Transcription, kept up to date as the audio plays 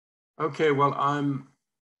Okay, well, I'm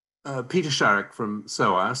Peter Sharrock from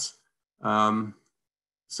SOAS.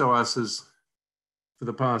 SOAS has, for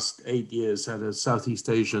the past 8 years, had a Southeast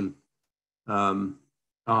Asian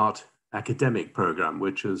art academic program,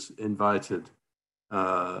 which has invited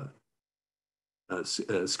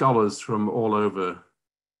scholars from all over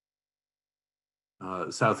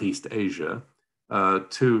Southeast Asia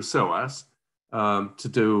to SOAS to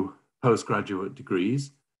do postgraduate degrees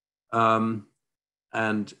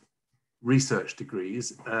and research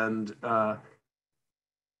degrees, and a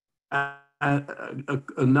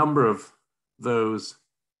number of those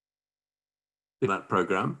in that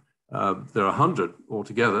program. There are 100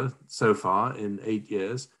 altogether so far in 8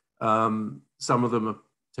 years. Some of them are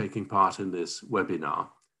taking part in this webinar.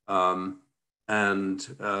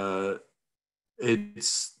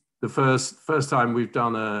 It's the first time we've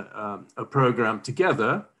done a program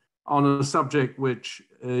together on a subject which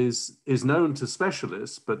is known to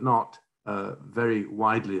specialists, but not very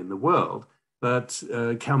widely in the world. But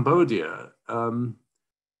Cambodia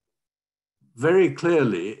very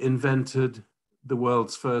clearly invented the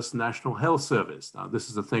world's first national health service. Now, this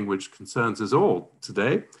is a thing which concerns us all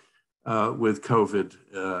today with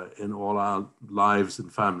COVID in all our lives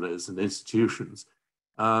and families and institutions.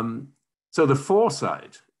 So the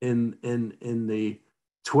foresight in the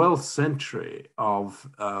 12th century of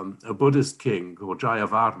a Buddhist king called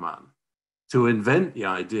Jayavarman to invent the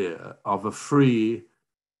idea of a free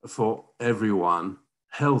for everyone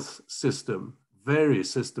health system, very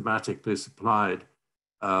systematically supplied,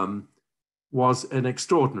 was an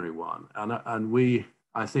extraordinary one. And we,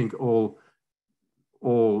 I think, all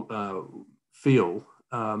feel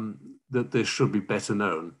that this should be better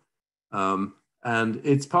known. And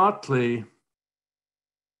it's partly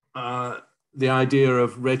the idea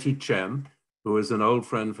of Reti Chem, who is an old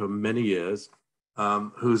friend for many years,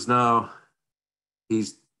 who's now,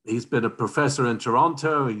 he's been a professor in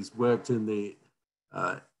Toronto. He's worked in the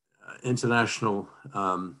International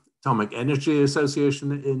Atomic Energy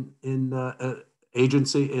Association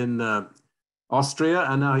agency in Austria,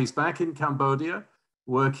 and now he's back in Cambodia,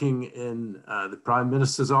 working in the Prime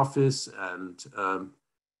Minister's office and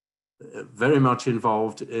very much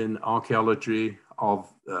involved in archaeology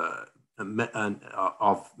of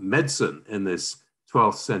medicine in this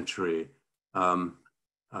 12th century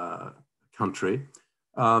country.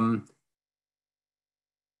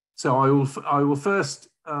 So I will first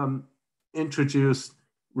introduce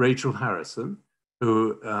Rachel Harrison,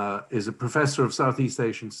 who is a professor of Southeast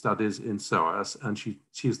Asian Studies in SOAS, and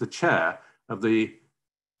she's the chair of the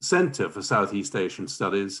Center for Southeast Asian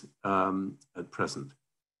Studies at present.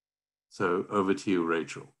 So over to you,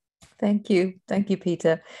 Rachel. Thank you,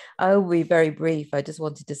 Peter. I will be very brief. I just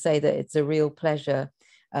wanted to say that it's a real pleasure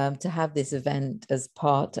to have this event as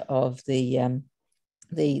part of the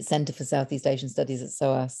Center for Southeast Asian Studies at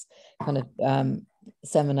SOAS kind of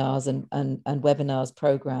seminars and webinars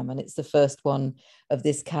program, and it's the first one of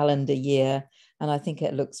this calendar year, and I think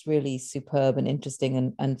it looks really superb and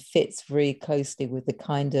interesting and fits very closely with the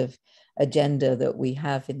kind of agenda that we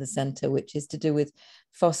have in the center, which is to do with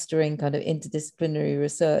fostering kind of interdisciplinary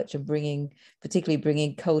research and particularly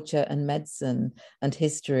bringing culture and medicine and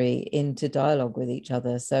history into dialogue with each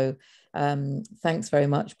other. So thanks very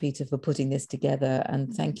much, Peter, for putting this together,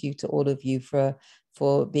 and thank you to all of you for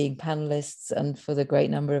being panelists and for the great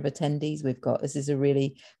number of attendees we've got. This is a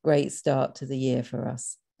really great start to the year for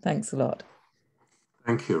us. Thanks a lot.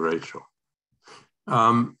 Thank you, Rachel.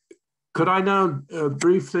 Could I now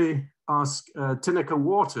briefly ask Tineke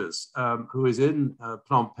Waters, who is in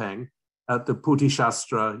Phnom Penh at the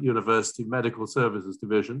Bodhisattva University Medical Services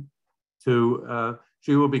Division,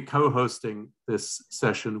 she will be co-hosting this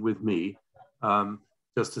session with me,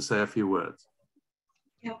 just to say a few words.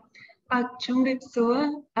 Yeah. Chungup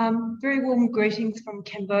Sua, very warm greetings from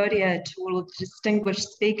Cambodia to all of the distinguished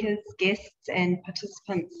speakers, guests and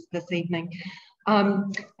participants this evening.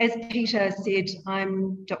 As Peter said,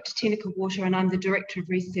 I'm Dr. Tineke Waters and I'm the Director of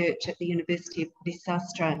Research at the University of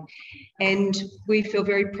Bodhisattva, and we feel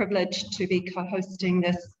very privileged to be co-hosting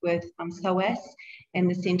this with SOAS and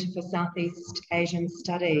the Centre for Southeast Asian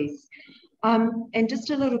Studies. And just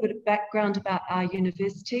a little bit of background about our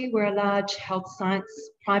university. We're a large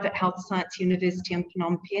private health science university in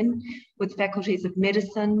Phnom Penh with faculties of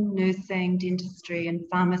medicine, nursing, dentistry and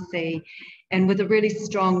pharmacy, and with a really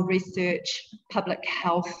strong research, public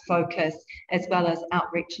health focus, as well as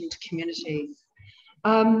outreach into communities.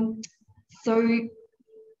 So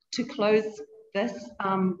to close this,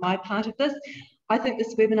 my part of this, I think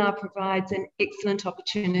this webinar provides an excellent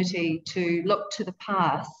opportunity to look to the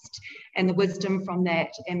past and the wisdom from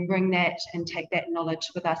that, and bring that and take that knowledge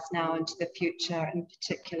with us now into the future, in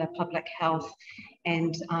particular public health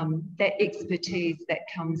and that expertise that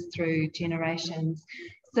comes through generations.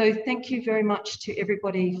 So thank you very much to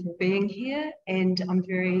everybody for being here, and I'm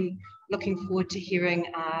very looking forward to hearing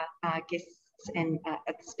our guests and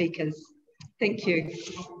speakers. Thank you.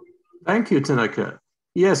 Thank you, Tineke.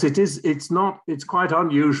 Yes, it's quite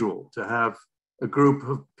unusual to have a group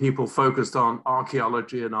of people focused on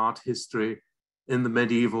archaeology and art history in the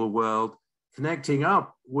medieval world, connecting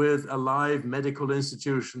up with a live medical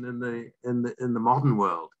institution in the modern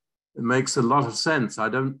world. It makes a lot of sense. I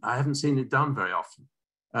haven't seen it done very often.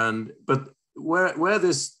 But where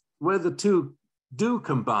the two do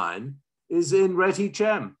combine is in Reti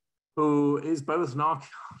Chem, who is both an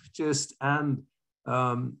archaeologist and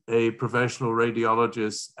a professional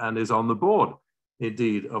radiologist, and is on the board,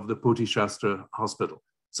 indeed, of the Bodhisattva Hospital.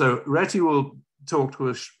 So Reti will talk to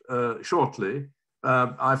us shortly.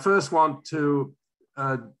 I first want to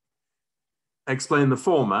explain the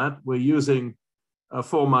format. We're using a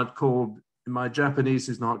format called, my Japanese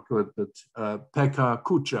is not good, but Pekka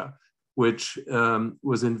Kucha, which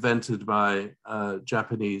was invented by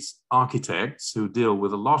Japanese architects who deal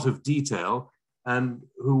with a lot of detail and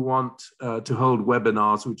who want to hold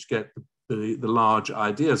webinars which get the large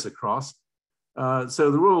ideas across.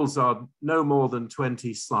 So the rules are no more than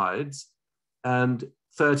 20 slides and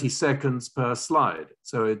 30 seconds per slide.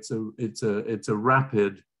 So it's a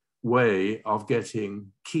rapid way of getting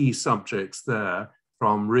key subjects there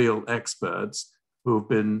from real experts who've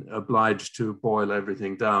been obliged to boil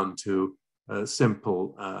everything down to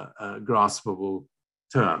simple, graspable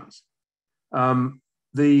terms.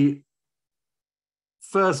 The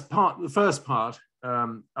first part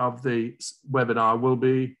of the webinar will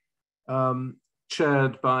be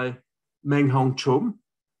chaired by Meng Hong Chum,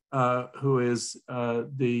 who is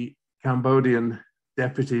the Cambodian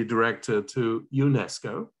Deputy Director to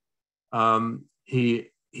UNESCO.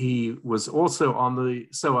 He was also on the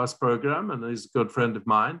SOAS program and is a good friend of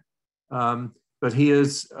mine. But he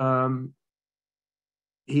is, I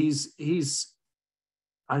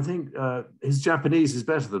think his Japanese is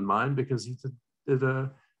better than mine because he did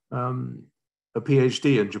a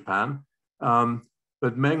PhD in Japan.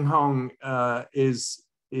 But Meng Hong is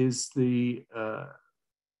the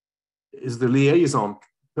liaison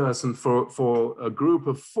person for a group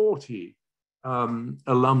of 40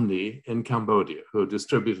 alumni in Cambodia who are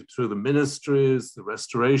distributed through the ministries, the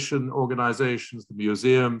restoration organizations, the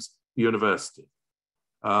museums, the university.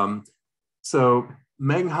 So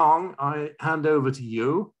Meng Hong, I hand over to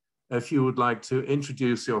you if you would like to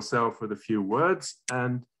introduce yourself with a few words,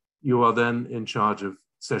 and you are then in charge of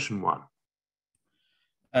session one.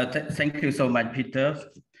 Thank you so much, Peter.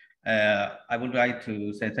 I would like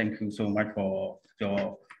to say thank you so much for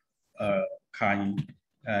your kind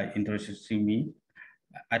introducing me.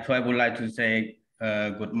 I would like to say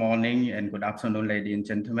good morning and good afternoon, ladies and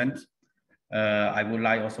gentlemen. I would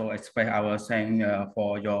like also express our thanks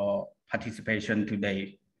for your participation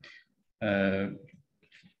today.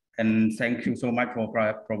 And thank you so much for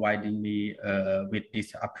providing me with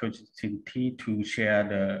this opportunity to share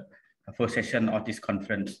the first session of this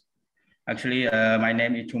conference. Actually, my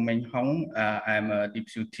name is Meng Hong. I'm a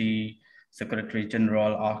Deputy Secretary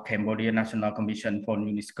General of Cambodia National Commission for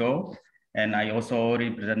UNESCO, and I also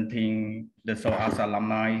representing the SOAS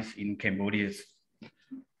alumni in Cambodia.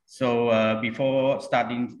 So before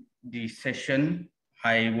starting this session,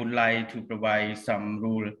 I would like to provide some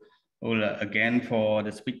rule again for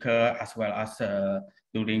the speaker as well as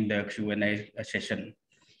during the Q&A session.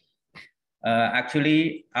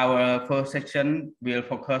 Actually, our first section will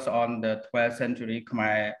focus on the 12th century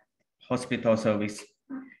Khmer hospital service.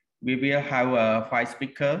 We will have 5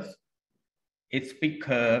 speakers. Each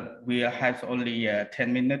speaker will have only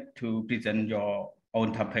 10 minutes to present your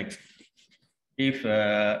own topics. If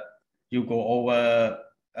you go over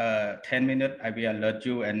 10 minutes, I will alert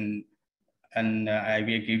you and I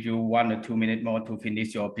will give you 1 or 2 minutes more to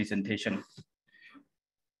finish your presentation.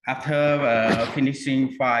 After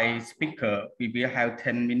finishing 5 speakers, we will have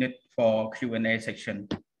 10 minutes for Q&A section.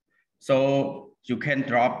 So you can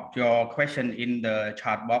drop your question in the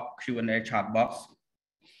chat box, Q&A chat box.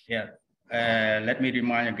 Yeah. Let me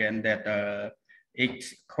remind again that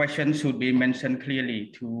each question should be mentioned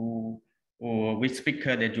clearly to which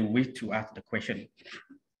speaker that you wish to ask the question.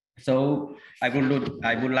 So I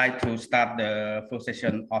would like to start the first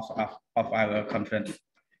session of our conference.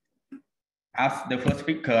 As the first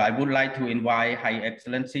speaker, I would like to invite High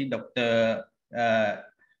Excellency Dr.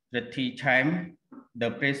 Reti Chem,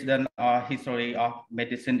 the President of History of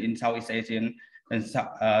Medicine in Southeast Asian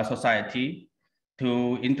Society,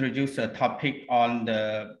 to introduce a topic on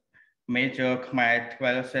the major Khmer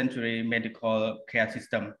 12th century medical care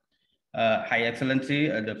system. High Excellency,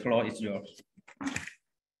 the floor is yours.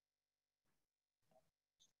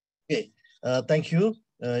 Okay, thank you,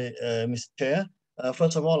 Mr. Chair.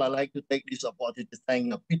 First of all, I'd like to take this opportunity to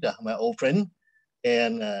thank Peter, my old friend,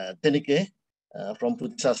 and Tenike from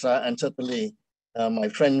Bodhisattva, and certainly my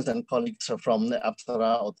friends and colleagues from the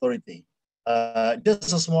Apsara Authority.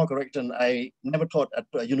 Just a small correction, I never taught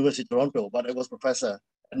at University of Toronto, but I was professor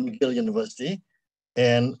at McGill University.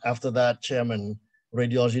 And after that, chairman,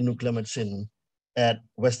 radiology nuclear medicine at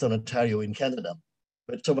Western Ontario in Canada.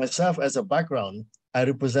 But so myself as a background, I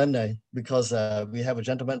represent, because we have a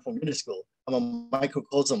gentleman from UNESCO, I'm a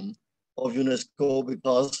microcosm of UNESCO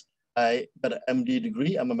because I got an MD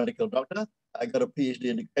degree, I'm a medical doctor, I got a PhD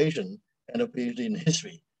in education and a PhD in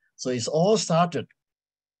history. So it's all started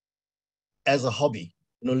as a hobby,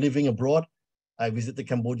 living abroad. I visited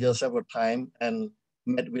Cambodia several times and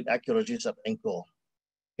met with archaeologists at Angkor.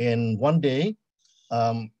 And one day,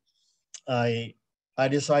 I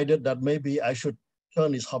decided that maybe I should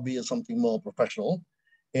turn this hobby into something more professional.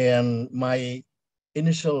 And my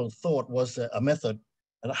initial thought was a method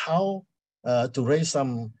on how to raise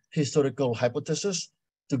some historical hypothesis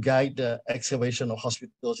to guide the excavation of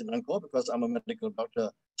hospitals in Angkor, because I'm a medical doctor,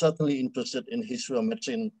 certainly interested in history of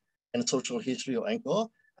medicine and social history of Angkor,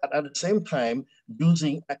 and at the same time,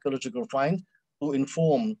 using archaeological finds to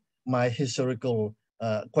inform my historical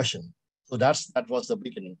question. So that was the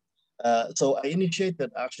beginning. So I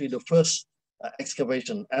initiated actually the first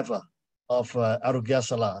excavation ever of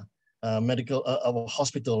Arogyasala medical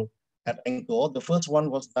hospital at Angkor. The first one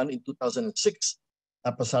was done in 2006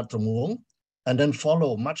 at Pasar Trumuong, and then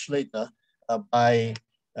followed much later by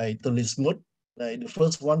Tulismut. The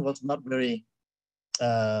first one was not very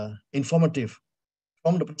informative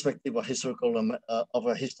from the perspective of of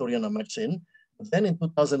a historian of medicine. But then in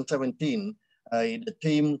 2017, the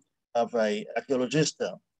team of archaeologists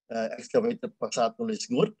excavated Pasar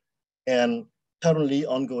Tulismut and currently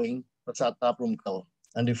ongoing Pasar Taprumkal,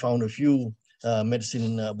 and they found a few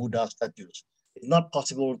medicine Buddha statues. It's not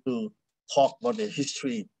possible to talk about the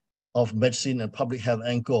history of medicine and public health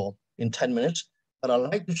Angkor in 10 minutes, but I'd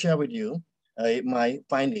like to share with you my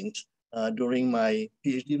findings during my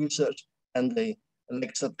PhD research and the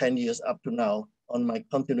next 10 years up to now on my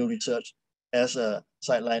continuing research as a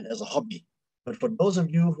sideline, as a hobby. But for those of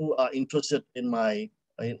you who are interested in my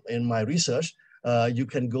research, you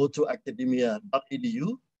can go to academia.edu,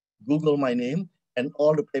 Google my name, and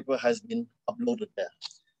all the paper has been uploaded there.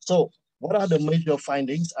 So what are the major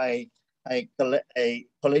findings? I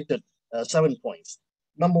collected 7 points.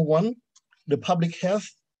 Number one, the public health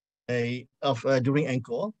during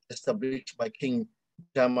Angkor, established by King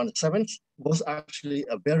Jayavarman VII, was actually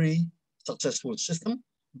a very successful system,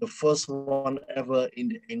 the first one ever in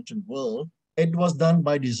the ancient world. It was done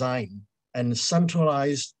by design and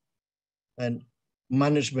centralized and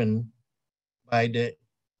management by the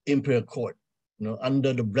imperial court,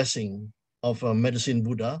 under the blessing of Medicine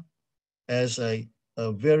Buddha as a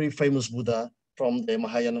very famous Buddha from the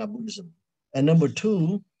Mahāyāna Buddhism. And number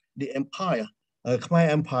two, the empire, Khmer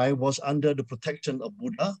Empire, was under the protection of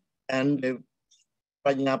Buddha and the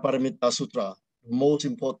Prajnaparamita Sutra, the most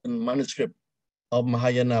important manuscript of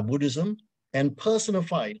Mahāyāna Buddhism, and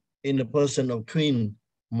personified in the person of Queen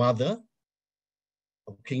Mother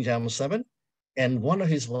of King Jayavarman VII, and one of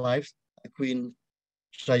his wives, Queen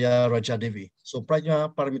Shaya Devi. So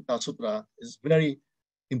Prajnaparamita Sutra is very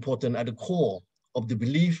important at the core of the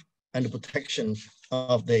belief and the protection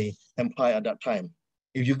of the empire at that time.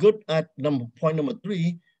 If you go at point number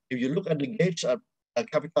 3, if you look at the gates at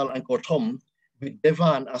capital Angkor Thom, with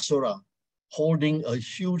Deva and Asura holding a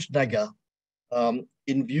huge dagger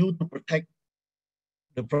in view to protect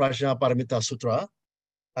the Prajnaparamita Sutra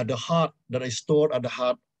at the heart, that is stored at the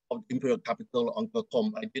heart of the imperial capital Angkor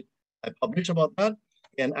Thom. I published about that,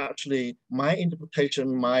 and actually my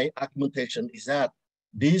interpretation, my argumentation is that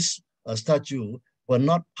these statues were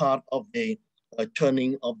not part of the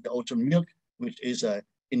churning of the ocean milk, which is a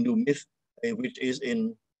Hindu myth, which is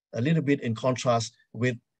in a little bit in contrast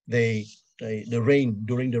with the reign,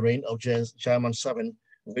 during the reign of Jayavarman VII,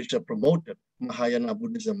 which promoted Mahāyāna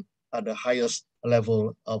Buddhism at the highest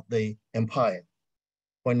level of the empire.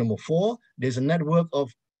 Point number 4, there's a network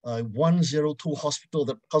of 102 hospitals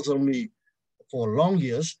that puzzled me for long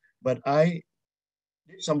years, but I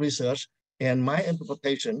did some research, and my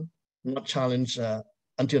interpretation, not challenged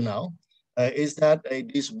until now, is that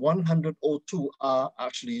these 102 are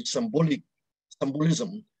actually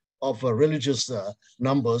symbolism of religious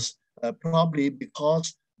numbers, probably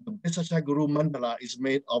because the Bhaishajyaguru mandala is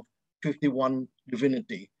made of 51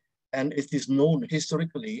 divinity. And it is known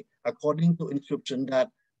historically, according to inscription, that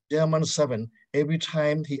Jayavarman VII, every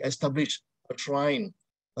time he established a shrine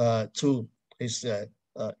to his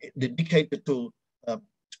dedicated to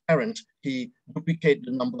parents, he duplicated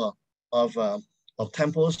the number of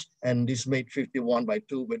temples, and this made 51 by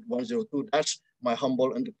 2 with 102. That's my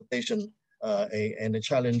humble interpretation, and a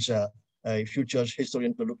challenge a future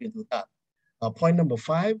historian to look into that. Point number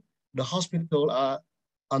 5, the hospital are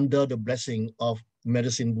under the blessing of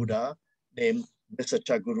medicine Buddha named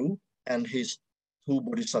Bhaiṣajyaguru and his 2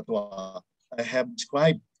 Bodhisattva. I have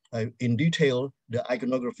described in detail the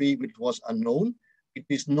iconography, which was unknown. It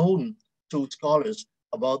is known to scholars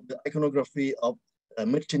about the iconography of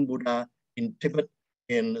medicine Buddha in Tibet,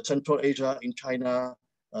 in Central Asia, in China,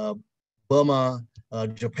 Burma,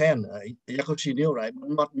 Japan. Yakuchi knew, right?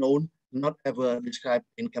 But not known, not ever described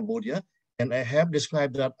in Cambodia. And I have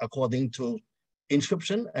described that according to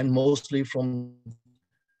inscription and mostly from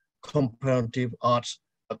comparative arts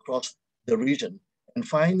across the region. And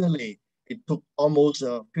finally, it took almost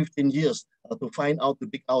 15 years to find out, to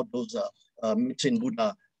dig out those medicine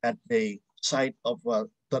Buddha at the site of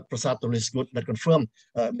that Prasad is good that confirmed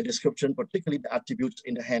the description, particularly the attributes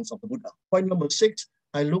in the hands of the Buddha. Point number 6,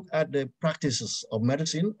 I look at the practices of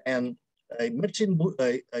medicine, and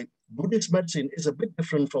Buddhist medicine is a bit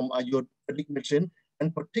different from Ayurvedic medicine,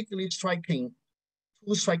 and particularly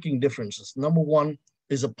 2 striking differences. Number 1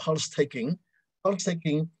 is a pulse taking. Pulse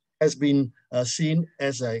taking has been seen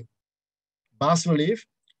as a bas relief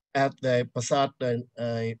at the Prasad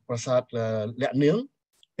Leatniang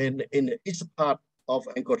in the east part of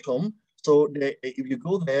Angkor. So if you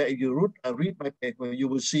go there, if you read my paper, you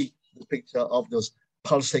will see the picture of those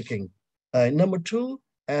pulse taking. Number 2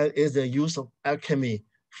 is the use of alchemy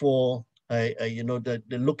for the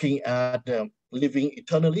looking at living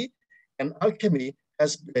eternally. And alchemy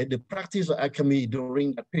has the practice of alchemy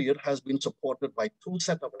during that period has been supported by 2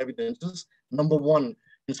 sets of evidences. Number 1,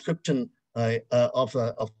 inscription of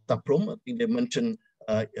Taprum. I think they mentioned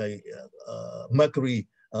mercury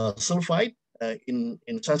sulfide in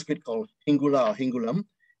Sanskrit called hingula or hingulam.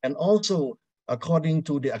 And also, according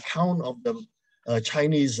to the account of the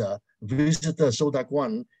Chinese visitor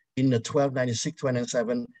Sodaguan in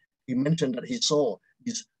 1296-1297, he mentioned that he saw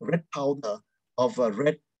this red powder of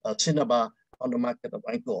red cinnabar on the market of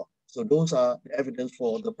Angkor. So those are the evidence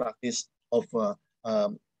for the practice of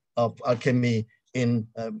alchemy in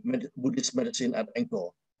Buddhist medicine at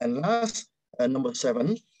Angkor. And last, number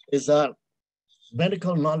 7, is that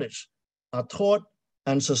medical knowledge are taught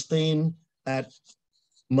and sustained at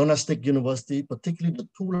monastic university, particularly the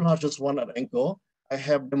 2 largest one at Angkor. I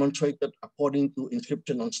have demonstrated according to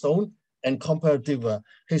inscription on stone and comparative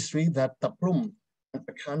history that Taprum and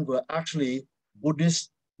Pekan were actually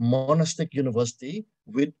Buddhist monastic university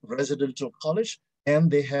with residential college, and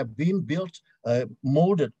they have been built,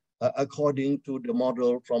 molded according to the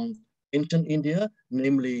model from ancient India,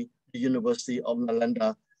 namely the University of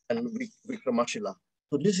Nalanda and Vikramashila.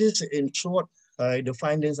 So this is in short the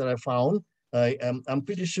findings that I found. I'm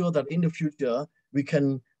pretty sure that in the future we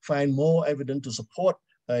can find more evidence to support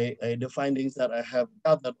the findings that I have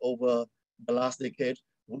gathered over the last decade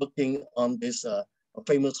working on this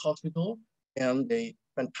famous hospital and the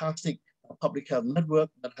fantastic public health network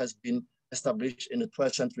that has been established in the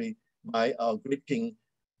 12th century by our great King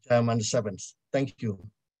Jayavarman VII. Thank you.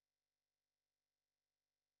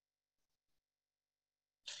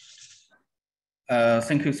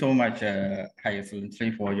 Thank you so much, High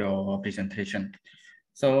Excellency, for your presentation.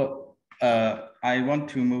 So I want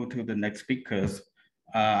to move to the next speakers.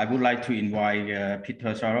 I would like to invite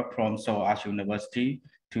Peter Sharok from SOAS University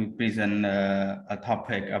to present a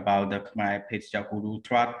topic about the Khmer Empire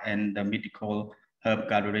Trust and the medical herb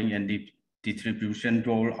gathering and distribution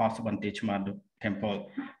role of Bodhisattva Temple.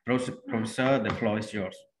 Professor, the floor is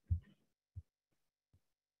yours.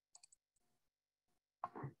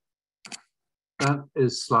 That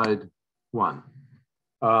is slide 1.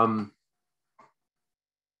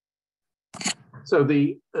 So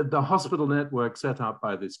the hospital network set up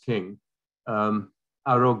by this king,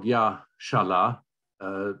 Arogya Shala,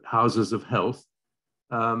 houses of health,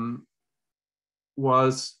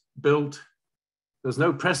 was built. There's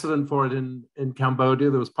no precedent for it in Cambodia.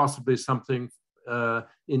 There was possibly something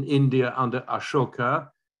in India under Ashoka,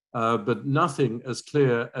 but nothing as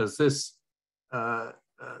clear as this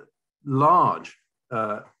large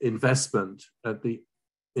investment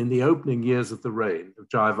in the opening years of the reign of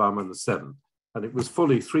Jayavarman VII. And it was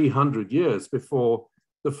fully 300 years before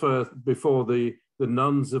the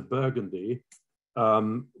nuns of Burgundy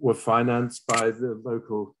were financed by the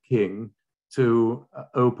local king to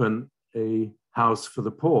open a house for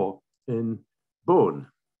the poor in Beaune,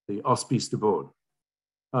 the Hospice de Beaune.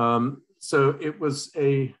 So it was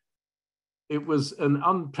an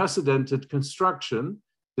unprecedented construction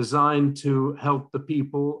designed to help the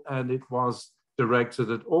people, and it was directed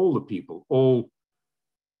at all the people. All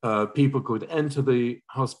people could enter the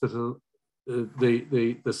hospital,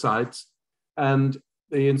 the sites, and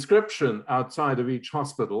the inscription outside of each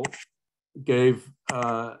hospital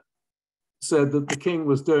said that the king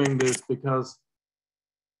was doing this because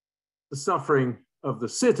the suffering of the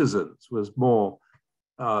citizens was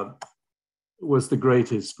the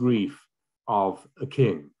greatest grief of a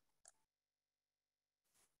king.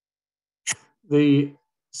 The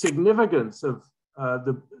significance of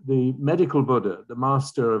the medical Buddha, the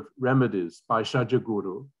Master of Remedies,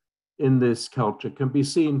 Bhaiṣajyaguru, in this culture can be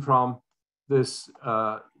seen from this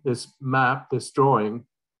map, this drawing,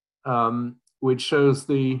 which shows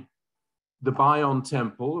the Beaune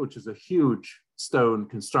temple, which is a huge stone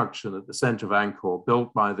construction at the center of Angkor,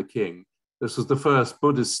 built by the king. This was the first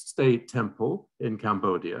Buddhist state temple in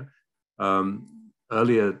Cambodia.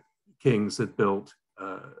 Earlier kings had built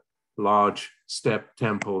large step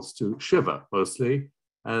temples to Shiva mostly,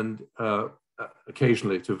 and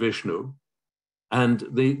occasionally to Vishnu. And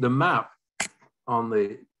the map on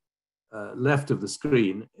the left of the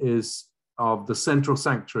screen is of the central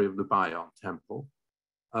sanctuary of the Beaune temple.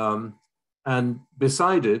 And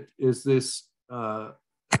beside it is this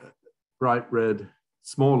bright red,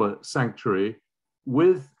 smaller sanctuary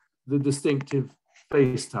with the distinctive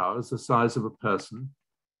face towers, the size of a person,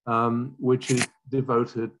 which is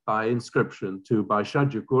devoted by inscription to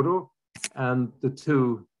Bhaiṣajyaguru and the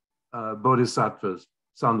two bodhisattvas,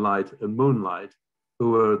 sunlight and moonlight,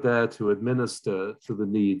 who are there to administer to the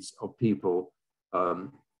needs of people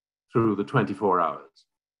through the 24 hours.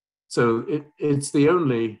 So it's the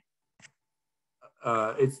only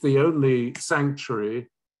sanctuary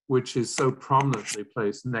which is so prominently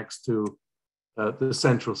placed next to the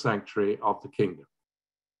central sanctuary of the kingdom.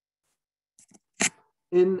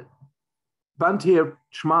 In Banteay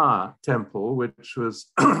Chma temple, which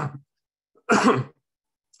was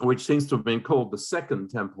which seems to have been called the second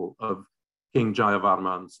temple of King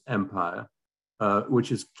Jayavarman's empire,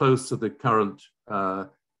 which is close to the current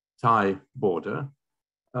Thai border.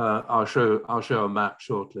 I'll show a map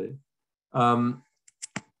shortly.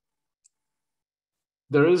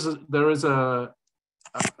 There is a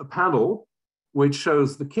panel which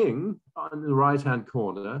shows the king in the right-hand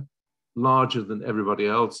corner, larger than everybody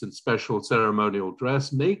else in special ceremonial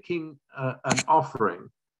dress, making an offering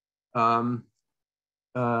at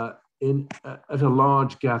a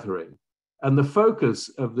large gathering. And the focus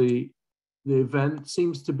of the event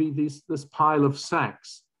seems to be this pile of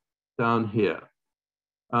sacks down here.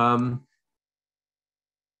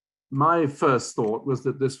 My first thought was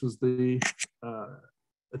that this was a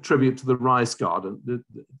tribute to the rice garden.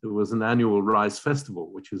 There was an annual rice festival,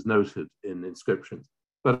 which is noted in inscriptions.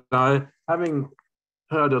 But having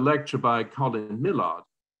heard a lecture by Colin Millard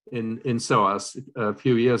in SOAS a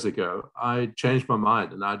few years ago, I changed my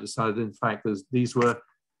mind and I decided, in fact, these were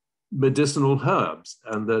medicinal herbs,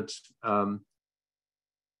 and that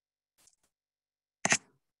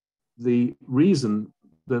the reason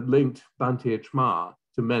that linked Banteay Chma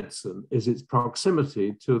to medicine is its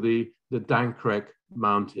proximity to the Dankrek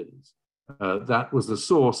mountains. That was the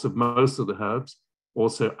source of most of the herbs.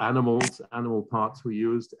 Also animal parts were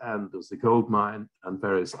used, and there's the gold mine and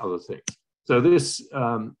various other things. So this,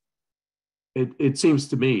 it seems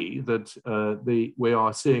to me that we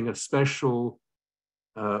are seeing a special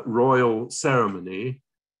royal ceremony,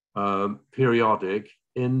 periodic,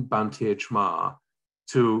 in Banteay Chma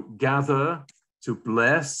to gather, to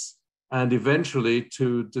bless, and eventually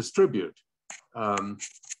to distribute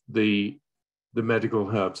the medical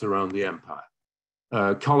herbs around the empire.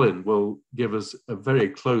 Colin will give us a very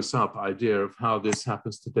close-up idea of how this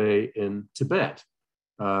happens today in Tibet,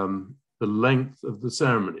 the length of the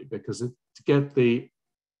ceremony, because to get the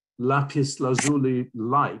lapis lazuli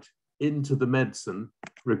light into the medicine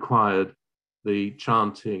required the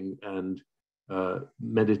chanting and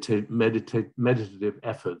meditative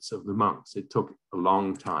efforts of the monks. It took a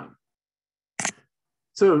long time.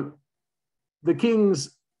 So the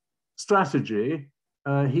king's strategy,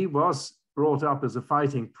 he was brought up as a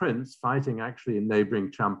fighting prince, fighting actually in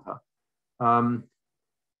neighboring Campā.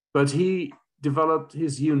 But he developed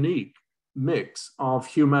his unique mix of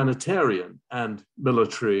humanitarian and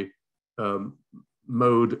military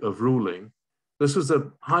mode of ruling. This was a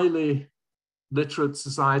highly literate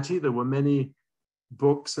society. There were many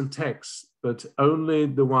books and texts, but only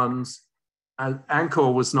the ones, and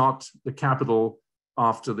Angkor was not the capital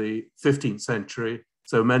after the 15th century,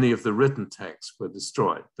 So many of the written texts were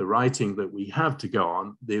destroyed. The writing that we have to go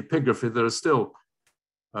on, the epigraphy, there are still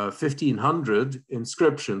 1,500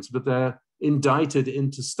 inscriptions, but they're indicted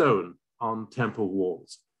into stone on temple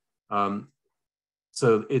walls.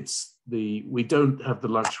 So we don't have the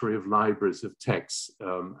luxury of libraries of texts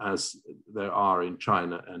as there are in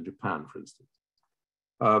China and Japan, for instance.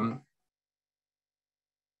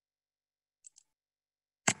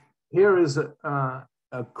 Here is a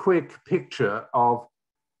quick picture of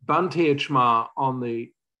Ban Tie Chma on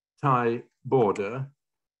the Thai border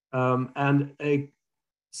and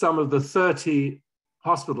some of the 30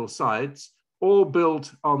 hospital sites, all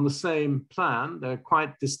built on the same plan. They're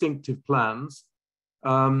quite distinctive plans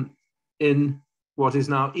in what is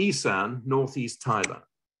now Isan, northeast Thailand.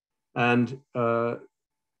 And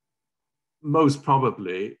most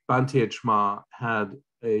probably, Ban Tie Chma had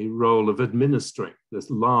a role of administering this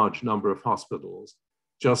large number of hospitals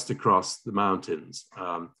just across the mountains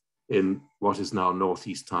in what is now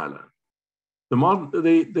northeast Thailand.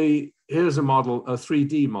 Here's a model, a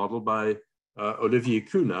 3D model by Olivier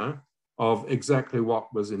Cunha of exactly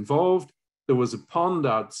what was involved. There was a pond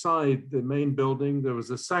outside the main building. There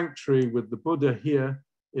was a sanctuary with the Buddha here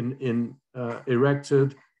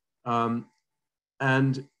erected,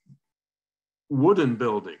 and wooden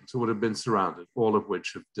buildings would have been surrounded, all of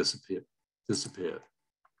which have disappeared.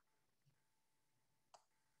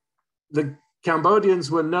 The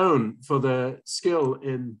Cambodians were known for their skill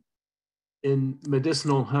in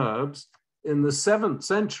medicinal herbs. In the 7th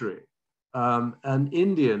century, an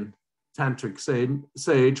Indian tantric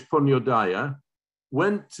sage, Punyodaya,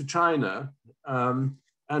 went to China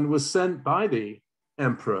and was sent by the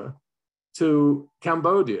emperor to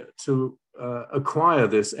Cambodia to acquire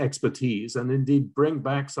this expertise and indeed bring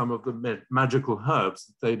back some of the magical herbs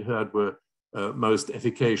that they'd heard were most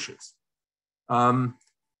efficacious.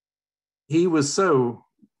 He was so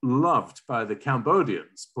loved by the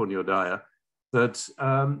Cambodians, Punyodaya, that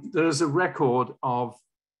there's a record of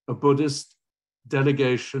a Buddhist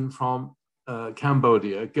delegation from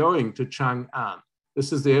Cambodia going to Chang'an.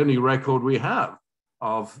 This is the only record we have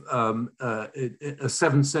of a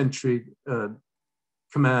 7th century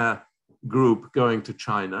Khmer group going to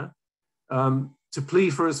China to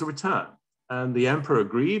plead for his return. And the emperor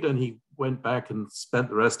agreed, and he went back and spent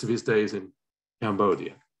the rest of his days in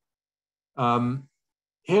Cambodia.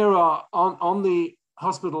 Here are on the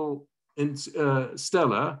hospital in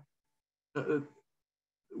Stella,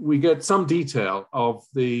 we get some detail of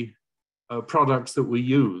the products that were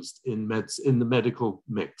used in the medical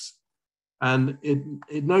mix. And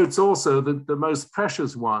it notes also that the most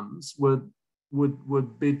precious ones would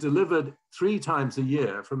be delivered 3 times a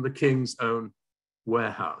year from the king's own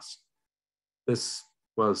warehouse. This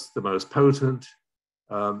was the most potent.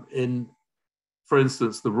 For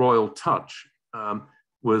instance, the royal touch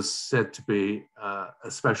was said to be a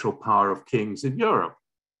special power of kings in Europe.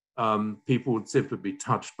 People would simply be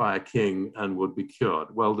touched by a king and would be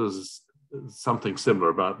cured. Well, there's something similar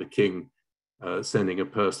about the king sending a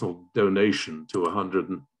personal donation to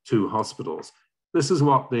 102 hospitals. This is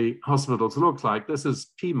what the hospitals look like. This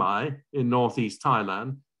is Pimai in northeast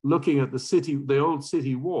Thailand, looking at the old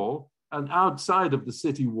city wall, and outside of the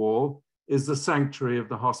city wall is the sanctuary of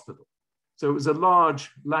the hospital. So it was a large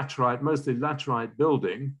laterite, mostly laterite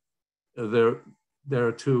building. There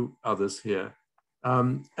are 2 others here.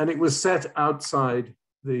 And it was set outside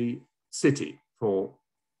the city for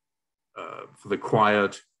the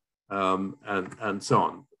quiet and so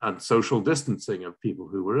on, and social distancing of people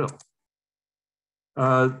who were ill.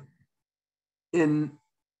 In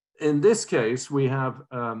this case, we have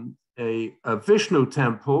a Vishnu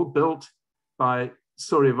temple built by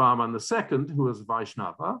Suryavarman II, who was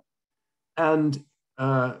Vaishnava. And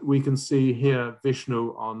we can see here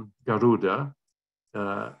Vishnu on Garuda.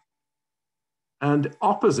 And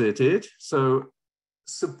opposite it, so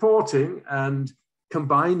supporting and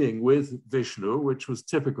combining with Vishnu, which was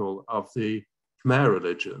typical of the Khmer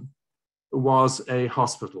religion, was a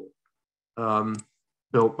hospital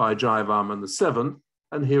built by Jayavarman VII.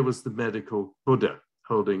 And here was the medical Buddha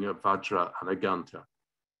holding a Vajra and a Ganta.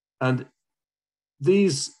 And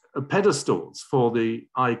these pedestals for the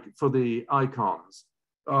icons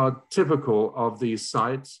are typical of these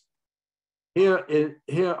sites.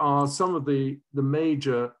 Here are some of the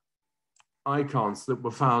major icons that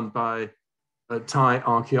were found by Thai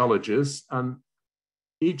archaeologists, and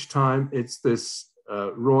each time it's this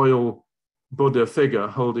royal Buddha figure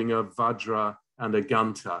holding a Vajra and a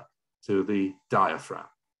Ganta to the diaphragm.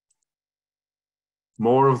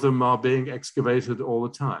 More of them are being excavated all the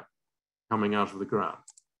time, coming out of the ground.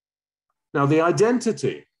 Now, the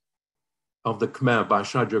identity of the Khmer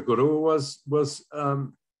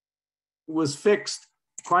Bhaiṣajyaguru was fixed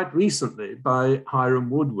quite recently by Hiram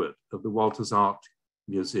Woodward of the Walters Art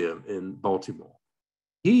Museum in Baltimore.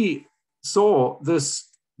 He saw this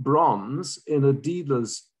bronze in a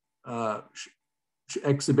dealer's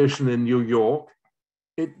exhibition in New York.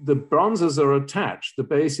 The bronzes are attached. The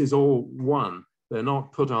base is all one. They're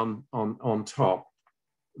not put on top.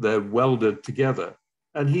 They're welded together.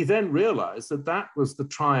 And he then realized that that was the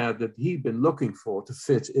triad that he'd been looking for to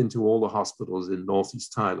fit into all the hospitals in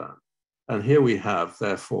Northeast Thailand. And here we have,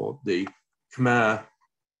 therefore, the Khmer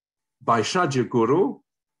Bhaiṣajyaguru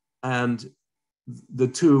and the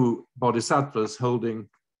two bodhisattvas holding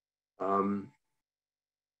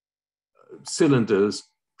cylinders,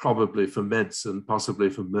 probably for medicine, possibly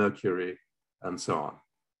for mercury, and so on.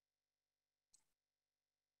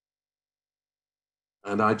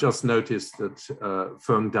 And I just noticed that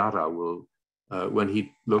Phuong Dara will, when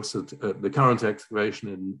he looks at the current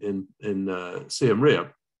excavation in Siem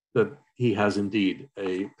Reap, that he has indeed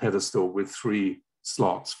a pedestal with 3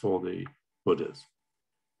 slots for the Buddhas.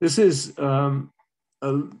 This is a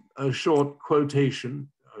short quotation,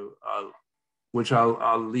 which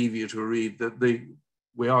I'll leave you to read, that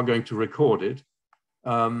we are going to record it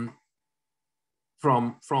from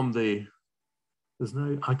the, there's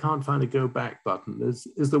no, I can't find a go back button.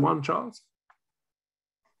 Is there one, Charles?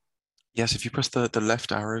 Yes, if you press the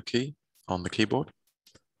left arrow key on the keyboard,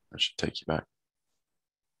 that should take you back.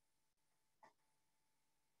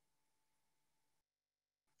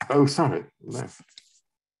 Oh, sorry, left.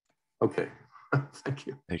 Okay, thank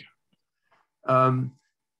you. There you go.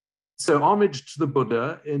 So homage to the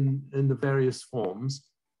Buddha in the various forms.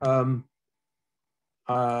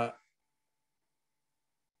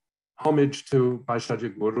 Homage to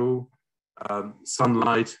Bhaiṣajyaguru,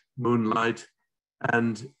 sunlight, moonlight,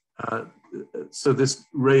 and so this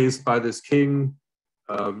raised by this king,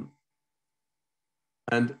 and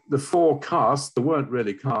the 4 castes, there weren't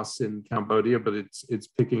really castes in Cambodia, but it's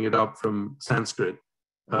picking it up from Sanskrit,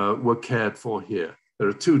 were cared for here. There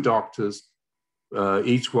are 2 doctors,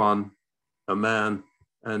 each one a man,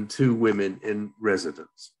 and 2 women in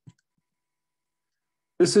residence.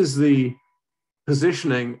 This is the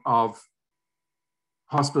positioning of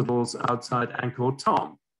hospitals outside Angkor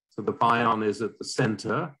Thom. So the Beaune is at the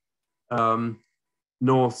center,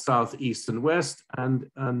 north, south, east, and west,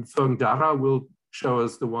 and Phuong Dara will show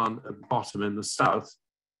us the one at the bottom in the south.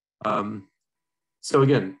 So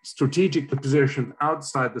again, strategically positioned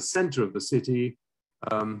outside the center of the city,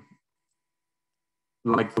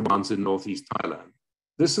 like the ones in Northeast Thailand.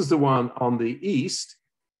 This is the one on the east.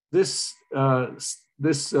 This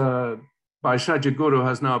Bhaiṣajyaguru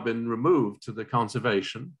has now been removed to the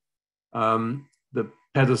conservation. The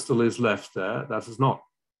pedestal is left there. That is not,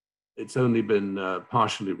 it's only been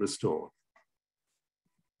partially restored.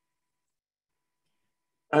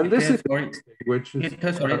 And this is which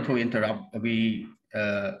is sorry to interrupt. We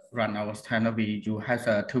run our time. You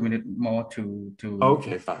have 2 minutes more to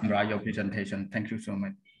okay, fine. Write your presentation. Thank you so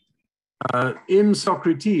much. Im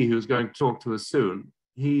Socrates, who's going to talk to us soon,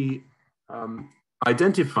 he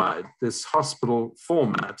identified this hospital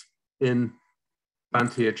format in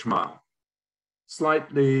Banteay Chma.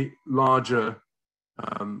 Slightly larger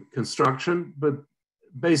construction, but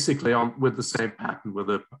basically with the same pattern with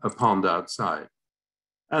a pond outside.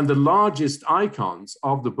 And the largest icons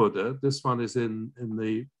of the Buddha, this one is in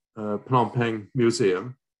the Phnom Penh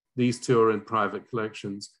Museum. These 2 are in private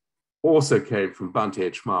collections, also came from Banteay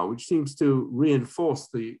Chma, which seems to reinforce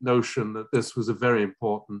the notion that this was a very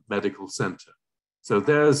important medical center. So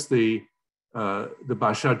there's the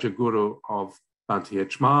Bhaiṣajyaguru of Banteay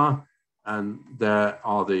Chma, and there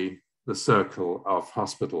are the circle of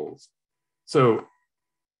hospitals. So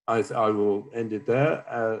I will end it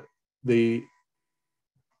there.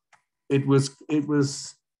 It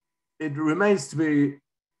remains to be,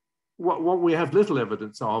 what we have little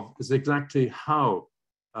evidence of is exactly how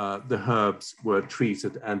the herbs were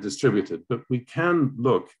treated and distributed, but we can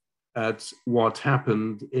look at what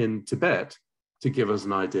happened in Tibet to give us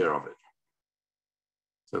an idea of it.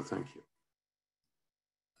 So thank you.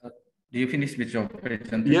 Do you finish with your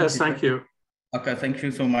presentation? Yes, thank you. Okay, thank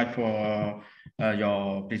you so much for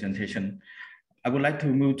your presentation. I would like to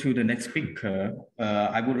move to the next speaker.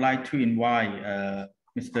 I would like to invite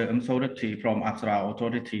Mr. Umsorati from Apsara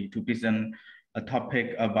Authority to present a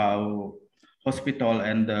topic about hospital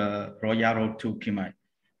and the Royal Road to Khmer.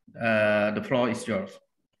 The floor is yours.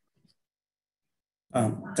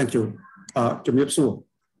 Thank you.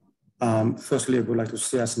 Firstly, I would like to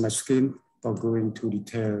share my screen for going into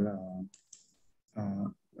detail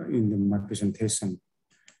in my presentation.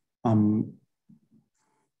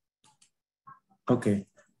 Okay.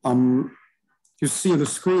 You see on the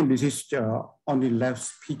screen, this is only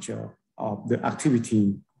left picture of the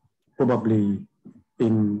activity probably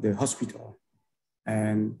in the hospital.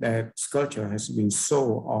 And that sculpture has been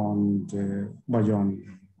sold on the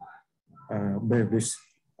Beaune Bevis,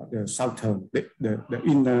 the southern, the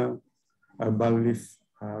inner bas-relief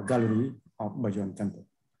gallery of Beaune Temple.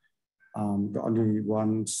 The only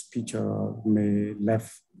one picture may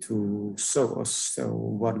left to show us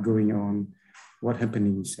what's going on, what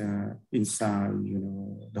happenings inside,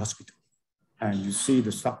 the hospital. And you see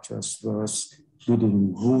the structures was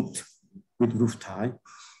within wood with roof tie,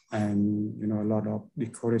 and a lot of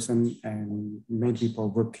decoration and many people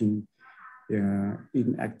working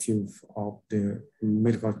inactive of the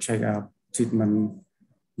medical checkup, treatment,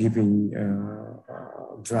 giving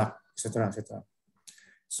drug, etc., etc.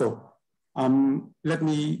 So let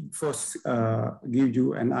me first give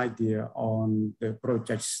you an idea on the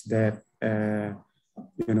projects that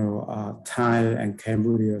Thai and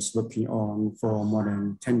Cambodia is working on for more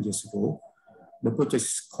than 10 years ago. The project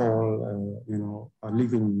is called,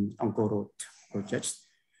 Living Angkor Road project.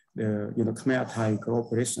 The Khmer Thai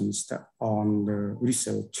cooperations on the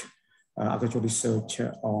research, agricultural research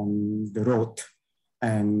on the road,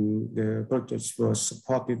 and the project was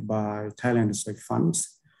supported by Thailand Research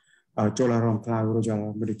Funds, Chulalongkorn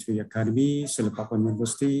Royal Military Academy, Silpapan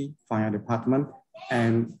University, Fire Department,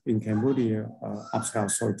 and in Cambodia, Upscale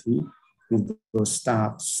Authority. We will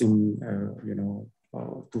start since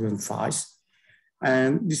 2005.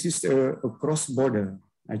 And this is a cross-border,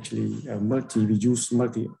 actually, we use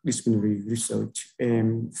multidisciplinary research,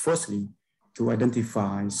 and firstly, to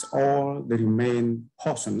identify all the remaining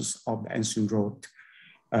portions of the ancient road,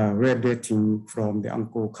 radiating from the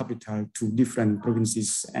Angkor capital to different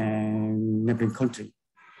provinces and neighboring countries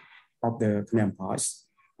of the Khmer Empire,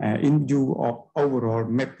 in view of overall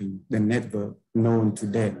mapping the network known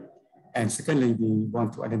today. And secondly, we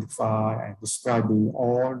want to identify and describing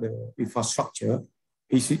all the infrastructure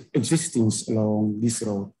existing along this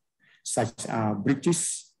road, such as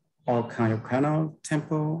bridges, all kinds of canal,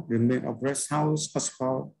 temple, remain of rest house,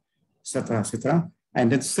 hospital, etc., etc.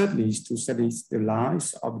 And then thirdly is to study the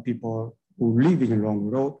lives of the people who living along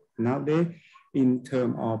the road nowadays in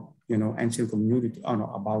terms of ancient community,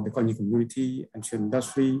 about the Khmer community, ancient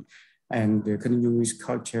industry, and the continuous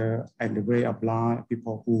culture and the way of life,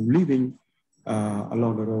 people who living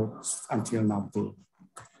along the road until nowadays.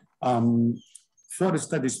 For the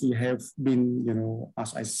studies, we have been,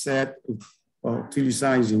 as I said,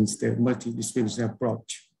 utilizing the multidisciplinary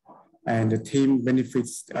approach, and the team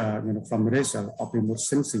benefits, from the result of remote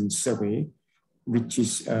sensing survey, which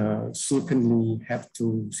is certainly have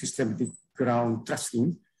to systematic ground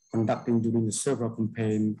tracing conducting during the several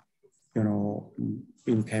campaign,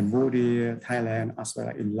 in Cambodia, Thailand, as well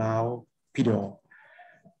as in Laos, PDO.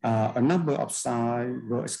 A number of sites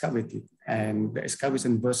were excavated, and the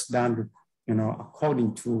excavation was done,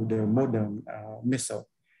 according to the modern method,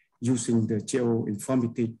 using the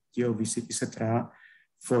geoinformatic, geophysics, etc.,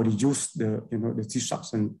 for the use the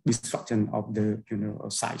destruction of the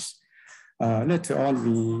sites. Later on,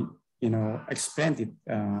 we expanded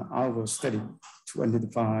our study to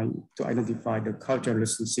identify the cultural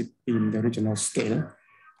relationship in the regional scale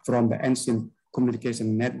from the ancient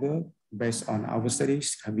communication network. Based on our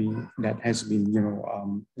studies, that has been,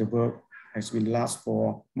 the work has been last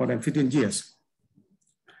for more than 15 years.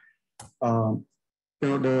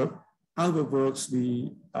 The other works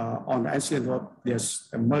on the ancient road, there's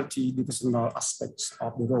a multi-dimensional aspects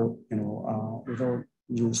of the road. The road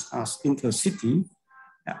used as intercity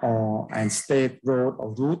and state road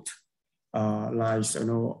or route, like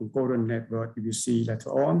Angkor network you see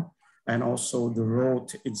later on, and also the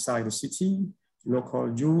road inside the city,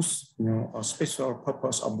 local use, a special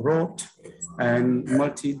purpose of road, and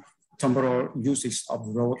multi-temporal uses of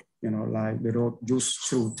road, like the road used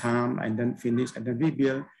through time and then finish and then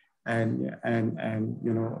rebuild and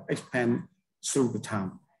expand through the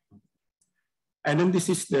time. And then this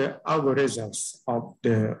is our results of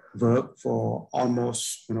the work for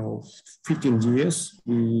almost 15 years.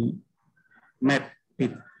 We mapped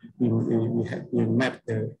it. We mapped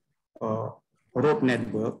the road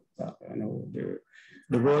network. The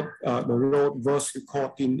road was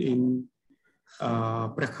recorded in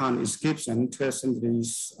Prakhan inscription, 12th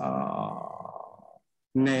century's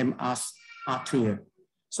name as Atria.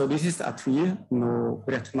 So this is the Atria, no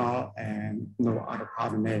Bretnal and no other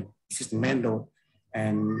part of the name. This is the main road,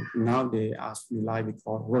 and now they ask we like we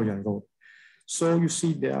call Royal Road. So you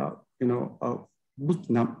see there, a big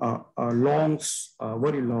number,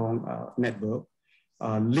 very long network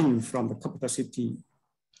linked from the capital city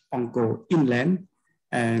Angkor inland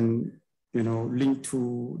and linked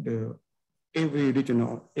to the every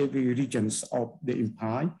regions of the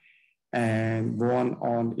empire, and one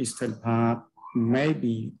on eastern part,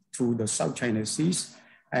 maybe to the South China Seas,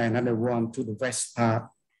 and another one to the west part,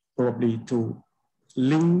 probably to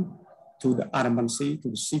link to the Andaman Sea, to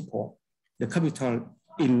the seaport. The capital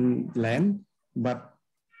inland, but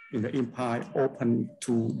in the empire open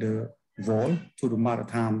to the wall, to the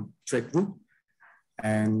maritime trade route,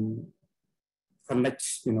 and connect,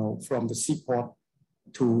 from the seaport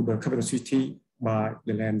to the capital city by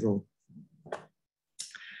the land road.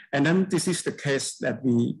 And then this is the case that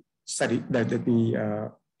we studied, that we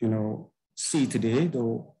see today,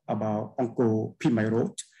 though, about Angkor Pimai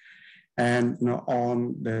Road. And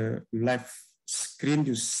on the left screen,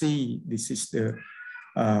 you see this is the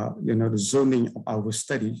the zoning of our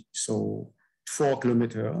study. So 4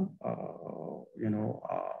 kilometers,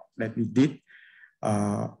 that we did.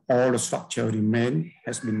 All the structure remain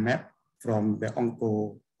has been mapped from the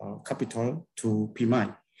Angkor capital to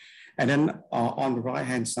Pimai. And then on the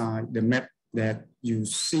right-hand side, the map that you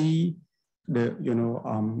see, the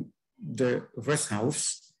rest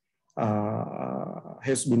house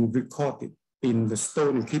has been recorded in the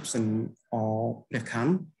stone inscription of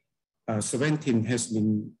Lekhan. 17 has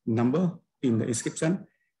been numbered in the inscription,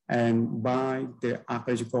 and by the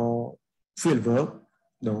archaeological fieldwork,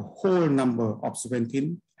 the whole number of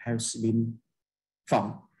 17 has been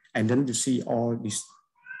found. And then you see all these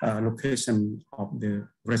locations of the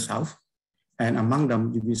rest house, and among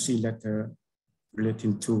them you will see letter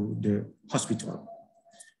relating to the hospital.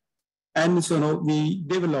 And so we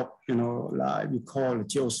develop, like we call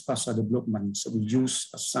geospatial development. So we use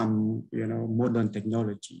some, modern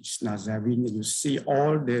technologies. Now, you see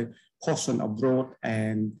all the portion of road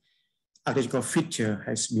and archaeological feature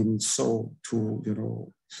has been sold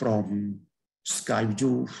to, from sky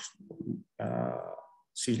view,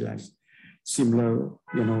 see like similar,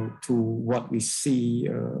 to what we see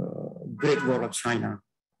Great Wall of China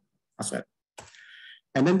as well.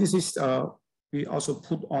 And then this is, we also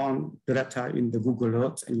put on the data in the Google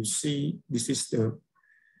Earth, and you see this is the,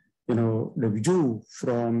 the view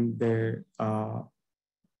from the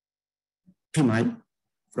Pimai,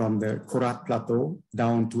 from the Korat Plateau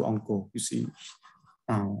down to Angkor. You see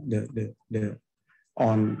on the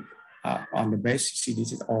base, you see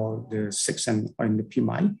this is all the section in the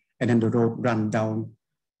Pimai, and then the road run down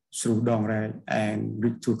through Dong Rai and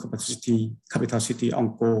reach to capital city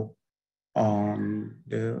Angkor on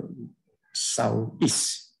the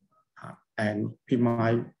southeast, and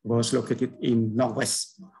Pimai was located in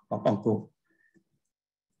northwest of Angkor.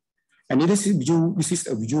 And this is a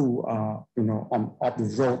view, of the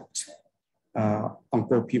road,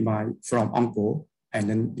 Angkor Pimai from Angkor, and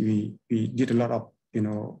then we did a lot of,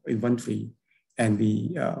 inventory, and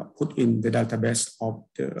we put in the database of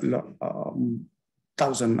the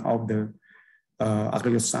thousands of the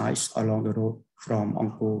archaeological sites along the road from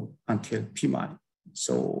Angkor until Pimai.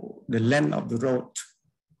 So the length of the road,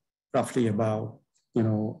 roughly about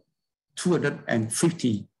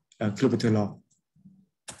 250 kilometers long.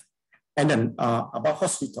 And then about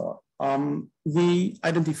hospital, we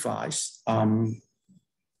identified 8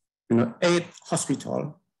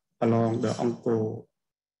 hospitals along the Angkor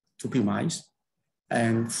to Pimai,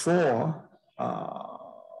 and 4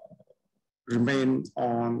 remain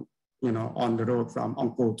on the road from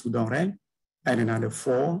Angkor to Dong Rai, and another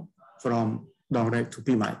 4 from Dong Rai to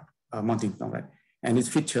Pimai, Mountain Dong Rai. And it's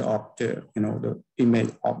feature of the, the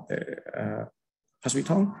image of the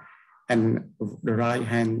hospital. And the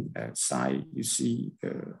right-hand side, you see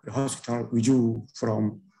the hospital view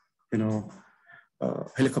from,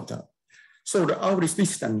 helicopter. So the average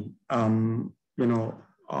distance, on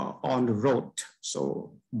the road.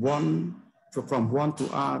 So from one to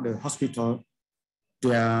other hospital,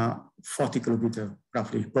 there are 40 kilometers,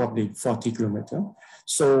 roughly, probably 40 kilometers.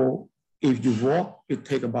 So if you walk, it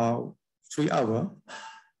takes about 3 hours.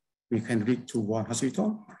 We can reach to one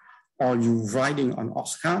hospital. Or you riding on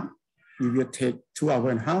ox cart, you will take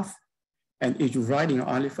 2.5 hours. And if you're riding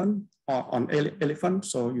on elephant, or on elephant,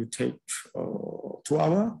 so you take 2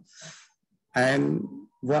 hours. And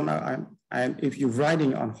 1 hour. And if you're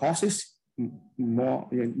riding on horses,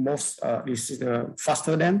 most is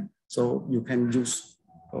faster than, so you can use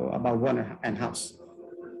about 1.5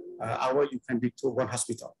 hours. You can reach to one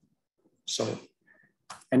hospital. So,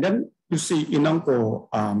 and then you see in Angkor,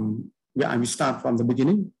 we start from the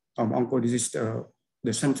beginning of Angkor. This is the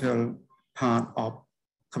central part of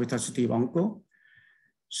capital city of Angkor.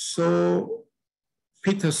 So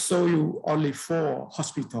Peter showed you only 4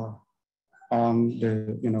 hospitals on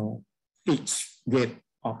the, each gate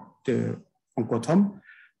of the Angkor Thom,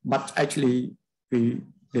 but actually we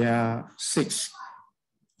there are 6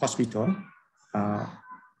 hospitals,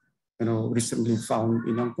 recently found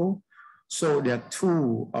in Angkor. So there are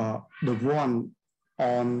 2, the one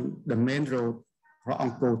on the main road from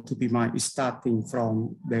Angkor to Pimai is starting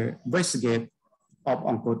from the west gate of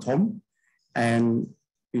Angkor Thom, and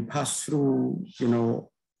we pass through,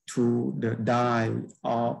 to the Dai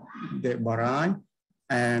of the Barai,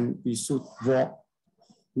 and we should walk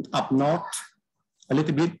up north a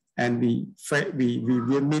little bit, and we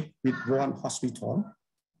will meet with one hospital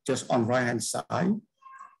just on right hand side.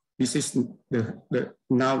 This is the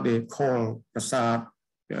now they call Prasad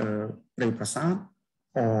Prey Prasad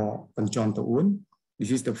or Panchon Taun.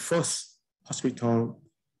 This is the first hospital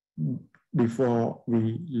before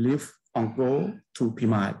we leave Angkor to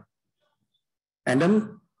Pimai. And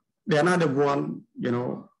then the another one,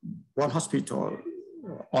 one hospital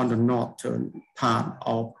on the northern part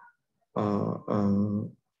of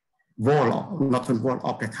northern wall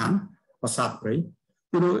of Prakhan, Prasad Prey.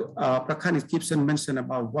 Prakhan keeps mention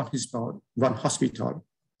about one hospital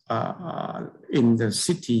in the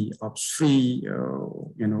city of Sri,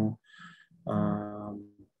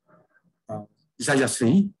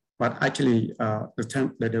 Jayasri, but actually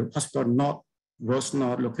the hospital was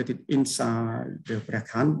not located inside the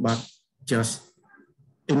Prakhan, but just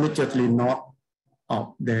immediately north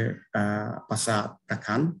of the Prasad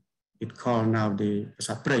Prakhan. It's called now the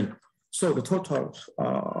Prasad Prey. So the total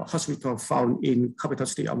hospital found in capital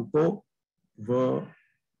city Angkor were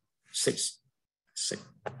 6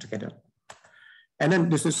 together. And then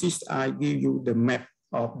this is I give you the map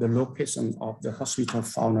of the location of the hospital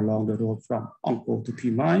found along the road from Angkor to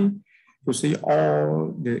Pimai. You see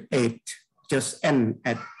all the 8 just end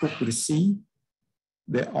at Pukrisi.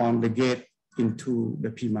 They're on the gate into the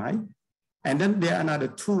Pimai. And then there are another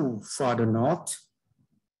 2 further north,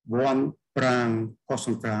 one Prang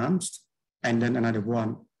Kosongkrams, and then another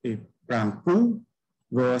one is Prang Pu,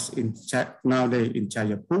 was nowadays in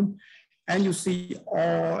Jayavarman. And you see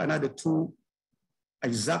all another 2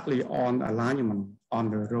 exactly on alignment on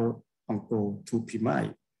the road Angkor to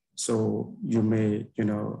Pimai. So you may,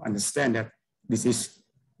 understand that this is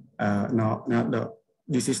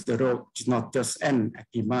this is the road. It's not just end at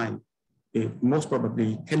Pimai. It most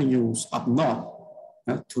probably continues up north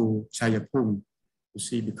to Jayavarman. You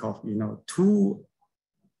see, because 2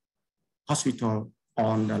 hospitals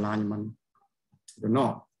on the alignment to the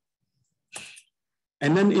north.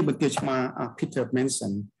 And then in Bodhisattva, Peter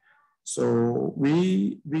mentioned. So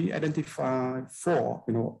we identify 4.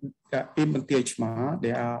 In Bodhisattva,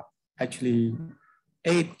 there are actually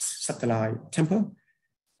 8 satellite temples,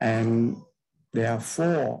 and there are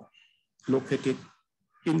 4 located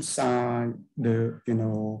inside the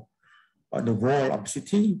the wall of the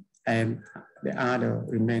city, and the other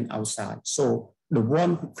remain outside. So the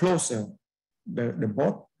one who closer the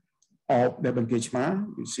boat of the Bodhisattva,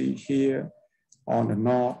 you see here on the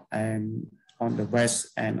north and on the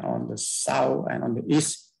west and on the south and on the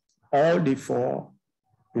east, all the 4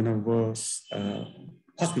 was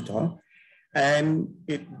hospital, and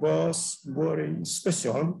it was very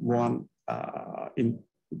special one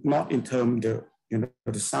not in terms of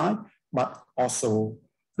the side, but also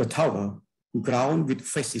the tower, ground with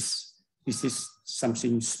faces. This is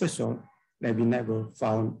something special that we never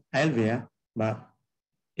found elsewhere, but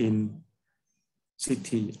in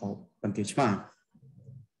city of Bodhisattva.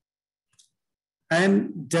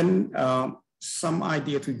 And then some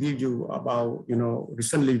idea to give you about,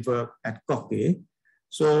 recently work at Koke.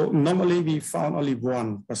 So normally we found only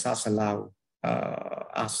one Prasad Salau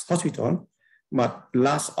as hospital, but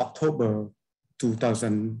last October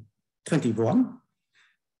 2021,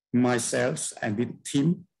 myself and the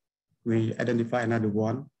team, we identify another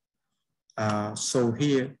one. So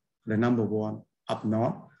here, the number 1 up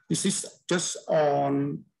north. This is just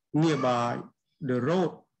on nearby the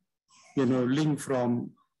road, link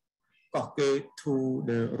from Koke to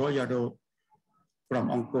the Royal Road from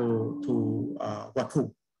Angkor to Wat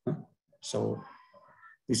Phu. So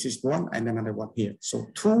this is one, and another one here. So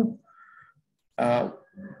 2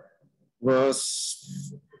 was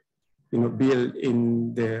built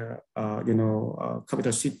in the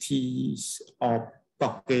capital cities of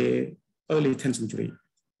Koke early 10th century,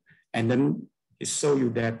 and then it shows you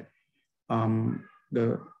that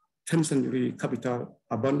the 10th century capital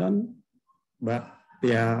abandoned, but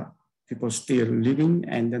there are people still living,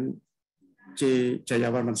 and then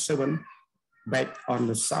Jayavarman VII back on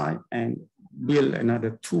the side and build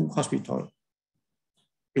another 2 hospitals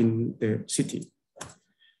in the city.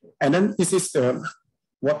 And then this is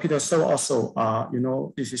what Peter saw also,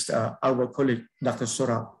 this is our colleague, Dr.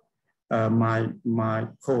 Sora my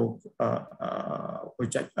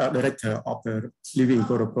co-project director of the Living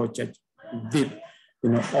Buddha project did,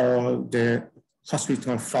 all the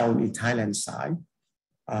hospital found in Thailand side,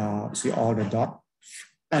 see all the dots,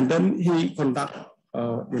 and then he conduct,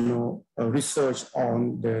 research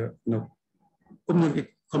on the,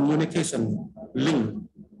 communication link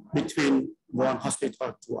between one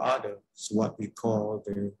hospital to other, so what we call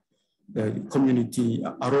the community,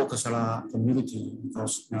 Arokasala community,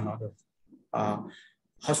 because the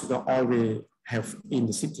hospital always have in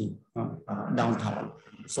the city, downtown.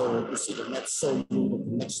 So you see the next, so the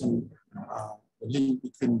connection, the link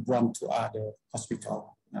between one to other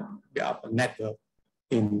hospital, we have a network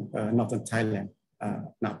in northern Thailand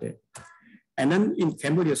nowadays. And then in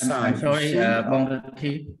Cambodia side,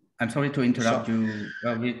 I'm sorry to interrupt you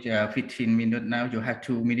with 15 minutes now. You have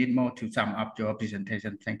 2 minutes more to sum up your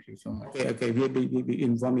presentation. Thank you so much. Okay, we'll be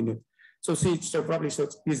in 1 minute. So see, so probably so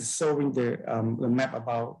is showing the map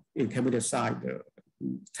about in Cambodia side, the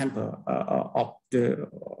temple of the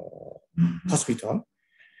hospital,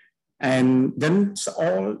 and then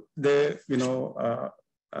all the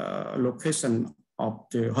location of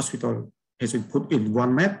the hospital has been put in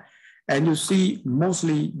one map, and you see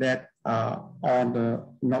mostly that on the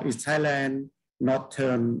Northeast Thailand,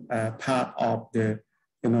 northern part of the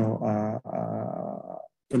Tonle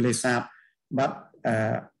Sap, but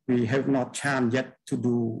we have not chance yet to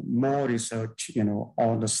do more research,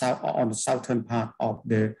 on the southern part of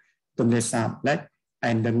the Tonle Sap Lake,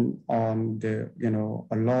 and then on the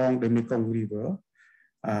along the Mekong River.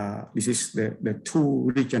 This is the two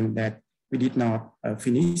regions that we did not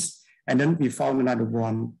finish, and then we found another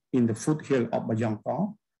one in the foothill of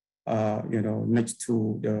Angkor, next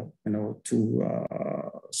to the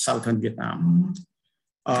southern Vietnam.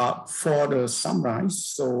 For the summarize,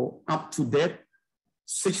 so up to date,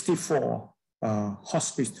 64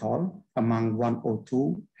 hospitals among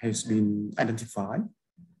 102 has been identified.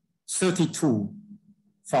 32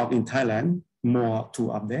 found in Thailand, more to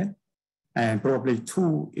update, and probably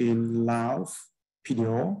 2 in Laos,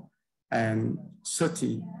 PDO, and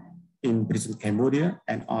 30 in Buddhism Cambodia.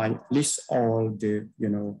 And I list all the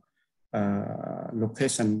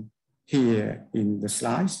location here in the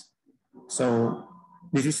slides. So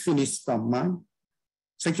this is finished from mine.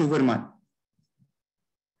 Thank you very much.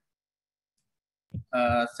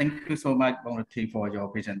 Thank you so much, Bonati, for your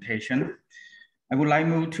presentation. I would like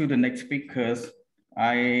to move to the next speakers.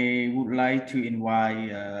 I would like to invite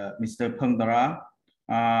Mr. Phongdara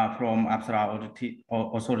from Apsara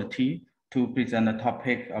Authority to present a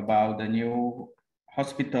topic about the new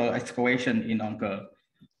hospital excavation in Angkor.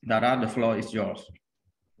 Dara, the floor is yours.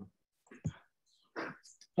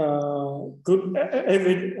 Good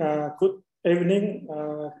evening,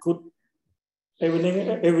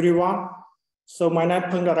 everyone. So my name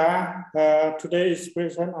is Phongdara. Today is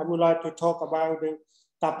present. I would like to talk about the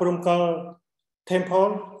Taprumkal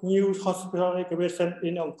Temple new hospital excavation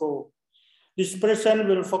in Angkor. This present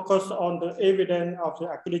will focus on the evidence of the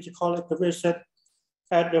archaeological excavation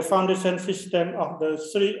at the foundation system of the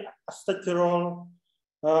 3 structural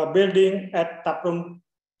building at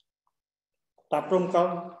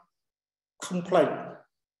Taprumkal complex.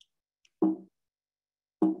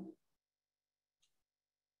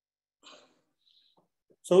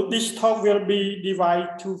 So this talk will be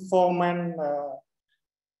divided to 4 main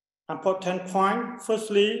important points.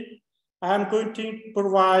 Firstly, I am going to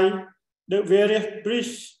provide the various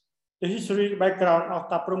brief, the history background of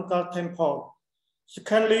Taprumkal Temple.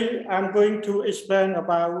 Secondly, I'm going to explain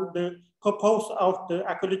about the purpose of the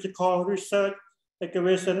archaeological research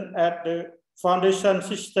excavation at the foundation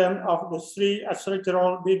system of the 3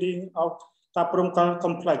 structural buildings of Taprumkal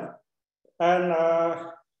complex. And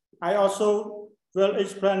I also will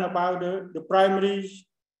explain about the primary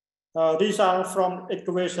result from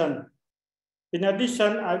excavation. In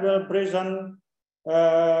addition, I will present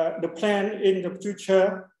the plan in the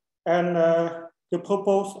future and the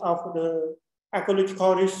purpose of the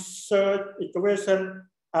archaeological research excavation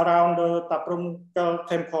around the Taprumkal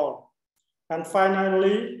Temple. And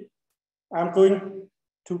finally, I'm going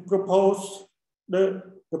to propose the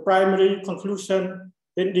primary conclusion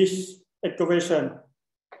in this excavation.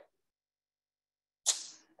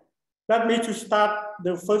 Let me to start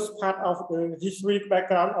the first part of the history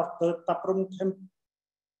background of the Taprumkal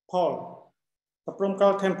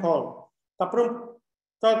Temple.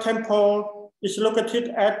 Taprumkal Temple is located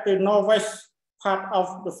at the northwest part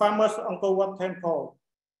of the famous Angkor Wat Temple.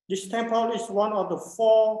 This temple is one of the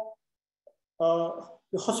 4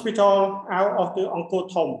 hospitals out of the Angkor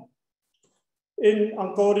Thom in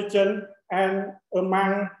Angkor region, and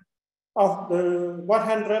among of the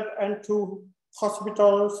 102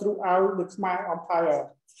 hospitals throughout the Khmer Empire.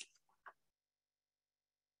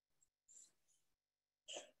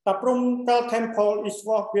 Taprumkal Temple was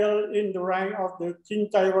built in the reign of the King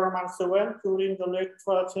Jayavarman VII during the late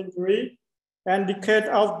 12th century and decade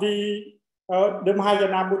of the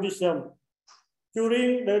Mahāyāna Buddhism.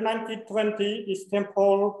 During the 1920s, this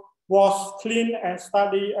temple was cleaned and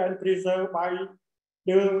studied and preserved by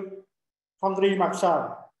the Hungry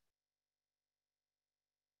Marshal.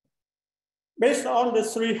 Based on the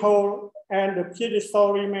three holes and the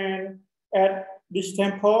pedestal remain at this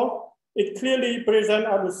temple, it clearly presents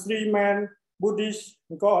the three-man Buddhist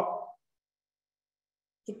god,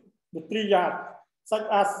 the triad, such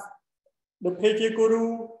as the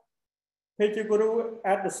Bhaiṣajyaguru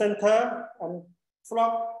at the center and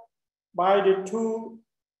flanked by the two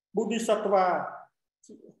Bodhisattva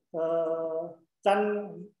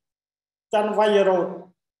Avalokiteśvara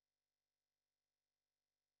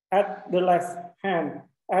at the left hand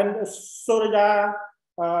and Surya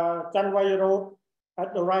Avalokiteśvara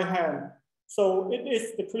at the right hand. So it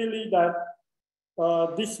is clearly that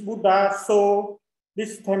this Buddha saw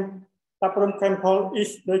this Taprumkal temple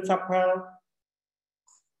is the chapel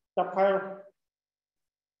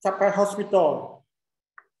hospital.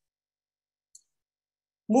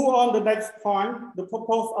 Move on the next point, the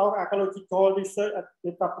purpose of archaeological research at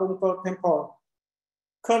the Taprumkal temple.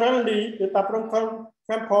 Currently, the Taprumkal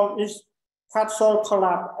temple is partial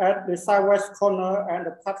collapse at the southwest corner and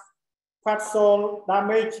the partial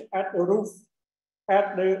damage at the roof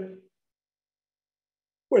at the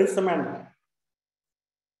basement.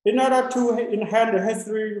 In order to enhance the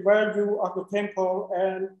history value of the temple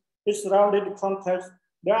and its surrounding context,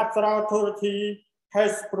 the authority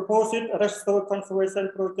has proposed a restore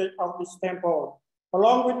conservation project of this temple.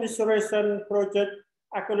 Along with this restoration project,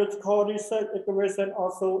 archaeological research excavation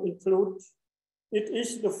also includes. It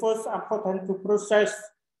is the first important to process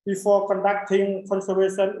before conducting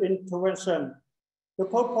conservation intervention. The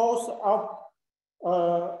purpose of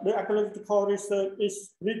the archaeological research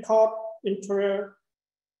is record interior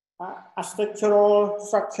architectural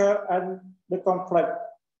structure and the complex.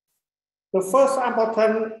 The first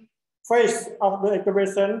important phase of the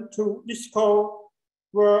excavation to discover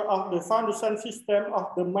of the foundation system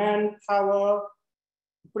of the main tower,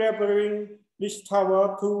 preparing this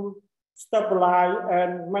tower to stabilize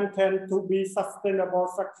and maintain to be sustainable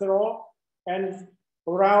structural and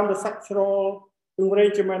around the structural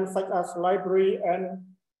arrangement such as library and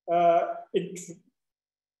the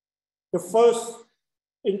first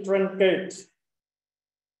entrance gate.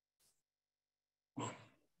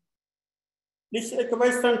 This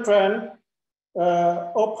excavation trend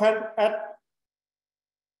opened at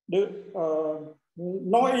the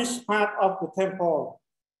northeast part of the temple.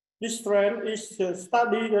 This trend is to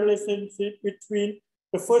study the relationship between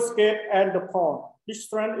the first gate and the pond. This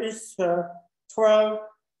trend is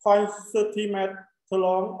 12.30 meters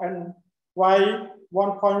long and wide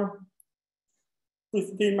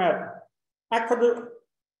 1.50 meters.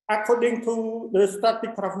 According to the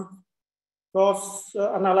stratigraphic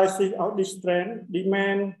analysis of this trend, the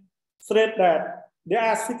main thread that there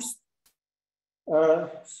are 6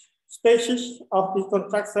 stages of the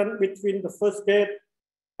contraction between the first gate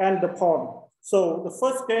and the pond. So the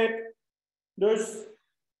first gate, there's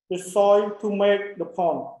the soil to make the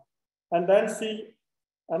pond. And then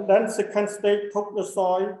second stage took the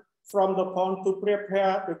soil from the pond to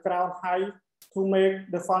prepare the ground height to make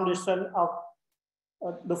the foundation of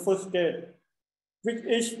the first gate, which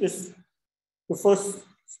is the first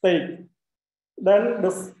stage. Then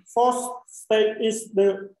the fourth stage is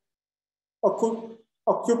the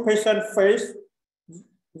occupation phase,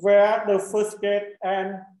 where the first gate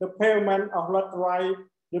and the pavement of laterite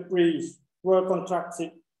debris were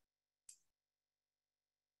constructed.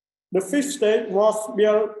 The fifth stage was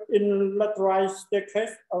built in laterite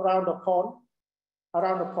staircase around the pond.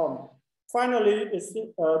 Finally, the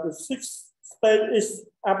sixth stage is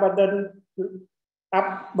abandoned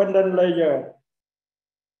layer.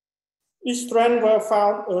 Each strand were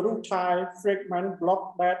found a roof tile fragment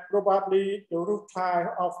block that probably the roof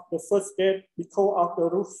tile of the first gate, because of the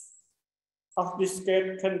roof of this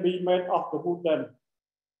gate can be made of the wooden.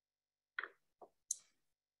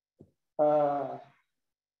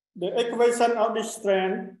 The excavation of this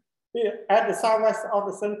strand at the southwest of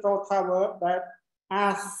the central tower that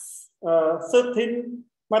are 13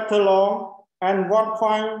 meters long and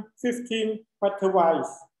 1.15 meters wide.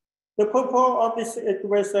 The purpose of this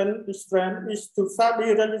excavation strand is to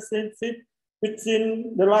study the relationship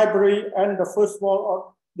between the library and the first wall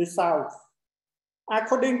of the south.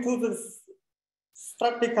 According to the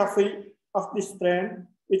stratigraphy of this strand,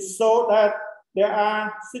 it shows that there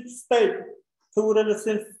are 6 stages to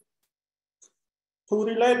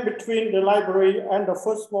relate between the library and the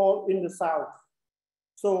first wall in the south.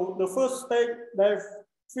 So the first stage, they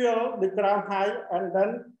fill the ground high, and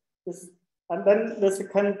then the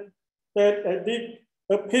second stage, they dig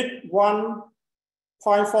a pit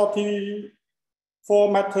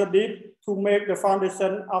 1.44 meter deep to make the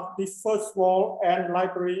foundation of the first wall and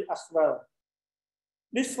library as well.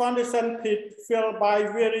 This foundation pit filled by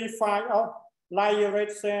very fine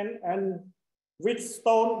layered sand and with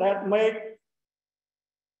stone that make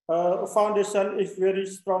foundation is very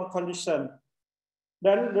strong condition.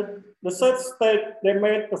 Then the third stage, they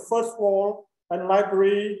made the first wall and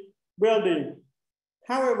library building.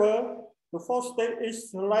 However, the fourth stage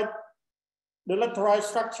is like the lateral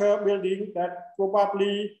structure building that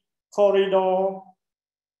probably corridor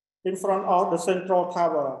in front of the central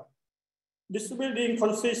tower. This building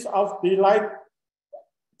consists of the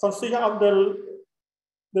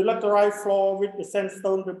lateral floor with the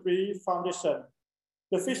sandstone debris foundation.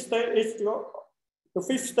 The fifth stage is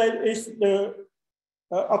the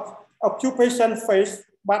occupation phase,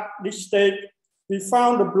 but this stage we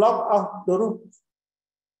found the block of the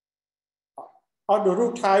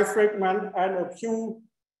roof tile fragment and a few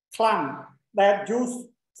clamp that used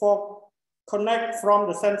for connect from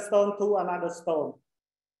the sandstone to another stone.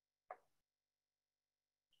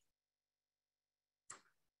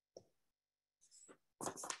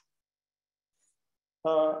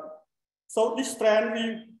 So this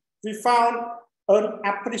trend, we found an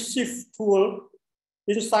abrasive tool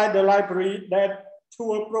inside the library. That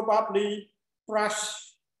tool probably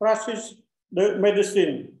brushes the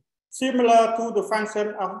medicine. Similar to the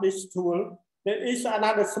function of this tool, there is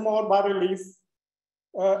another small bas-relief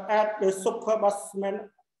at the super basement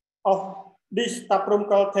of this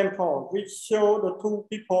Taprumkal temple, which show the two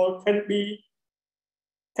people can be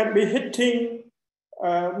hitting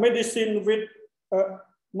medicine with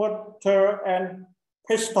mortar and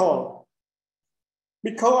pestle.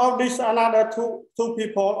 Because of this, another two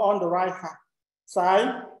people on the right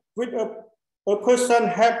side with a person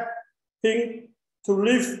helping to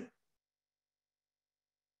lift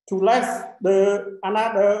to left the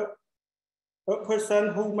another person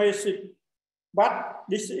who makes it. But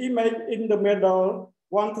this image in the middle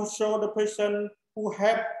want to show the person who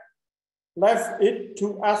have left it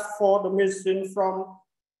to ask for the medicine from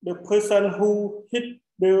the person who hit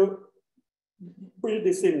the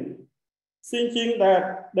medicine, thinking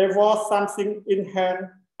that there was something in hand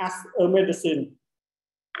as a medicine.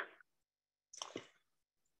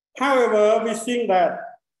 However, we think that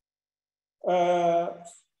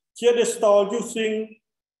pedestal using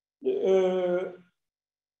the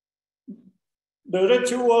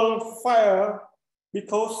ritual fire,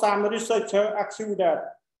 because some researchers argue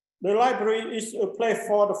that the library is a place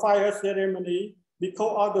for the fire ceremony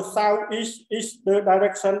because of the southeast is the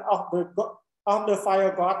direction of the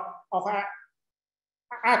fire god of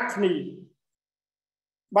Agni.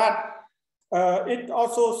 But it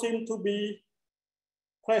also seems to be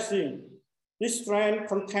pleasing. This trend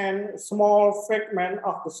contains small fragments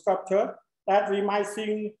of the sculpture that we might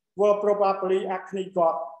think were probably Agni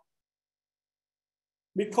god.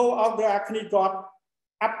 Because of the Agni god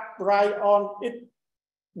upright on its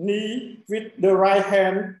knee with the right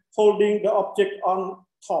hand holding the object on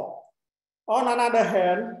top. On another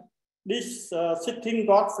hand, this sitting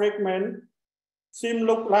god fragment seems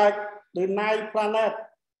look like the 9 planet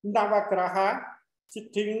Navagraha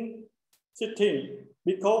sitting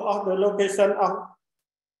because of the location of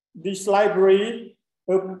this library.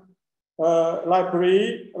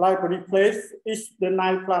 Library place is the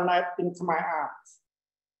 9 planet in Khmer art.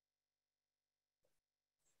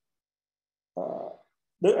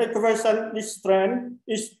 The excavation this trend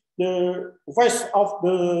is the west of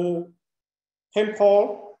the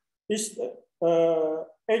temple is 8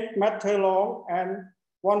 meters long and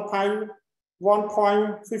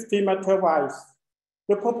 1.50 meters wide.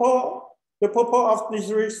 The purpose of this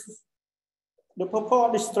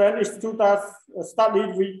trend is to study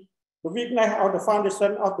the weakness of the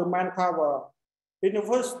foundation of the main tower. In the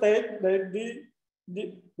first stage, they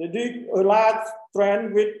did a large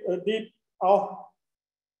trend with a depth of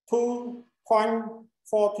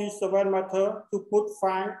 2.47 meters to put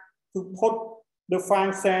the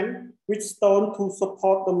fine sand with stone to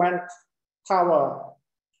support the main tower.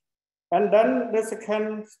 And then the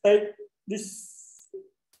second stage, is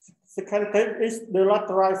the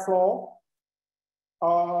lateral floor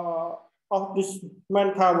of this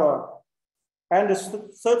main tower. And the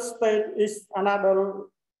third stage is another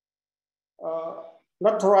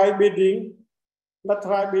lateral building.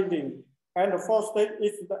 And the fourth stage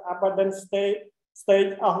is the abandoned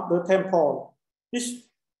stage of the temple. This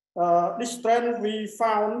This trend we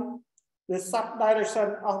found the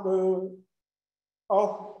subdirection of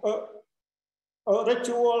a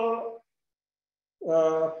ritual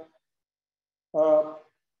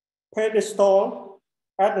pedestal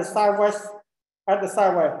at the southwest,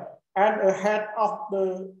 and a head of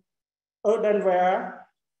the earthenware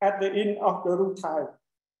at the end of the root type.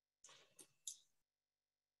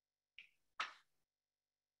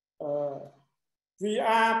 We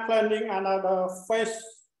are planning another phase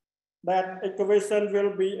that excavation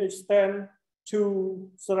will be extended to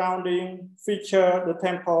surrounding feature the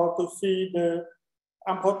temple to see the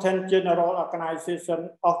important general organization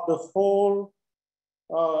of the whole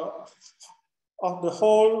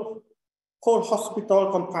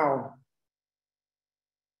hospital compound.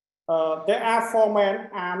 There are 4 main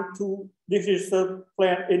arms to this research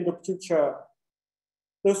plan in the future.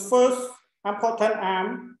 The first important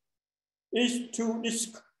arm is to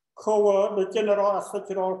discover the general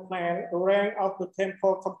architectural plan, the rank of the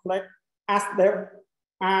temple complex, as there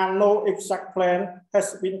are no exact plan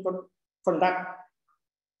has been conducted.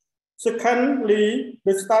 Secondly,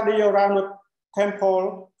 the study around the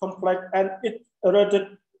temple complex and its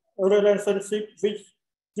relationship with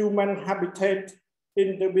human habitat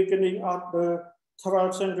in the beginning of the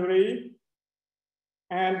 12th century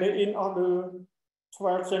and the end of the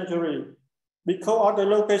 12th century. Because of the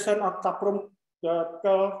location of Taprum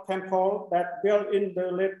temple that built in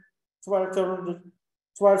the late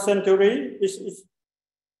 12th century is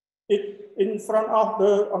in front of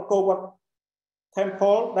the Angkor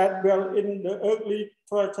temple that built in the early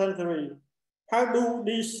 12th century. How do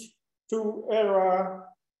these 2 eras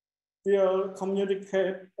will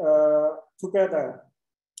communicate together?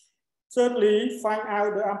 Thirdly, find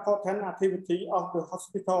out the important activity of the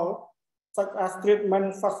hospital, such as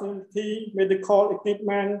treatment facility, medical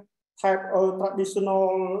equipment, type of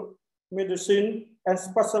traditional medicine, and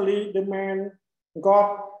especially the main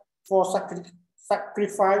god for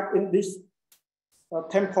sacrifice in this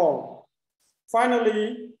temple.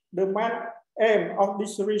 Finally, the main aim of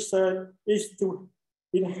this research is to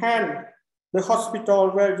enhance the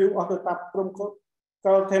hospital value of the Taprum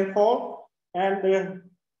temple and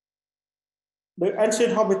the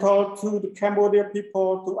ancient hospital to the Cambodian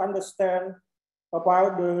people to understand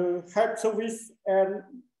about the health service and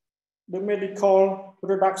the medical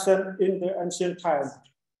production in the ancient times.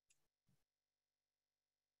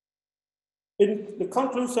 In the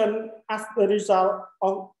conclusion, as the result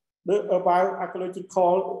of the above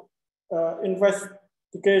archaeological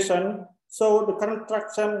investigation, so the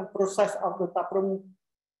construction process of the Taprum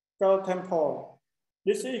temple.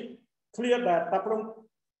 This is clear that Taprum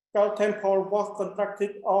temple was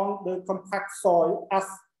constructed on the compact soil as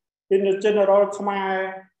in the general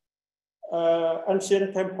Khmer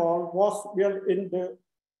ancient temple was built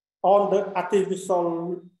on the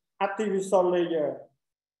artificial layer.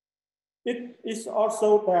 It is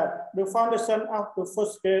also that the foundation of the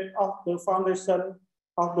first gate of the foundation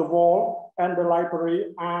of the wall and the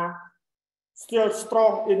library are still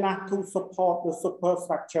strong enough to support the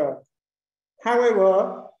superstructure.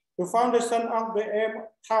 However, the foundation of the M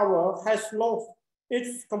tower has lost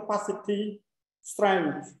its capacity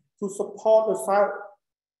strength to support the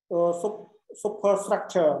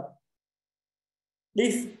superstructure.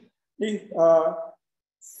 This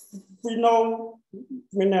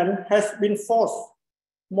phenomenon has been forced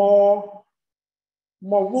more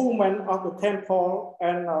movement of the temple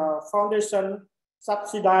and foundation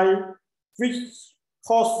subsidized, which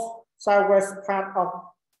caused southwest part of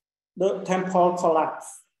the temple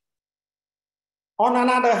collapse. On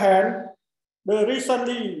another hand, the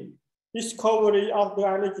recently discovery of the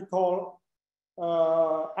archaeological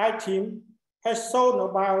item has shown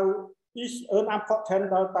about each important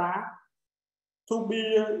data to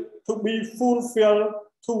be fulfilled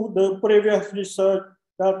to the previous research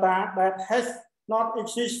data that has not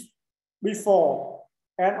existed before,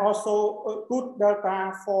 and also a good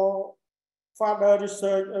data for further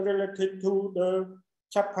research related to the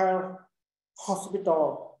Campā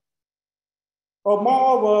hospital.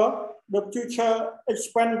 Moreover, the future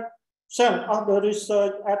expansion of the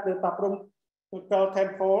research at the Taprum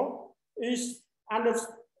temple is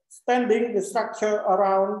understanding the structure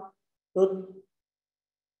around the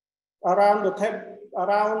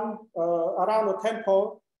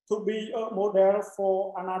temple to be a model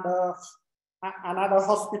for another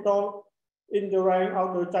hospital in the reign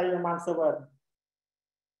of the Jayavarman VII.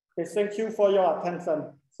 Okay, thank you for your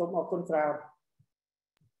attention.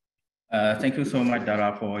 Thank you so much,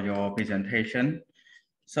 Dara, for your presentation.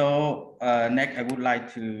 So next, I would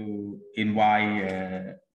like to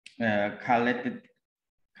invite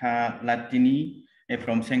Kalatini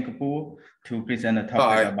from Singapore to present a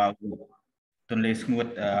topic about Tonle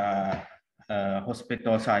Sangut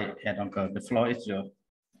hospital site at Angkor. The floor is yours.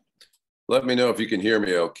 Let me know if you can hear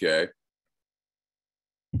me okay.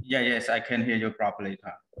 Yeah, yes, I can hear you properly.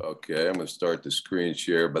 Okay, I'm going to start the screen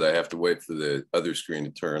share, but I have to wait for the other screen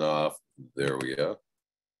to turn off. There we go.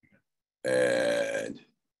 And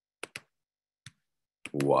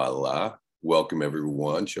voila. Welcome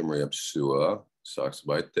everyone. Shomri Apsua,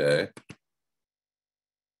 Saksabite.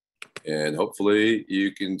 And hopefully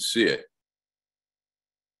you can see it.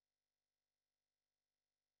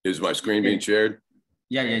 Is my screen being shared?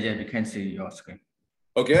 Yeah, we can see your screen.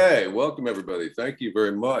 Okay, welcome everybody. Thank you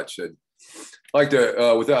very much. I'd like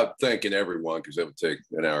to, without thanking everyone, because that would take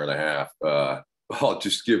an hour and a half, I'll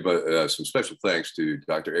just give some special thanks to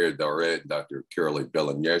Dr. Ed Darret and Dr. Carolee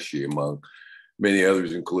Belanyeshi, among many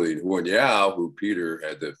others, including Huan Yao, who Peter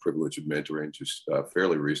had the privilege of mentoring just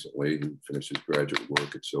fairly recently. He finished his graduate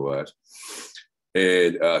work at SOAS.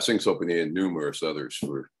 And Sing Sopani and numerous others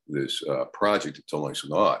for this project at Tonle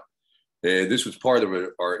Sangut. And this was part of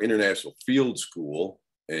our international field school.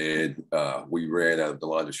 And we ran out of the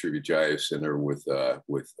Nalanda Sri Vijaya Center with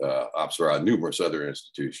Apsara and numerous other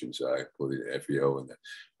institutions, including the FEO and the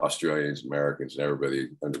Australians, Americans, and everybody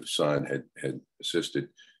under the sun had assisted.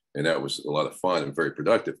 And that was a lot of fun and very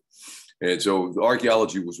productive. And so the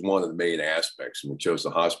archaeology was one of the main aspects, and we chose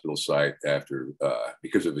the hospital site after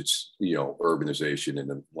because of its urbanization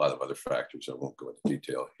and a lot of other factors. I won't go into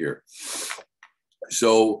detail here.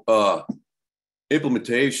 So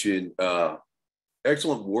implementation,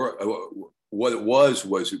 excellent work. What it was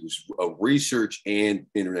a research and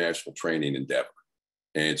international training endeavor.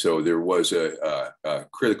 And so there was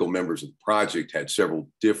critical members of the project had several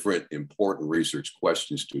different important research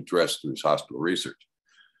questions to address through this hospital research.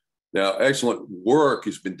 Now, excellent work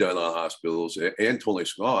has been done on hospitals and Tonle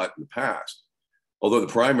Sangut in the past, although the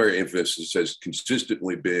primary emphasis has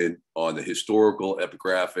consistently been on the historical,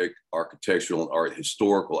 epigraphic, architectural, and art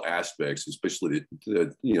historical aspects, especially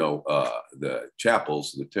the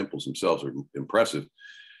chapels, the temples themselves are impressive.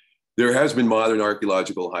 There has been modern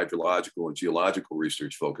archaeological, hydrological, and geological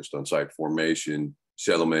research focused on site formation,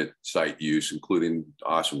 settlement, site use, including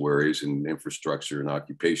ossuaries and infrastructure and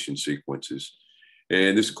occupation sequences.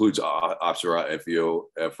 And this includes Apsara FEO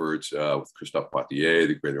efforts with Christophe Potier,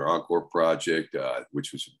 the Greater Angkor project,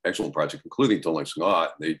 which was an excellent project, including Tonle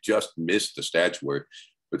Sangut. They just missed the statuary,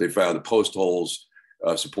 but they found the post holes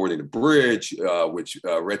supporting the bridge, which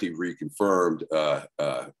Reti reconfirmed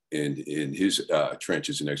in his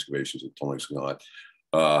trenches and excavations at Tonle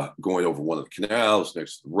Sangut, going over one of the canals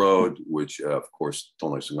next to the road, which of course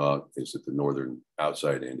Tonle Sangut is at the northern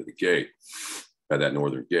outside end of the gate, at that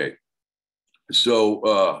northern gate.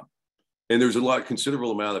 So, and there's a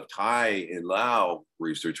considerable amount of Thai and Lao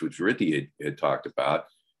research, which Riti had talked about,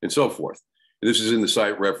 and so forth. And this is in the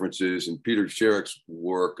site references, and Peter Sherrick's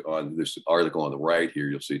work on this article on the right here,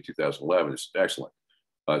 you'll see 2011, is excellent.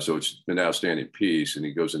 So it's an outstanding piece, and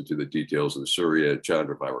he goes into the details of the Surya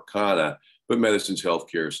Chandra Vairakana, but medicine's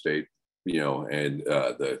healthcare state, and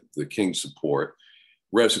the King support,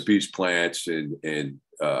 recipes, plants, and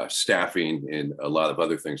staffing, and a lot of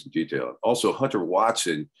other things in detail. Also, Hunter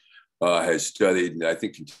Watson has studied, and I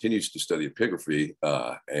think continues to study epigraphy,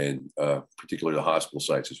 and particularly the hospital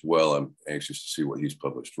sites as well. I'm anxious to see what he's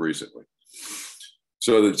published recently.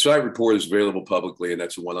 So the site report is available publicly, and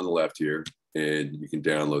that's the one on the left here, and you can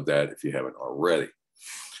download that if you haven't already.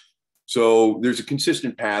 So there's a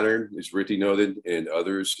consistent pattern, as Riti noted, and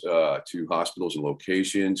others to hospitals and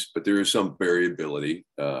locations, but there is some variability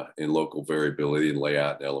in local variability in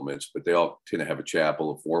layout and elements, but they all tend to have a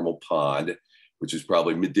chapel, a formal pond, which is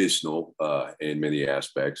probably medicinal in many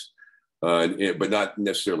aspects, but not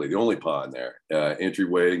necessarily the only pond there.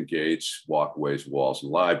 Entryway and gates, walkways, walls,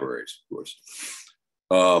 and libraries, of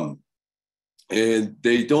course. And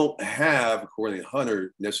they don't have, according to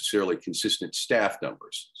Hunter, necessarily consistent staff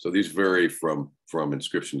numbers. So these vary from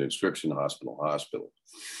inscription to inscription, hospital to hospital.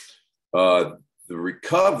 The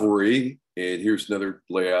recovery, and here's another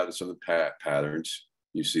layout of some of the patterns.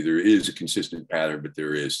 You see there is a consistent pattern, but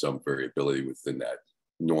there is some variability within that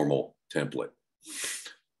normal template.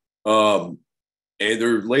 And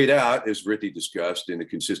they're laid out, as Riti discussed, in a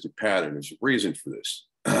consistent pattern. There's a reason for this.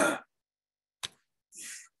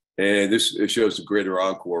 And this shows the Greater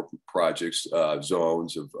Angkor project's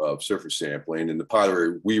zones of surface sampling. And the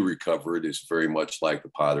pottery we recovered is very much like the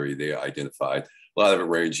pottery they identified. A lot of it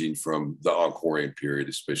ranging from the Angkorian period,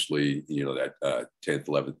 especially, that 10th,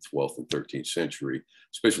 11th, 12th, and 13th century,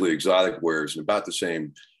 especially exotic wares, and about the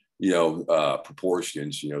same,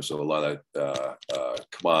 proportions, so a lot of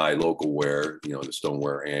Khmer local ware, the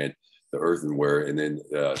stoneware, and earthenware, and then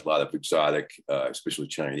a lot of exotic, especially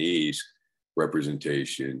Chinese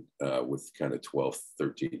representation with kind of 12th,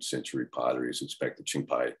 13th century potteries, inspected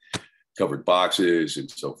Campā covered boxes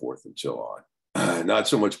and so forth and so on. Not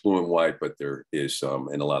so much blue and white, but there is some,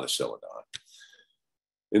 and a lot of celadon.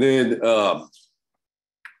 And then,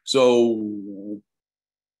 so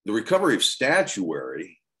the recovery of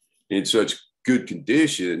statuary in such good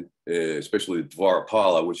condition, especially the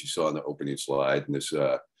Dvarapala, which you saw in the opening slide, and this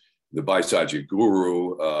the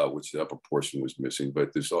Bhaiṣajyaguru, which the upper portion was missing,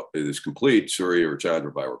 but this complete Surya or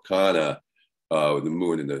Chandra Vairocana, with the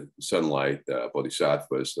moon and the sunlight,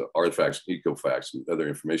 bodhisattvas, the artifacts, ecofacts, and other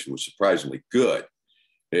information was surprisingly good.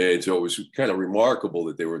 And so it was kind of remarkable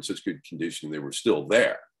that they were in such good condition, they were still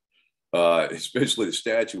there. Especially the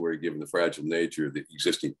statuary, given the fragile nature of the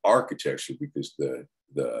existing architecture, because the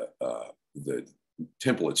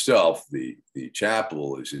temple itself, the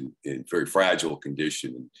chapel, is in very fragile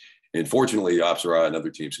condition. And fortunately, Apsara and other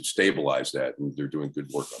teams have stabilized that, and they're doing good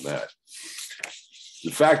work on that.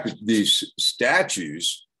 The fact that these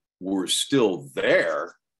statues were still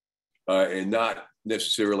there and not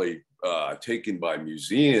necessarily taken by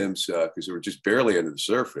museums because they were just barely under the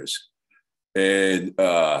surface, and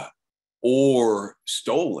or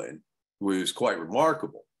stolen, was quite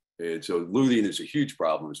remarkable. And so looting is a huge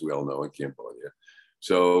problem, as we all know, in Cambodia.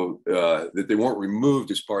 So that they weren't removed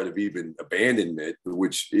as part of even abandonment,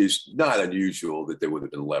 which is not unusual that they would have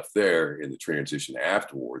been left there in the transition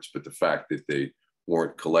afterwards, but the fact that they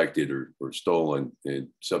weren't collected or stolen in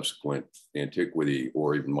subsequent antiquity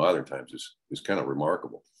or even modern times is kind of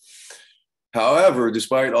remarkable. However,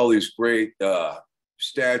 despite all these great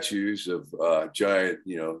statues of giant,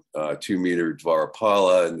 2-meter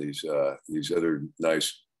Dvarapala and these other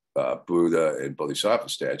nice Buddha and Bodhisattva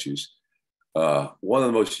statues, one of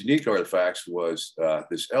the most unique artifacts was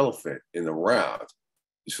this elephant in the round,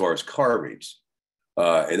 as far as carvings,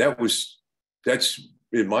 and that's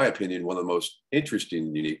in my opinion one of the most interesting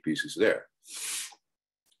and unique pieces there.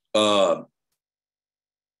 I'll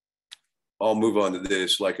move on to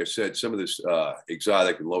this. Like I said, some of this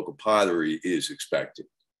exotic and local pottery is expected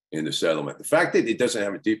in the settlement. The fact that it doesn't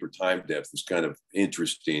have a deeper time depth is kind of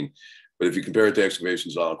interesting. But if you compare it to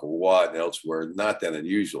excavations on Angkor Wat and elsewhere, not that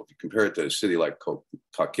unusual. If you compare it to a city like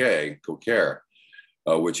Khmer,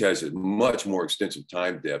 which has a much more extensive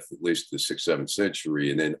time depth, at least the 6th, 7th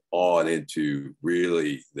century, and then on into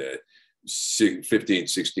really the 15th,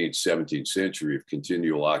 16th, 17th century of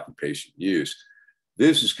continual occupation use.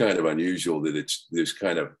 This is kind of unusual that it's this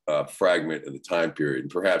kind of fragment of the time period. And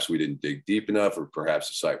perhaps we didn't dig deep enough, or perhaps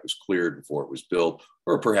the site was cleared before it was built,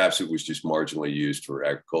 or perhaps it was just marginally used for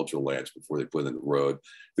agricultural lands before they put in the road,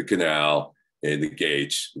 the canal, and the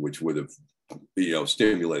gates, which would have,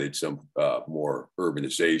 stimulated some more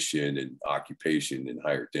urbanization and occupation and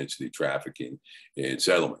higher density trafficking and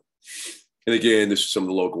settlement. And again, this is some of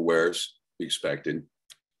the local wares expected,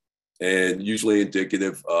 and usually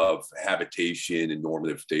indicative of habitation and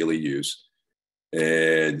normative daily use.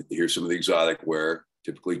 And here's some of the exotic ware,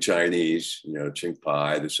 typically Chinese,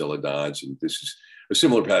 Campā, the celadons, and this is a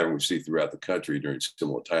similar pattern we see throughout the country during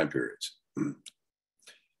similar time periods.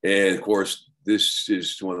 And of course, this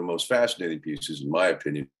is one of the most fascinating pieces, in my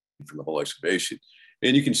opinion, from the whole excavation.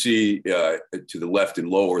 And you can see to the left and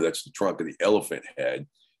lower, that's the trunk of the elephant head.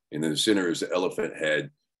 And in the center is the elephant head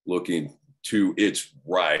looking to its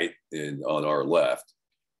right and on our left.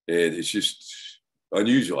 And it's just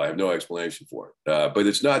unusual. I have no explanation for it. But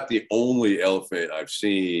it's not the only elephant I've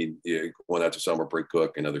seen going out to Samarpuri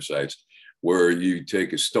Cook and other sites where you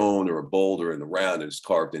take a stone or a boulder in the round and it's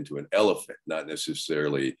carved into an elephant, not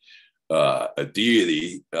necessarily a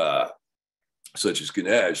deity such as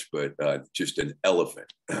Ganesh, but just an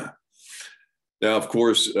elephant. Now, of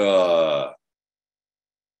course,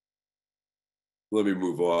 let me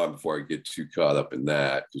move on before I get too caught up in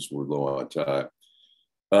that, because we're low on time.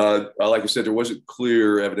 Like I said, there wasn't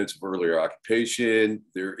clear evidence of earlier occupation.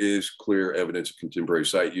 There is clear evidence of contemporary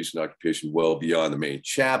site use and occupation well beyond the main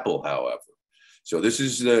chapel, however. So this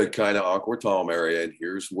is the kind of Angkor Thom area, and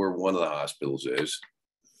here's where one of the hospitals is.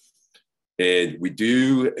 And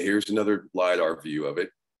here's another LiDAR view of it,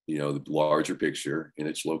 the larger picture in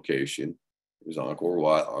its location. There's Angkor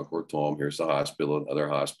Wat, Angkor Thom, here's the hospital, and other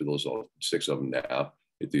hospitals, all 6 of them now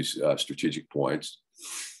at these strategic points.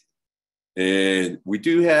 And we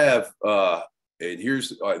do have, and here's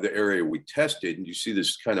the area we tested, and you see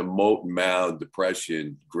this kind of moat mound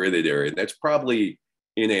depression gridded area, and that's probably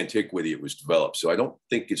in antiquity it was developed. So I don't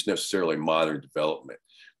think it's necessarily modern development,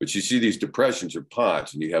 but you see these depressions or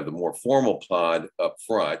ponds, and you have the more formal pond up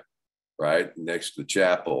front, right, next to the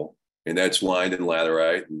chapel. And that's lined in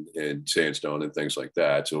laterite and sandstone and things like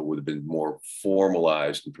that. So it would have been more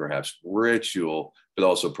formalized and perhaps ritual, but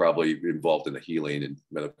also probably involved in the healing and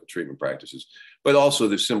medical treatment practices. But also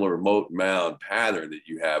the similar remote mound pattern that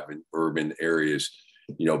you have in urban areas,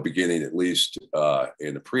 you know, beginning at least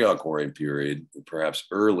in the pre-Angkorian period, perhaps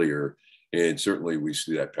earlier. And certainly we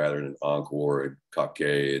see that pattern in Angkor and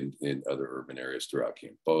Campā and in other urban areas throughout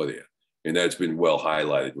Cambodia. And that's been well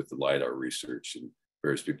highlighted with the LiDAR research and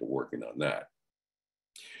various people working on that.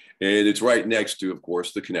 And it's right next to, of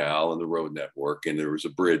course, the canal and the road network. And there was a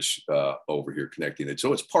bridge over here connecting it.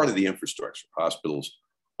 So it's part of the infrastructure. Hospitals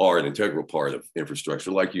are an integral part of infrastructure,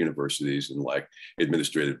 like universities and like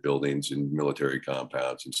administrative buildings and military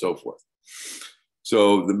compounds and so forth.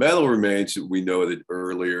 So the metal remains that we noted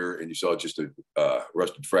earlier, and you saw just a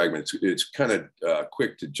rusted fragment. It's kind of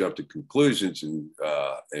quick to jump to conclusions,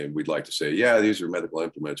 and we'd like to say, yeah, these are medical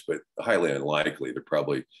implements, but highly unlikely. They're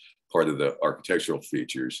probably part of the architectural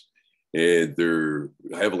features, and they're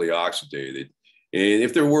heavily oxidated. And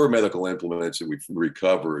if there were medical implements that we've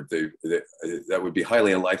recovered, that would be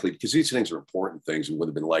highly unlikely, because these things are important things and would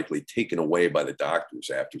have been likely taken away by the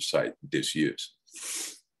doctors after site disuse.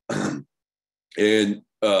 And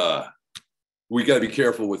we got to be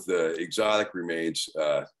careful with the exotic remains,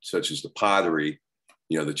 such as the pottery,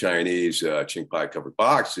 you know, the Chinese Qingpai covered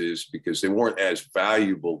boxes, because they weren't as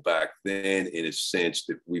valuable back then in a sense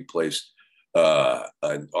that we place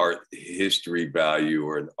an art history value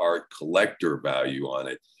or an art collector value on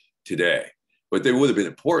it today. But they would have been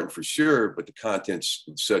important for sure, but the contents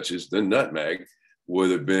such as the nutmeg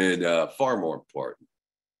would have been far more important.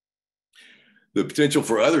 The potential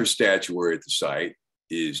for other statuary at the site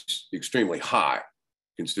is extremely high,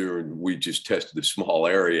 considering we just tested a small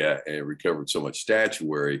area and recovered so much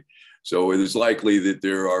statuary. So it is likely that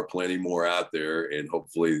there are plenty more out there, and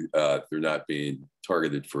hopefully they're not being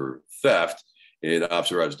targeted for theft. And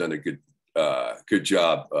Apsara has done a good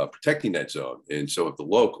job protecting that zone, and so have the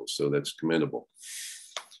locals. So that's commendable.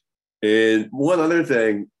 And one other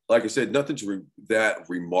thing, like I said, nothing's that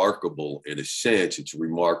remarkable in a sense. It's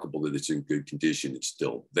remarkable that it's in good condition. It's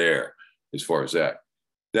still there as far as that.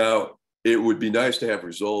 Now, it would be nice to have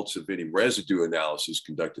results of any residue analysis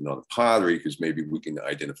conducted on the pottery, because maybe we can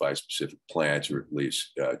identify specific plants, or at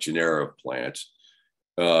least genera of plants,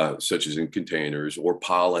 such as in containers, or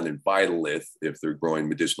pollen and vitolith if they're growing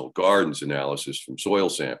medicinal gardens analysis from soil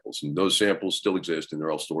samples. And those samples still exist, and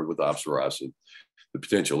they're all stored with Apsaras. And the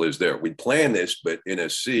potential is there. We planned this, but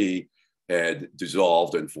NSC had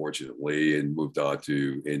dissolved, unfortunately, and moved on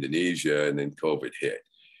to Indonesia, and then COVID hit.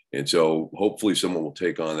 And so hopefully someone will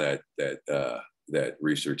take on that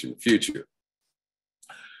research in the future.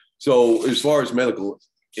 So as far as medical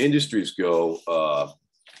industries go,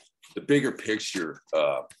 the bigger picture,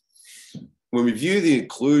 when we view the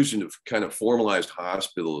inclusion of kind of formalized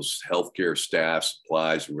hospitals, healthcare staff,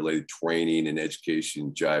 supplies, and related training and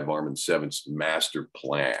education, Jayavarman VII's master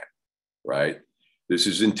plan, right? This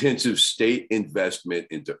is intensive state investment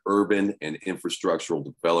into urban and infrastructural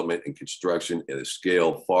development and construction at a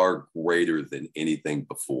scale far greater than anything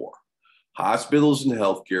before. Hospitals and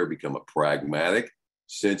healthcare become a pragmatic,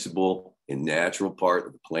 sensible, and natural part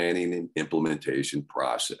of the planning and implementation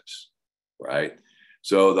process, right?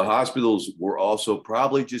 So the hospitals were also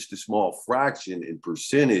probably just a small fraction in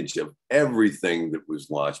percentage of everything that was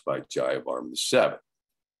launched by Jayavarman VII.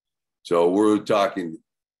 So we're talking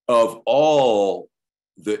of all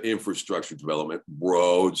the infrastructure development,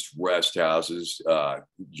 roads, rest houses,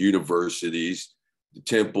 universities, the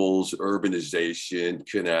temples, urbanization,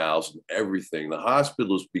 canals, and everything. The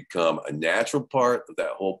hospitals become a natural part of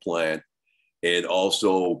that whole plan, and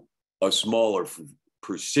also a smaller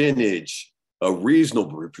percentage, a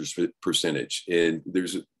reasonable percentage. And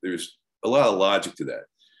there's a lot of logic to that.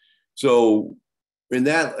 So in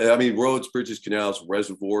that, I mean, roads, bridges, canals,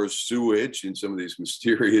 reservoirs, sewage, and some of these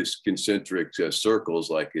mysterious concentric circles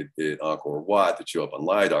like at Angkor Wat that show up on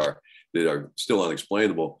LiDAR that are still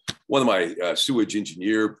unexplainable. One of my sewage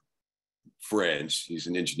engineer friends, he's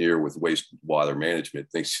an engineer with wastewater management,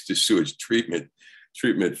 thinks it's a sewage treatment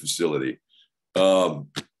facility. So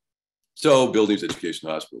buildings, education,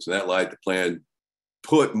 hospitals, and that light, the plan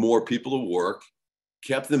put more people to work,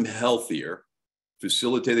 kept them healthier,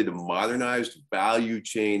 facilitated a modernized value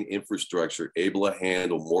chain infrastructure able to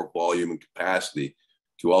handle more volume and capacity,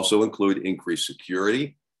 to also include increased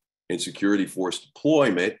security and security force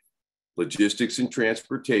deployment, logistics and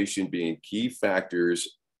transportation being key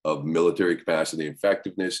factors of military capacity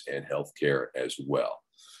effectiveness, and healthcare as well.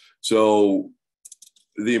 So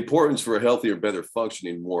the importance for a healthier, better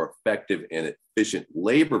functioning, more effective and efficient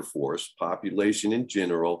labor force, population in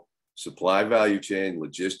general, supply value chain,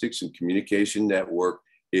 logistics, and communication network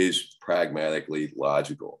is pragmatically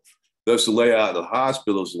logical. Thus, the layout of the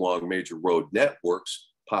hospitals along major road networks,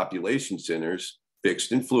 population centers,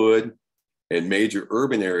 fixed and fluid, and major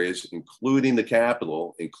urban areas, including the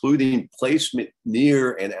capital, including placement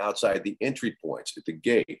near and outside the entry points at the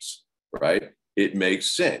gates, right? It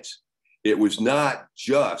makes sense. It was not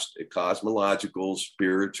just a cosmological,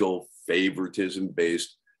 spiritual,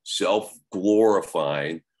 favoritism-based,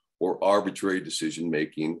 self-glorifying, or arbitrary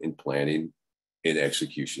decision-making and planning and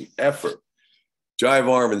execution effort.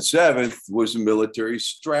 Jayavarman VII was a military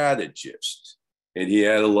strategist, and he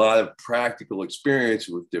had a lot of practical experience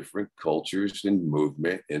with different cultures and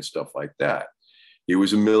movement and stuff like that. He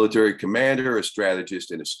was a military commander, a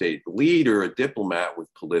strategist, and a state leader, a diplomat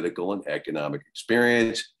with political and economic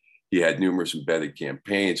experience. He had numerous embedded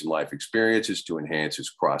campaigns and life experiences to enhance his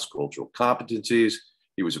cross-cultural competencies.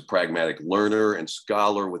 He was a pragmatic learner and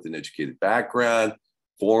scholar with an educated background,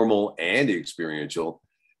 formal and experiential,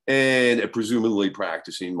 and a presumably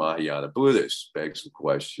practicing Mahāyāna Buddhist. Begs the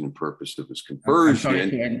question and purpose of his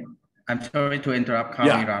conversion. I'm sorry to interrupt,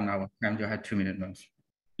 Carl. We ran out of time. You had 2 minutes now.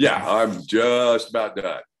 Yeah, I'm just about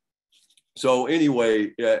done. So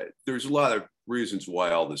anyway, there's a lot of reasons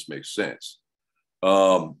why all this makes sense.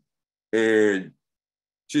 And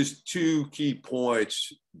just 2 key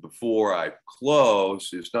points before I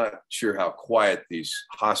close. Is not sure how quiet these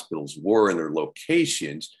hospitals were in their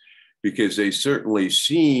locations, because they certainly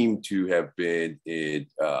seem to have been in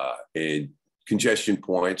congestion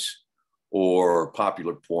points or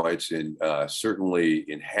popular points, and certainly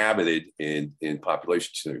inhabited in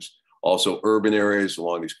population centers. Also urban areas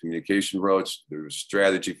along these communication roads, there was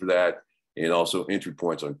strategy for that, and also entry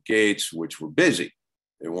points on gates, which were busy.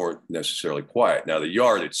 They weren't necessarily quiet. Now the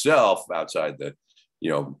yard itself outside the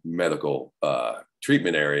medical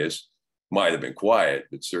treatment areas might have been quiet,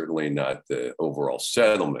 but certainly not the overall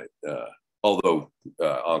settlement. Although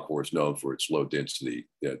Angkor is known for its low density,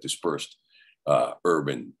 dispersed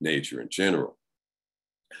urban nature in general.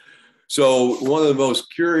 So one of the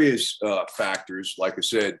most curious factors, like I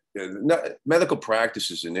said, medical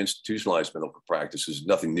practices and institutionalized medical practices,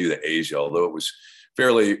 nothing new to Asia, although it was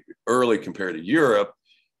fairly early compared to Europe.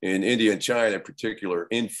 In India and China, in particular,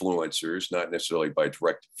 influencers, not necessarily by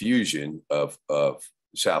direct fusion of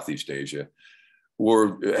Southeast Asia,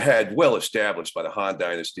 had well established by the Han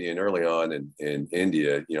Dynasty, and early on in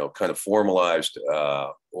India, kind of formalized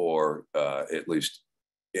or at least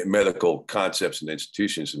medical concepts and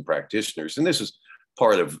institutions and practitioners. And this is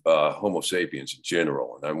part of Homo sapiens in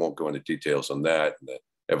general. And I won't go into details on that and the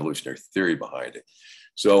evolutionary theory behind it.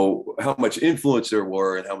 So how much influence there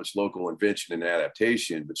were and how much local invention and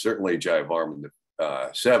adaptation, but certainly Jayavarman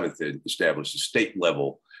VII had established a state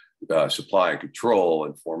level supply and control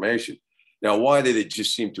and formation. Now, why did it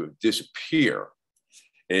just seem to disappear?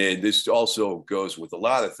 And this also goes with a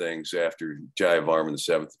lot of things after Jayavarman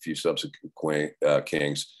VII, a few subsequent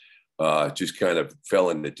kings just kind of fell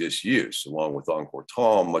into disuse, along with Angkor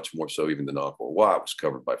Thom, much more so even than Angkor Wat was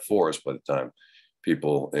covered by forest by the time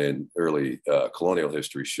people in early colonial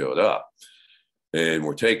history showed up and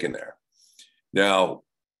were taken there. Now,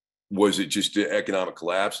 was it just the economic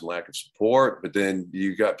collapse and lack of support? But then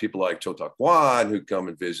you got people like Chotak Wan who come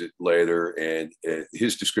and visit later, and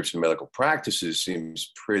his description of medical practices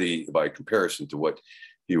seems pretty, by comparison to what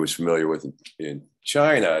he was familiar with in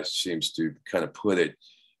China, seems to kind of put it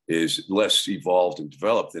is less evolved and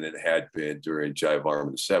developed than it had been during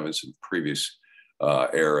Jayavarman VII's and previous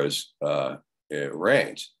eras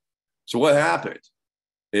reigns. So what happened?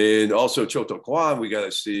 And also Chotak Wan, we got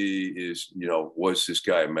to see is, was this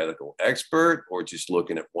guy a medical expert or just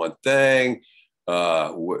looking at one thing?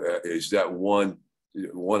 Is that one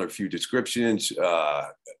or few descriptions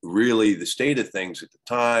really the state of things at the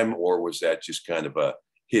time, or was that just kind of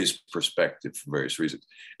his perspective for various reasons?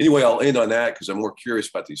 Anyway, I'll end on that because I'm more curious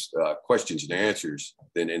about these questions and answers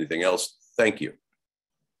than anything else. Thank you.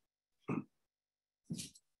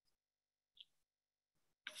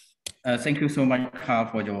 Thank you so much, Carl,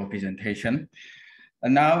 for your presentation.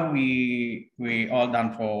 And now we all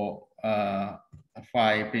done for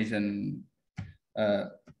 5 present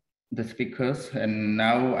the speakers, and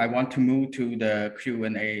now I want to move to the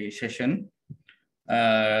Q&A session.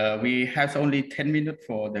 We have only 10 minutes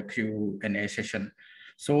for the Q&A session.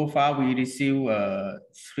 So far, we received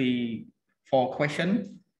 4 questions.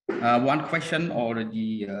 1 question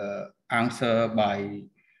already answered by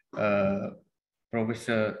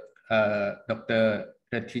Professor Dr.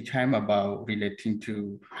 Cham about relating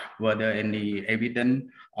to whether any evidence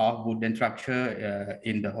of wooden structure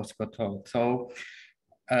in the hospital. So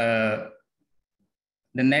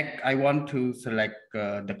The next, I want to select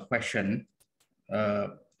the question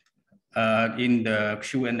in the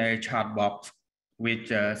Q&A chat box,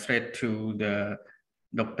 which straight to the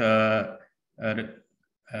Dr.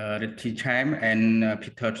 Rithi Cham and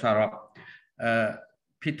Peter Sarop.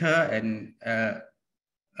 Peter and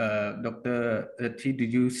Dr. Rithi, do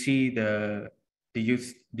you see the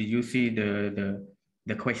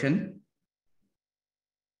question?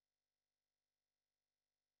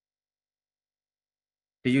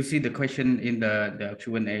 Do you see the question in the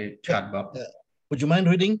Q&A chat box? Would you mind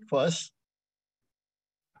reading for us?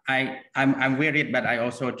 I'm read it, but I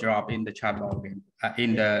also drop in the chat box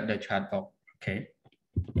in the chat box. Okay.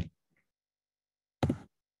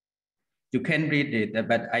 You can read it,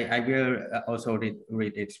 but I will also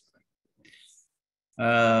read it.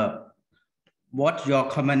 What's your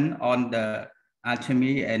comment on the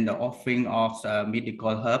alchemy and the offering of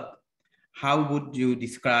medical herb? How would you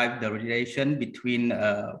describe the relation between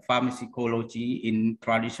pharmacology in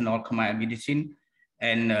traditional Khmer medicine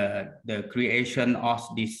and the creation of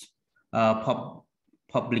this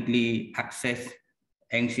publicly accessed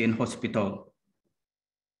ancient hospital?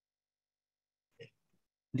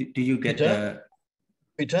 Do you get the...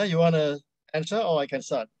 Peter, you want to answer or I can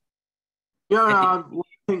start? Yeah, I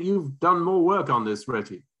think you've done more work on this,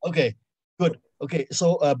 Rithi. Okay, good. Okay,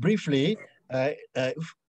 so briefly,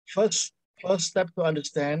 first step to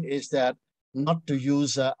understand is that not to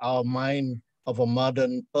use our mind of a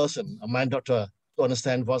modern person, a mind doctor, to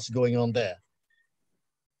understand what's going on there.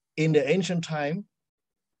 In the ancient time,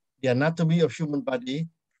 the anatomy of human body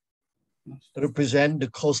represent the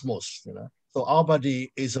cosmos, you know. So our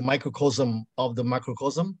body is a microcosm of the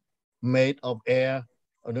macrocosm, made of air,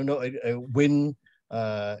 wind,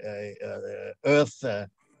 earth,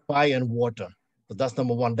 fire, and water. So that's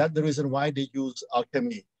number one. That's the reason why they use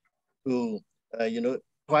alchemy to,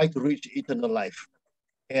 try to reach eternal life.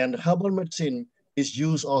 And herbal medicine is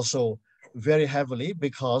used also very heavily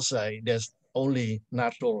because there's only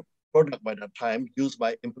natural product by that time used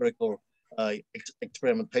by empirical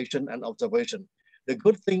experimentation and observation. The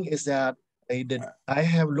good thing is that I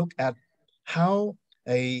have looked at how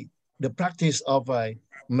the practice of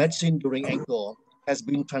medicine during Angkor has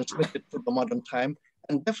been transmitted to the modern time.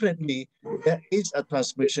 And definitely there is a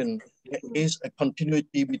transmission, there is a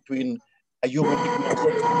continuity between Ayurvedic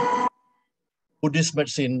medicine, Buddhist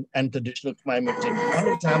medicine, and traditional Khmer medicine. One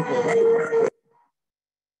example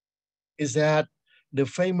is that the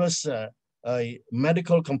famous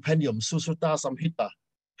medical compendium, Susuta Samhita,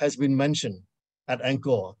 has been mentioned at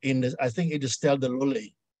Angkor I think it is still the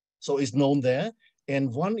Loli. So it's known there.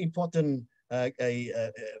 And one important, a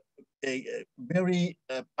very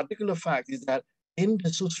particular fact is that in the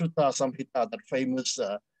Susuta Samhita, that famous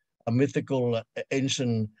mythical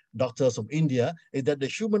ancient doctors of India, is that the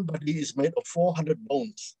human body is made of 400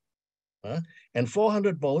 bones. And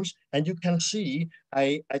 400 bones, and you can see,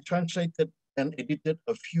 I translated and edited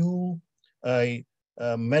a few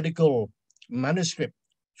medical manuscripts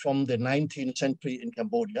from the 19th century in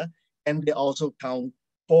Cambodia, and they also count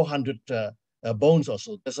 400 bones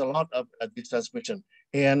also. There's a lot of this transmission.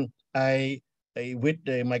 And with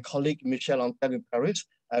my colleague Michelle Antel in Paris,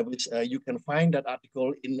 you can find that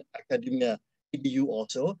article in Academia EDU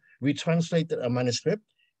also. We translated a manuscript,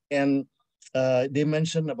 and they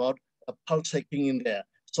mentioned about a pulsating in there.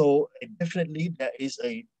 So definitely there is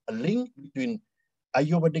a link between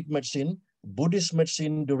Ayurvedic medicine, Buddhist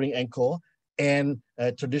medicine during Angkor, and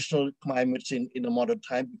traditional Khmer medicine in the modern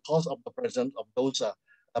time because of the presence of those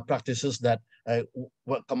practices that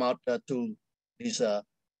will come out to these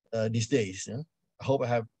days. Yeah? I hope I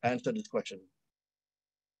have answered this question.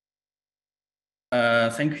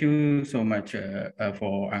 Thank you so much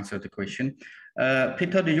for answering the question.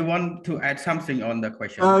 Peter, do you want to add something on the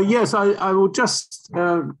question? Yes, I will just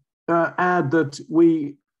add that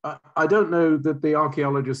I don't know that the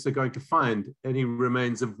archaeologists are going to find any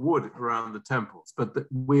remains of wood around the temples, but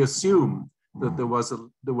we assume that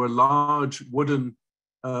there were large wooden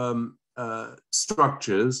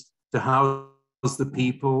structures to house the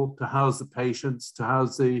people, to house the patients, to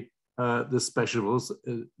house the specialists,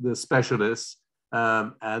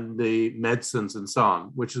 and the medicines and so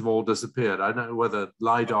on, which have all disappeared. I don't know whether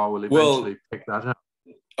LIDAR will eventually pick that up.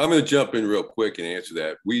 I'm going to jump in real quick and answer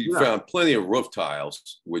that. We found plenty of roof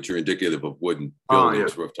tiles, which are indicative of wooden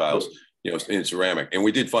buildings, roof tiles, in ceramic. And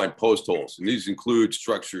we did find post holes. And these include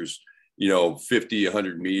structures, 50,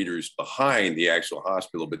 100 meters behind the actual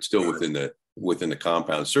hospital, but still within the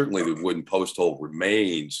compound. Certainly the wooden post hole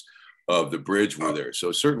remains of the bridge were there.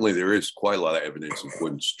 So certainly there is quite a lot of evidence of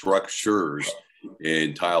wooden structures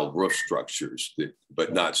and tiled roof structures,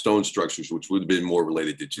 but not stone structures, which would have been more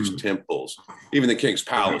related to just temples. Even the king's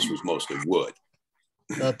palace was mostly wood.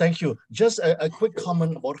 Thank you. Just a quick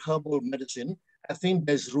comment about herbal medicine. I think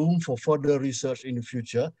there's room for further research in the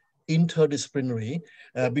future, interdisciplinary,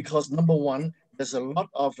 because number one, there's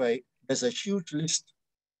a huge list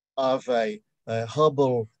of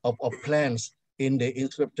herbal of plants in the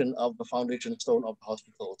inscription of the foundation stone of the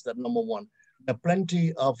hospitals. That number one. There are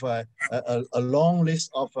plenty of a long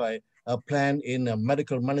list of a plan in a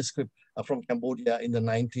medical manuscript from Cambodia in the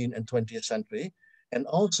 19th and 20th century. And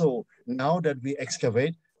also now that we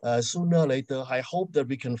excavate, sooner or later, I hope that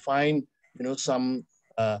we can find, some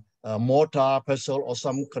mortar, pestle, or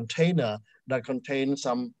some container that contains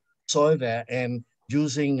some soil there, and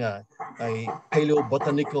using a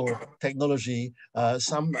paleobotanical technology,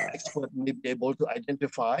 some expert may be able to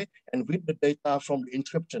identify, and with the data from the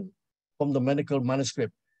inscription, from the medical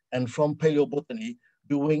manuscript, and from paleobotany,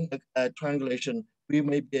 doing a triangulation, we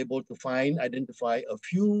may be able to identify a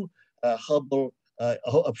few herbal,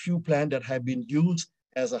 a few plants that have been used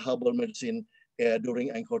as a herbal medicine during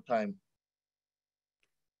Angkor time.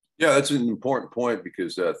 Yeah, that's an important point,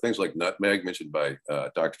 because things like nutmeg mentioned by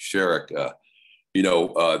Dr. Sherrick,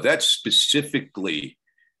 that's specifically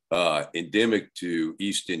endemic to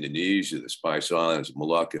East Indonesia, the Spice Islands,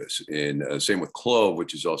 Moluccas, and same with clove,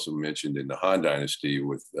 which is also mentioned in the Han Dynasty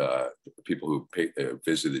with people who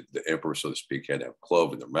visited the emperor, so to speak, had to have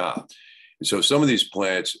clove in their mouth. And so some of these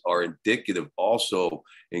plants are indicative also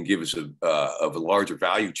and give us of a larger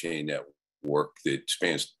value chain network that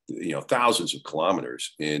spans thousands of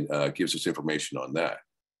kilometers, and gives us information on that.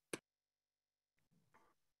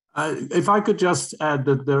 If I could just add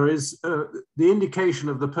that there is the indication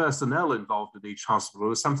of the personnel involved in each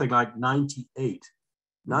hospital is something like 98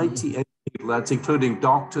 people. That's including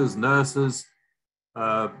doctors, nurses,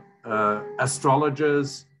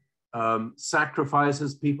 astrologers,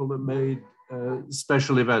 sacrifices, people that made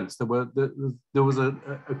special events. There was a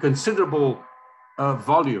considerable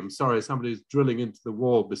volume. Sorry, somebody's drilling into the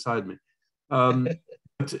wall beside me. But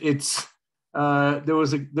it's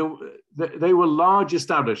they were large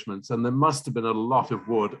establishments, and there must have been a lot of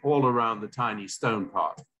wood all around the tiny stone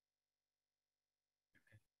part.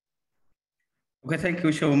 Okay, thank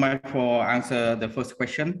you so much for answer the first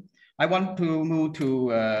question. I want to move to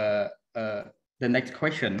the next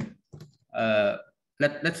question.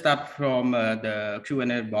 Let's start from the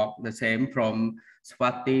Q&A box, the same from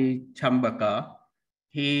Swati Chambaka.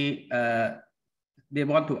 They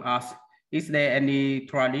want to ask, is there any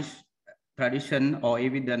tradition or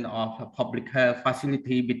evidence of a public health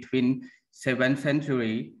facility between 7th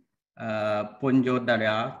century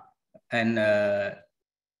Punjodara and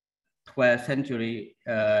 12th century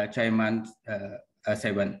Jayavarman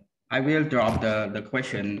VII? I will drop the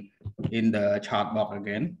question in the chat box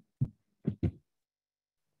again.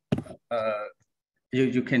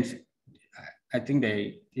 You can, I think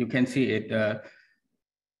you can see it.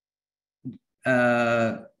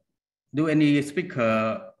 Do any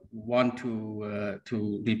speaker want to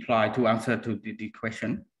reply, to answer to the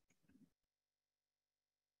question?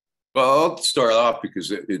 Well, I'll start off,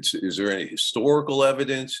 because is there any historical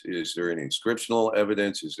evidence? Is there any inscriptional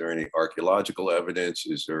evidence? Is there any archaeological evidence?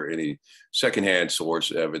 Is there any secondhand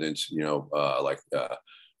source evidence,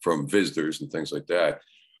 from visitors and things like that?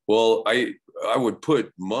 Well, I would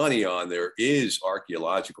put money on there is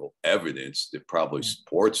archaeological evidence that probably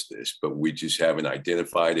supports this, but we just haven't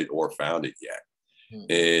identified it or found it yet.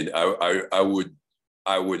 And I would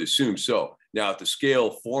assume so. Now, at the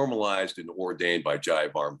scale formalized and ordained by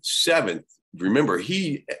Jayavarman VII, remember,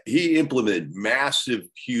 he implemented massive,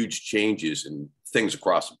 huge changes and things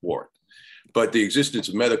across the board. But the existence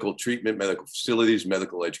of medical treatment, medical facilities,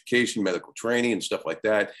 medical education, medical training, and stuff like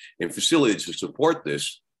that, and facilities to support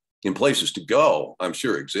this, and places to go, I'm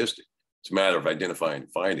sure existed. It's a matter of identifying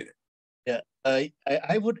and finding it. Yeah, I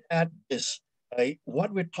would add this.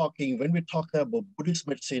 When we're talking about Buddhist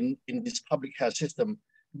medicine in this public health system,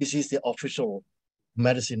 this is the official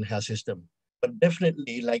medicine health system. But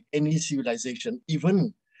definitely, like any civilization,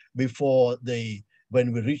 even before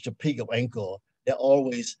when we reach the peak of Angkor, there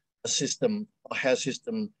always a system, a health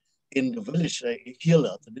system in the village,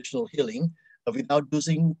 healer, traditional healing, without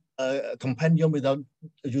using a compendium, without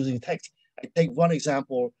using text. I take one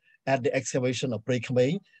example. At the excavation of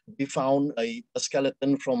Khmer, we found a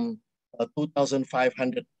skeleton from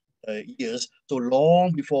 2,500 years, so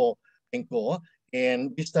long before Angkor.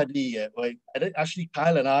 And we study, actually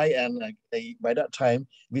Kyle and I, and by that time,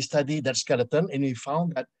 we studied that skeleton, and we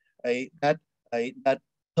found that that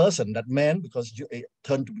person, that man, because it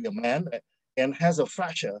turned to be a man, and has a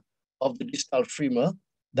fracture of the distal femur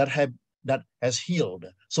that had that has healed.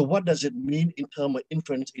 So what does it mean in terms of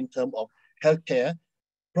influence, in terms of healthcare?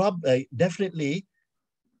 Probably, definitely,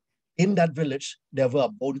 in that village, there were a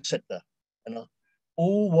bone setter,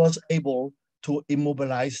 who was able to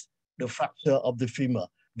immobilize the fracture of the femur.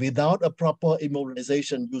 Without a proper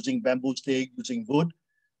immobilization using bamboo stick, using wood,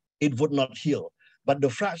 it would not heal. But the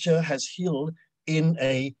fracture has healed in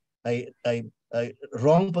a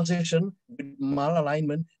wrong position with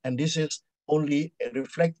malalignment, and this is only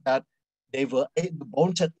reflect that the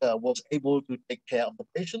bone setter was able to take care of the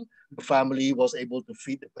patient. The family was able to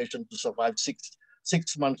feed the patient to survive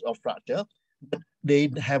six months of fracture, but they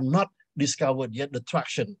have not discovered yet the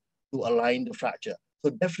traction to align the fracture.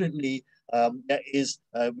 So definitely, there is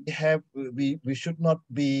we should not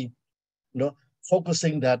be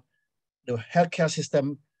focusing that the healthcare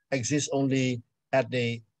system exists only at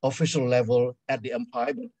the official level at the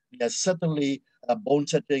empire. But there's certainly a bone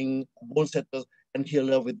setters and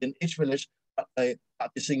healer within each village,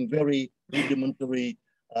 practicing very rudimentary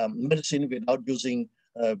medicine without using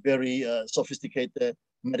very sophisticated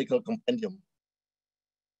medical compendium.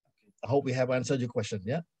 I hope we have answered your question.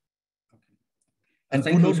 Yeah. And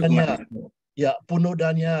Puno Danya, yeah, Puno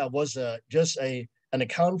Danya was just an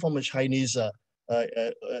account from a Chinese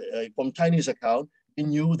account. We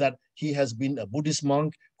knew that he has been a Buddhist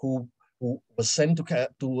monk who was sent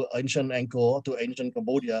to ancient Angkor, to ancient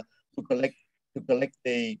Cambodia, to collect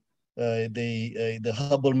the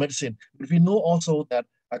herbal medicine. But we know also that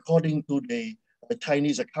according to the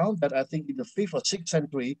Chinese account, that I think in the 5th or 6th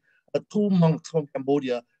century, 2 monks from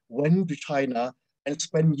Cambodia went to China and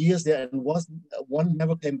spent years there, and one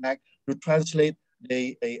never came back to translate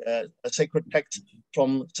a sacred text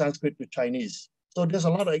from Sanskrit to Chinese. So there's a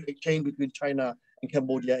lot of exchange between China and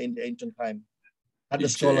Cambodia in the ancient time. At the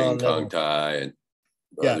scholar level. Campā and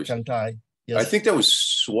others. Yeah, Campā. Yes. I think that was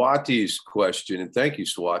Swati's question, and thank you,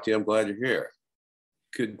 Swati. I'm glad you're here.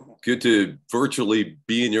 Good to virtually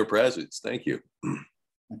be in your presence. Thank you.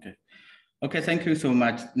 Okay, thank you so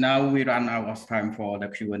much. Now we run out of time for the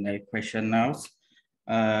Q&A question now.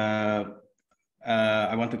 I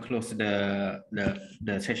want to close the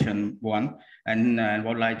session 1, and I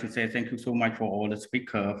would like to say thank you so much for all the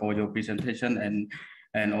speakers for your presentation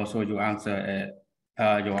and also your answer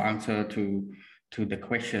to the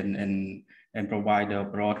question and provide a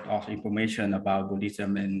broad of information about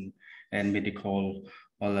Buddhism and medical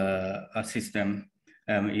system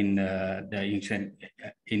in the ancient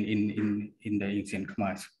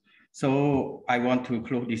Khmer. So I want to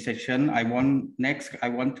close this session. I want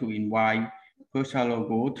to invite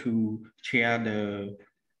Bhaiṣajyaguru to chair the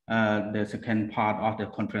second part of the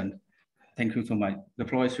conference. Thank you so much. The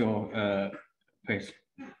floor is your place.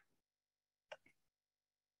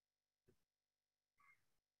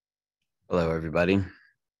 Hello, everybody.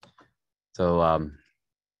 So,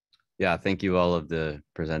 yeah, thank you all of the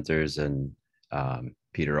presenters and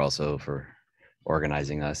Peter also for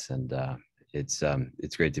organizing us, and it's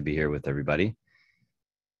great to be here with everybody.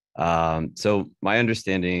 So my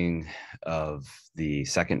understanding of the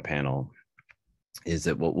second panel is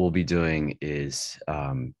that what we'll be doing is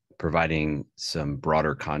providing some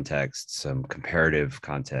broader context, some comparative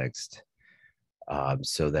context,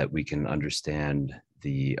 so that we can understand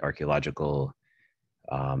the archaeological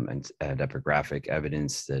and epigraphic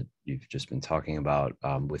evidence that you've just been talking about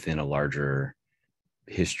within a larger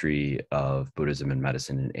history of Buddhism and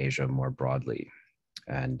medicine in Asia more broadly.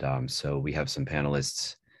 And so we have some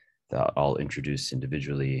panelists that I'll introduce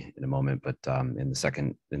individually in a moment, but in the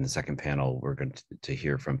second panel, we're going to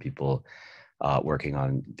hear from people working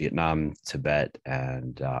on Vietnam, Tibet,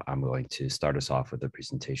 and I'm going to start us off with a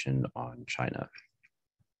presentation on China.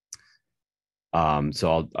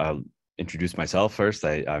 So I'll introduce myself first.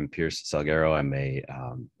 I'm Pierce Salguero. I'm a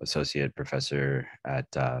associate professor at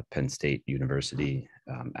Penn State University,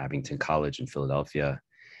 Abington College in Philadelphia.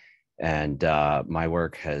 And my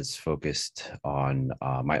work has focused on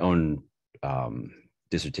my own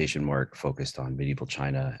dissertation work focused on medieval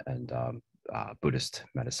China and Buddhist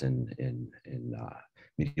medicine in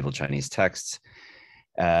medieval Chinese texts.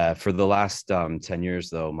 For the last 10 years,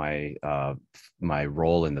 though, my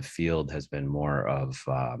role in the field has been more of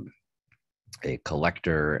a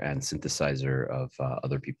collector and synthesizer of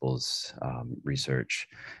other people's research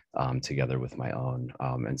together with my own.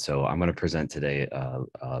 And so I'm going to present today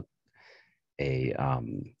a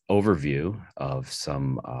overview of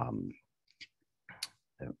some,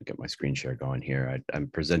 let me get my screen share going here. I'm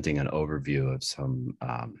presenting an overview of some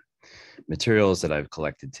materials that I've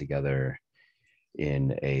collected together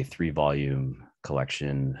in a 3-volume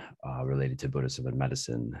collection related to Buddhism and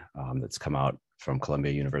medicine that's come out from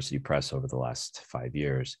Columbia University Press over the last 5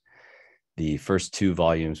 years. The first two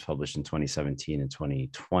volumes published in 2017 and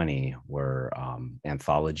 2020 were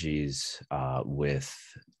anthologies with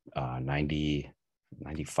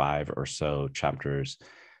 95 or so chapters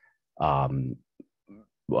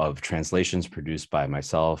of translations produced by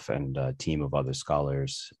myself and a team of other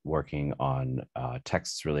scholars working on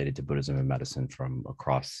texts related to Buddhism and medicine from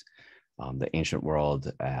across the ancient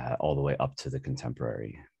world all the way up to the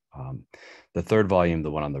contemporary. The third volume,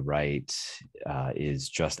 the one on the right, is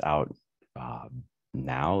just out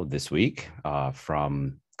now this week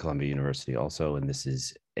from Columbia University also, and this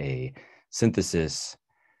is a synthesis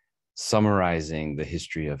summarizing the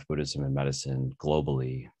history of Buddhism and medicine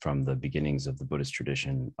globally from the beginnings of the Buddhist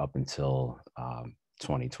tradition up until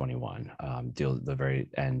 2021. The very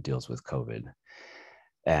end deals with COVID.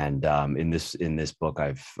 And in this book,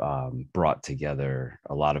 I've brought together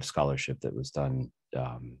a lot of scholarship that was done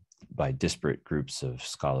by disparate groups of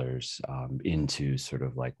scholars into sort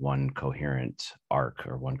of like one coherent arc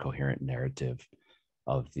or one coherent narrative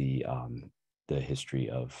of the history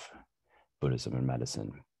of Buddhism and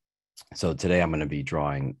medicine. So today I'm going to be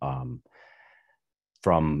drawing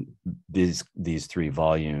from these three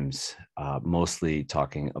volumes, mostly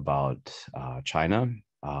talking about China,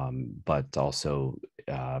 but also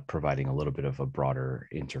providing a little bit of a broader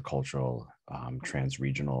intercultural,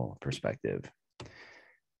 trans-regional perspective.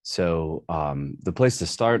 So the place to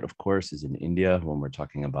start, of course, is in India when we're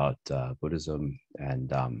talking about Buddhism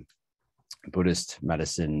and Buddhist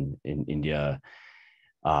medicine in India.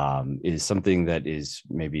 Is something that is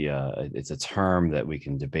maybe it's a term that we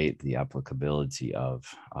can debate the applicability of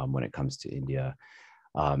when it comes to India.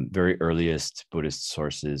 Very earliest Buddhist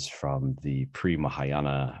sources from the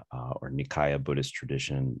pre-Mahāyāna or Nikaya Buddhist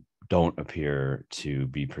tradition don't appear to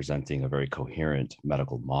be presenting a very coherent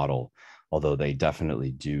medical model, although they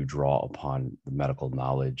definitely do draw upon the medical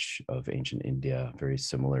knowledge of ancient India, very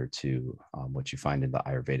similar to what you find in the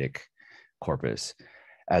Ayurvedic corpus.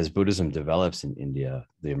 As Buddhism develops in India,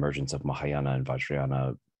 the emergence of Mahāyāna and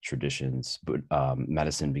Vajrayana traditions,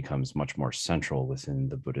 medicine becomes much more central within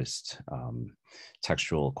the Buddhist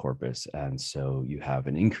textual corpus. And so you have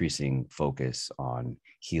an increasing focus on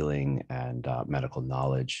healing and medical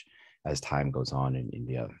knowledge as time goes on in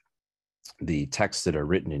India. The texts that are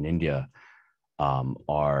written in India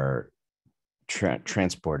are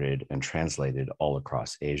transported and translated all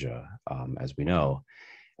across Asia, as we know.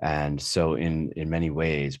 And so in many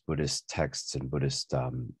ways, Buddhist texts and Buddhist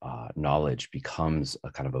knowledge becomes a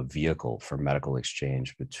kind of a vehicle for medical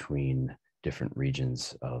exchange between different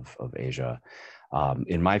regions of Asia.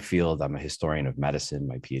 In my field, I'm a historian of medicine.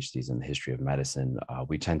 My PhD is in the history of medicine.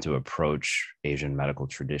 We tend to approach Asian medical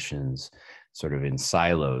traditions sort of in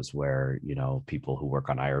silos where, you know, people who work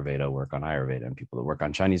on Ayurveda work on Ayurveda and people that work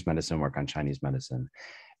on Chinese medicine work on Chinese medicine.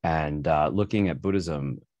 And looking at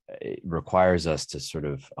Buddhism, it requires us to sort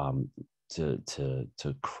of to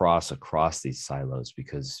cross across these silos,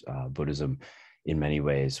 because Buddhism in many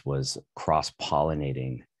ways was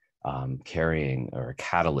cross-pollinating, carrying or a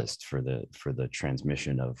catalyst for the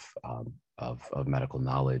transmission of medical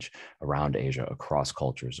knowledge around Asia, across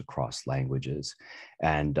cultures, across languages.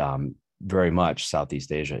 And very much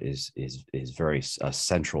Southeast Asia is very a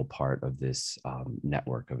central part of this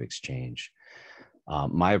network of exchange.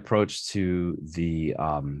 My approach to this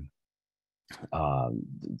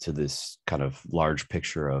kind of large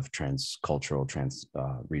picture of transcultural,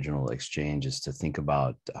 regional exchange is to think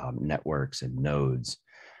about networks and nodes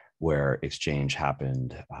where exchange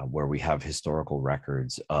happened, where we have historical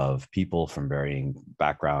records of people from varying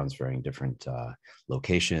backgrounds, varying different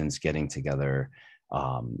locations getting together.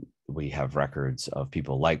 We have records of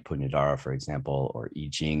people like Punyadhara, for example, or I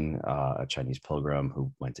Ching, a Chinese pilgrim who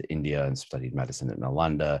went to India and studied medicine at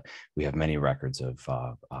Nalanda. We have many records of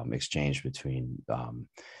exchange between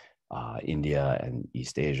India and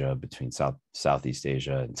East Asia, between Southeast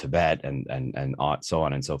Asia and Tibet, and so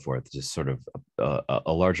on and so forth. Just sort of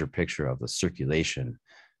a larger picture of the circulation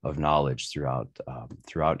of knowledge throughout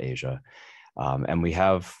Asia. And we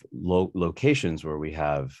have locations where we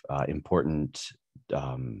have important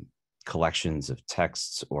collections of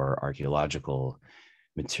texts or archaeological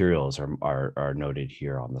materials are noted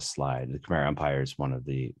here on the slide. The Khmer Empire is one of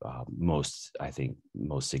the most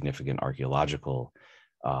significant archaeological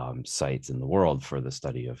sites in the world for the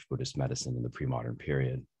study of Buddhist medicine in the pre-modern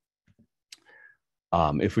period.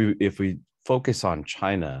 If we focus on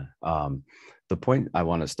China, the point I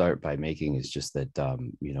want to start by making is just that,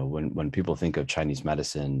 you know, when people think of Chinese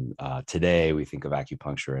medicine today, we think of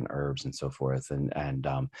acupuncture and herbs and so forth. And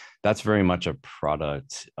that's very much a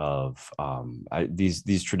product of,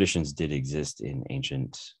 these traditions did exist in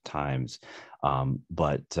ancient times.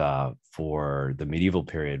 But for the medieval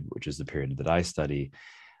period, which is the period that I study,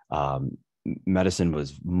 medicine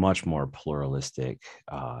was much more pluralistic,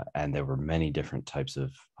 and there were many different types of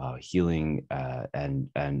healing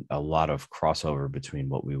and a lot of crossover between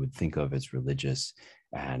what we would think of as religious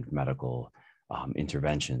and medical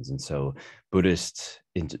interventions. And so Buddhist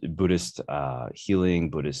healing,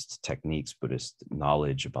 Buddhist techniques, Buddhist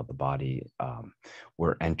knowledge about the body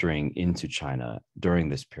were entering into China during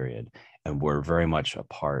this period, and were very much a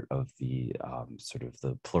part of the sort of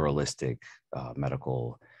the pluralistic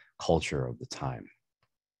medical culture of the time.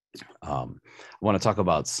 I want to talk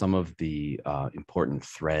about some of the important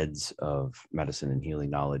threads of medicine and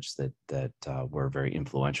healing knowledge that were very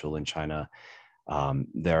influential in China.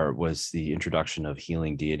 There was the introduction of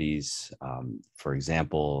healing deities. For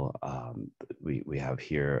example, we have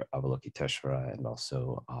here Avalokiteśvara and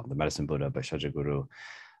also the Medicine Buddha Bhaiṣajyaguru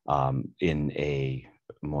in a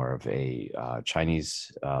more of a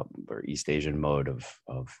Chinese or East Asian mode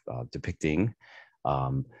of depicting.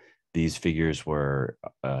 These figures were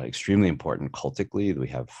extremely important cultically. We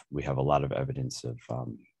have a lot of evidence of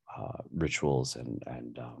rituals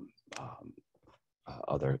and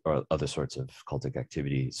other sorts of cultic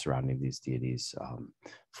activity surrounding these deities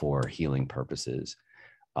for healing purposes,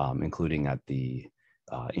 including at the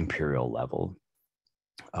imperial level.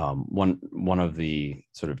 One of the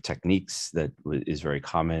sort of techniques that is very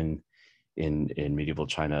common in medieval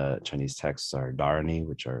Chinese texts are dharani,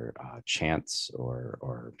 which are chants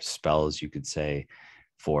or spells, you could say,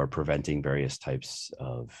 for preventing various types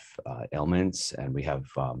of ailments. And we have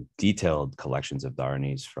detailed collections of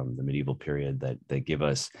dharanis from the medieval period that give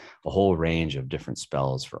us a whole range of different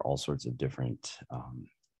spells for all sorts of different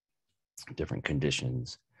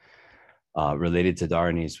conditions. Related to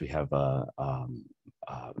dharanis, we have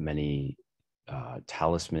many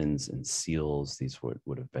talismans and seals. These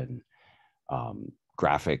would have been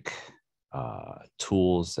graphic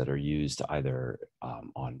tools that are used either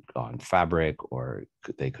on fabric, or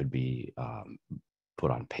they could be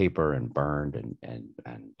put on paper and burned and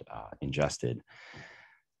ingested,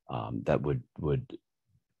 that would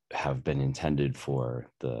have been intended for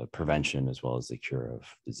the prevention as well as the cure of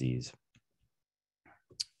disease.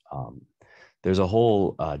 There's a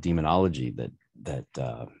whole demonology that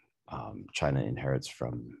China inherits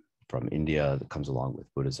from India that comes along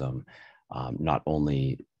with Buddhism. Not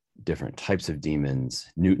only different types of demons,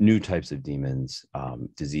 new types of demons,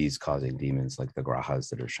 disease-causing demons like the grahas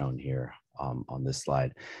that are shown here on this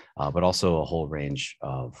slide, but also a whole range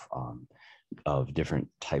of different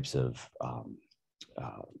types of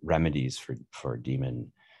remedies for demon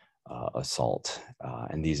assault,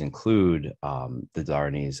 and these include the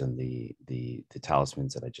dharanis and the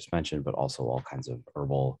talismans that I just mentioned, but also all kinds of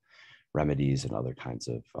herbal remedies and other kinds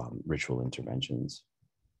of ritual interventions.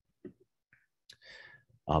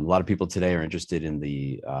 A lot of people today are interested in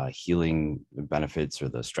the healing benefits or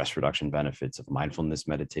the stress reduction benefits of mindfulness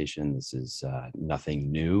meditation. This is nothing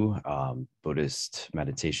new. Buddhist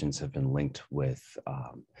meditations have been linked with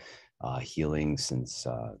healing since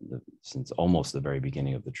almost the very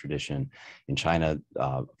beginning of the tradition. In China,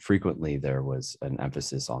 frequently there was an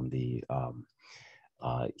emphasis on the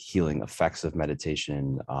healing effects of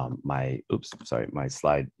meditation. My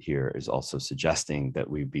slide here is also suggesting that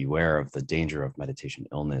we beware of the danger of meditation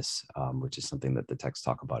illness, which is something that the texts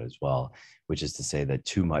talk about as well, which is to say that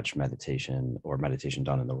too much meditation or meditation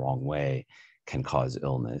done in the wrong way can cause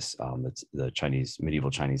illness. The medieval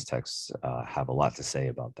Chinese texts have a lot to say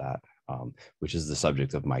about that, which is the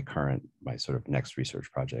subject of my sort of next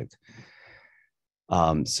research project.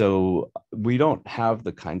 So we don't have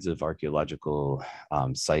the kinds of archaeological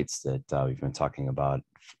sites that we've been talking about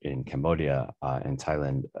in Cambodia and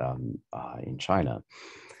Thailand in China.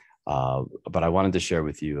 But I wanted to share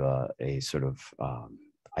with you a sort of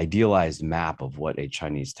idealized map of what a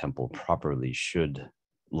Chinese temple properly should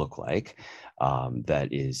look like, that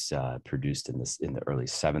is produced in the early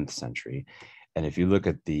 7th century. And if you look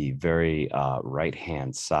at the very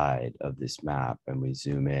right-hand side of this map and we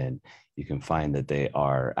zoom in, you can find that they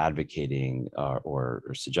are advocating or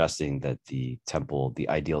suggesting that the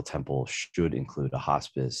ideal temple should include a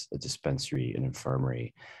hospice, a dispensary, an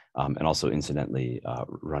infirmary, and also incidentally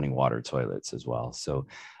running water toilets as well. So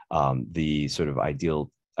the sort of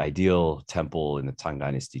ideal temple in the Tang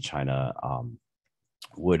Dynasty China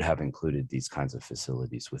would have included these kinds of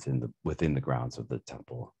facilities within the grounds of the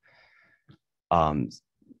temple.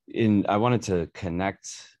 I wanted to connect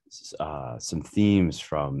some themes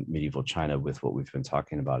from medieval China with what we've been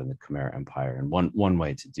talking about in the Khmer Empire. And one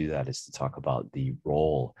way to do that is to talk about the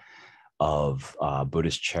role of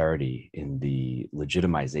Buddhist charity in the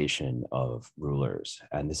legitimization of rulers.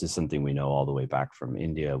 And this is something we know all the way back from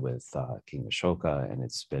India with King Ashoka, and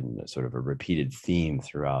it's been sort of a repeated theme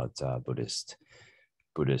throughout Buddhist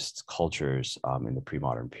cultures in the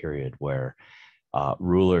pre-modern period, where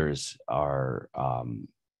rulers are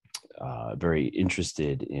very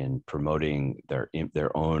interested in promoting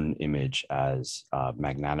their own image as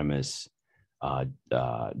magnanimous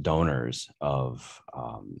donors of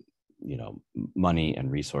money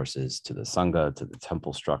and resources to the Sangha, to the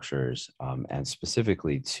temple structures, and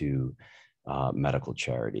specifically to medical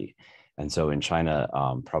charity. And so in China,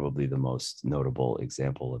 probably the most notable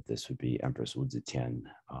example of this would be Empress Wu Zetian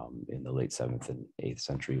in the late 7th and 8th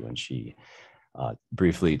century, when she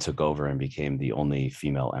briefly took over and became the only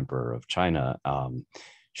female emperor of China.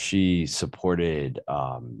 She supported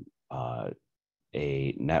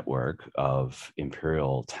a network of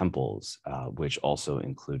imperial temples, which also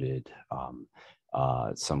included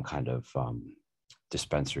some kind of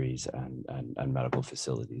dispensaries and medical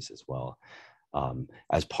facilities as well,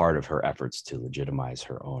 as part of her efforts to legitimize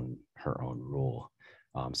her own rule.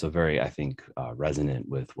 So very, I think, resonant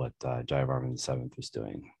with what Jayavarman VII was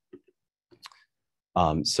doing.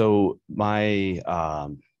 So my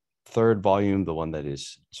third volume, the one that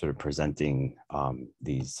is sort of presenting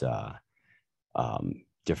these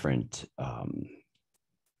different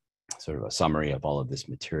sort of a summary of all of this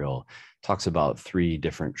material, talks about 3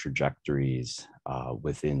 different trajectories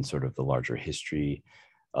within sort of the larger history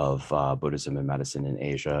of Buddhism and medicine in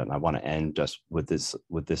Asia. And I want to end just with this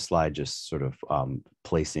slide, just sort of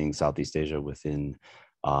placing Southeast Asia within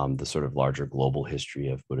the sort of larger global history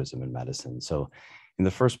of Buddhism and medicine. So in the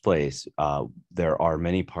first place, there are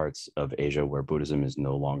many parts of Asia where Buddhism is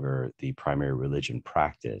no longer the primary religion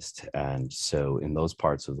practiced. And so in those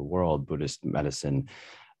parts of the world, Buddhist medicine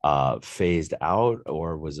phased out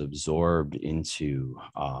or was absorbed into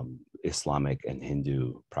Islamic and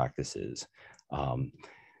Hindu practices.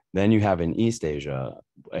 Then you have in East Asia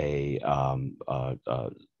a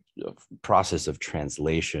process of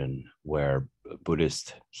translation where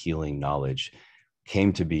Buddhist healing knowledge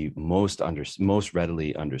came to be most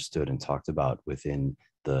readily understood and talked about within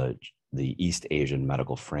the East Asian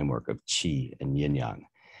medical framework of Qi and Yin Yang.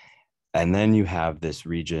 And then you have this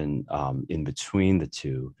region in between the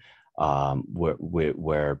two,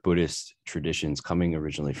 where Buddhist traditions coming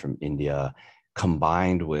originally from India,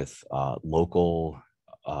 combined with local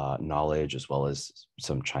knowledge, as well as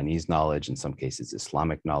some Chinese knowledge, in some cases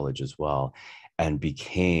Islamic knowledge as well, and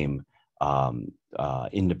became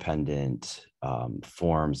independent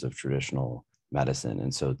forms of traditional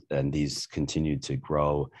medicine. And these continued to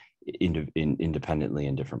grow independently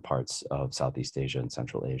in different parts of Southeast Asia and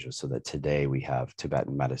Central Asia, so that today we have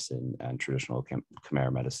Tibetan medicine and traditional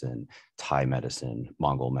Khmer medicine, Thai medicine,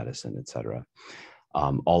 Mongol medicine, etc.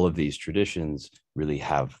 All of these traditions really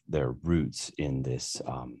have their roots in this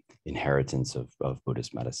inheritance of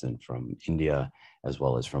Buddhist medicine from India, as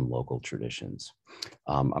well as from local traditions.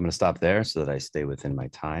 I'm going to stop there so that I stay within my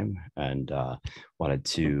time, and wanted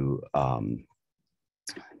to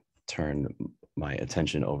turn my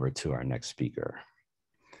attention over to our next speaker.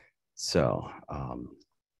 So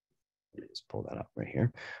just pull that up right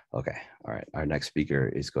here. Okay, all right. Our next speaker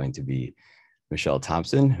is going to be Michelle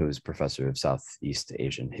Thompson, who is professor of Southeast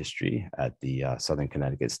Asian history at the Southern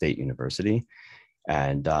Connecticut State University.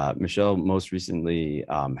 And Michelle most recently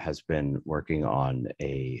has been working on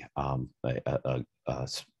a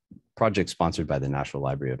project sponsored by the National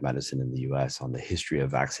Library of Medicine in the US on the history of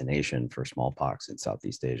vaccination for smallpox in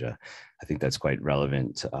Southeast Asia. I think that's quite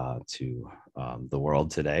relevant to the world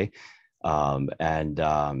today. But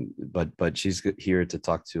she's here to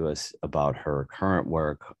talk to us about her current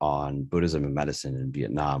work on Buddhism and medicine in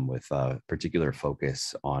Vietnam, with a particular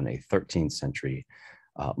focus on a 13th century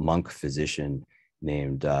monk physician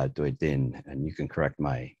named Doi Din. And you can correct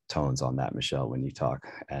my tones on that, Michelle, when you talk.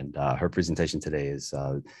 And her presentation today is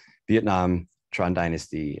Vietnam, Tran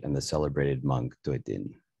Dynasty, and the celebrated monk Doi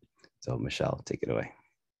Din. So Michelle, take it away.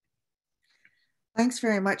 Thanks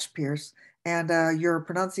very much, Pierce. And your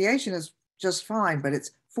pronunciation is just fine, but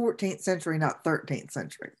it's 14th century, not 13th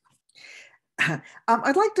century.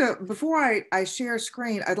 I'd like to, before I share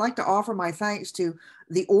screen, I'd like to offer my thanks to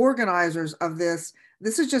the organizers of this.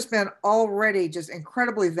 This has just been already just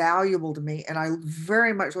incredibly valuable to me, and I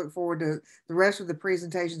very much look forward to the rest of the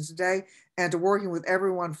presentations today and to working with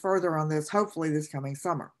everyone further on this, hopefully this coming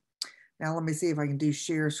summer. Now let me see if I can do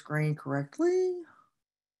share screen correctly.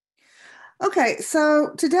 Okay,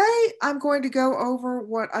 so today I'm going to go over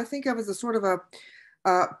what I think of as a sort of a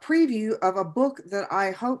preview of a book that I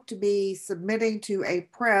hope to be submitting to a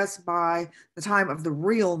press by the time of the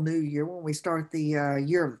real new year, when we start the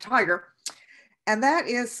Year of the Tiger. And that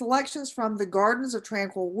is selections from The Gardens of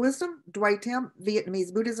Tranquil Wisdom, Doi Thiem,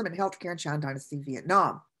 Vietnamese Buddhism and Healthcare in Chan Dynasty,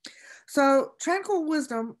 Vietnam. So Tranquil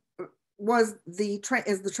Wisdom is the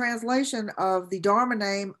translation of the Dharma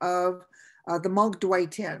name of the monk Doi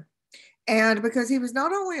Thiem. And because he was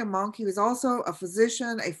not only a monk, he was also a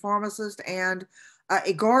physician, a pharmacist, and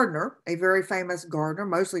a gardener, a very famous gardener,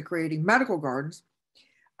 mostly creating medical gardens,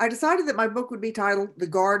 I decided that my book would be titled The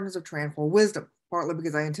Gardens of Tranquil Wisdom, partly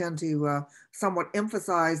because I intend to somewhat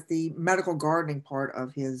emphasize the medical gardening part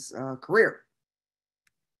of his career.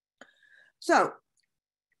 So,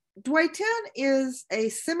 Doi Thiem is a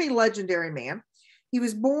semi-legendary man. He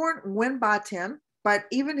was born Nguyen Ba Thien, but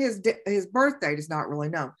even his birth date is not really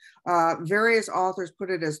known. Various authors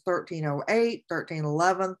put it as 1308,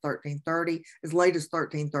 1311, 1330, as late as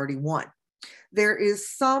 1331. There is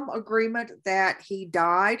some agreement that he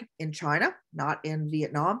died in China, not in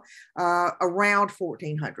Vietnam, around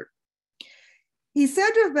 1400. He's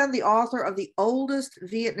said to have been the author of the oldest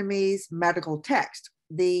Vietnamese medical text,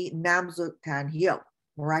 the Nam Duc Tan Hieu,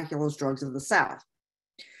 Miraculous Drugs of the South.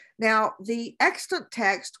 Now, the extant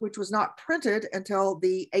text, which was not printed until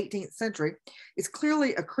the 18th century, is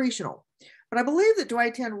clearly accretional. But I believe that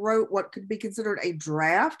Doi Thiem wrote what could be considered a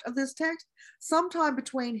draft of this text sometime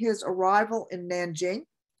between his arrival in Nanjing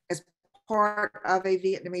as part of a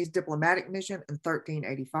Vietnamese diplomatic mission in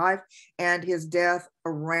 1385 and his death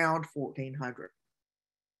around 1400.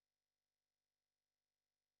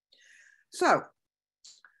 So,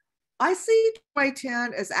 I see Doi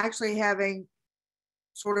Thiem as actually having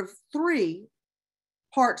sort of three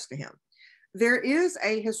parts to him. There is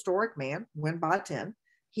a historic man, Nguyen Ba Thien.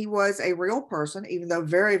 He was a real person, even though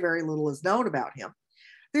very, very little is known about him.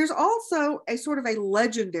 There's also a sort of a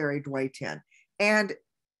legendary Doi Thiem, and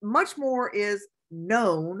much more is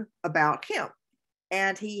known about him.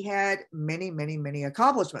 And he had many, many, many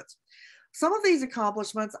accomplishments. Some of these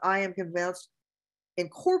accomplishments, I am convinced,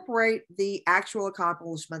 incorporate the actual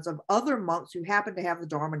accomplishments of other monks who happen to have the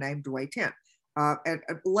Dharma name Doi Thiem. At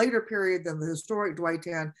a later period than the historic Doi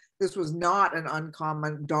Thiem, this was not an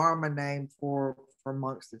uncommon Dharma name for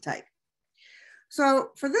monks to take.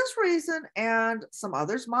 So for this reason and some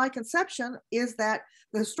others, my conception is that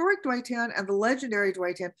the historic Doi Thiem and the legendary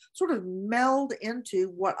Doi Thiem sort of meld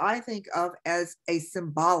into what I think of as a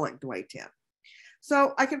symbolic Doi Thiem.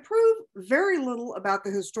 So I can prove very little about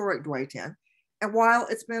the historic Doi Thiem. And while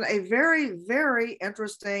it's been a very, very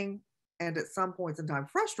interesting and at some points in time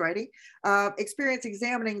frustrating experience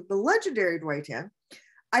examining the legendary Doi Thiem,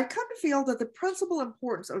 I've come to feel that the principal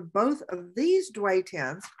importance of both of these Doi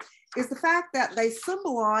Thiems is the fact that they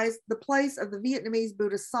symbolize the place of the Vietnamese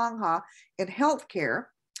Buddhist Sangha in healthcare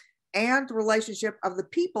and the relationship of the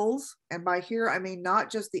peoples, and by here I mean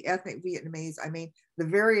not just the ethnic Vietnamese, I mean the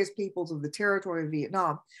various peoples of the territory of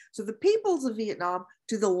Vietnam. So the peoples of Vietnam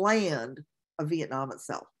to the land of Vietnam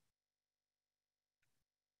itself.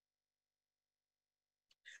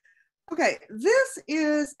 Okay, this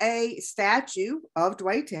is a statue of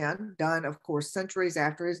Doi Thiem, done, of course, centuries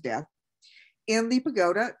after his death, in the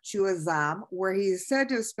pagoda Chua Zam, where he is said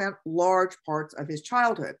to have spent large parts of his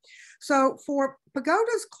childhood. So for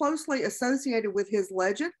pagodas closely associated with his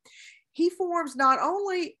legend, he forms not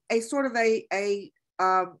only a sort of a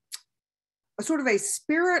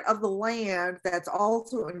spirit of the land that's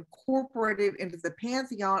also incorporated into the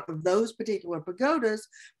pantheon of those particular pagodas,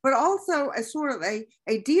 but also a sort of a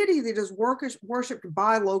deity that is worshipped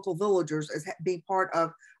by local villagers as being part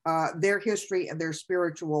of their history and their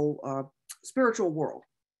spiritual world.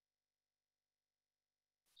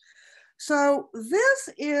 So this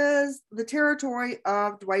is the territory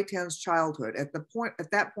of Doi Thiem's childhood. At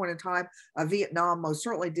that point in time, Vietnam most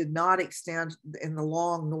certainly did not extend in the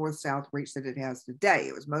long north-south reach that it has today.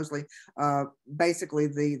 It was mostly basically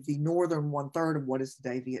the northern 1/3 of what is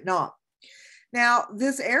today Vietnam. Now,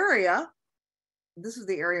 this is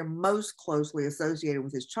the area most closely associated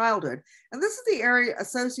with his childhood. And this is the area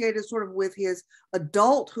associated sort of with his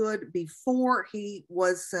adulthood before he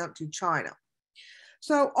was sent to China.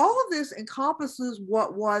 So all of this encompasses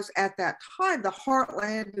what was at that time the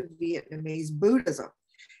heartland of Vietnamese Buddhism.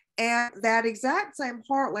 And that exact same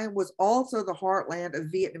heartland was also the heartland of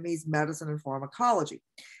Vietnamese medicine and pharmacology.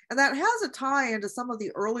 And that has a tie into some of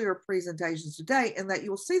the earlier presentations today, in that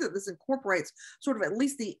you'll see that this incorporates sort of at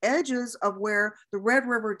least the edges of where the Red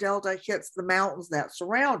River Delta hits the mountains that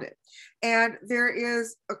surround it. And there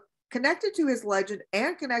is connected to his legend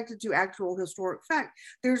and connected to actual historic fact.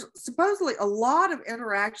 There's supposedly a lot of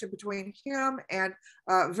interaction between him and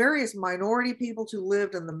various minority peoples who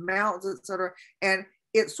lived in the mountains, etc. And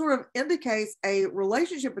it sort of indicates a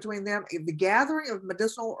relationship between them, the gathering of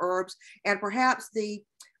medicinal herbs, and perhaps the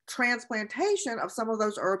transplantation of some of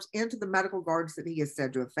those herbs into the medical gardens that he is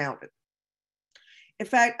said to have founded. In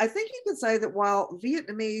fact, I think you can say that while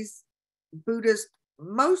Vietnamese Buddhist,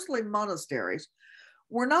 mostly monasteries,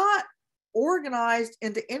 were not organized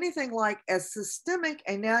into anything like as systemic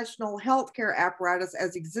a national healthcare apparatus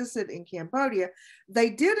as existed in Cambodia, they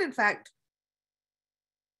did in fact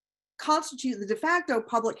constitute the de facto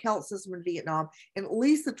public health system in Vietnam in at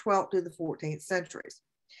least the 12th to the 14th centuries.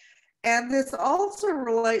 And this also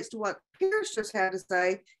relates to what Pierce just had to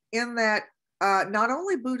say, in that not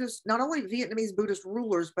only Vietnamese Buddhist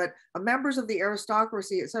rulers, but members of the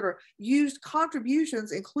aristocracy, etc., used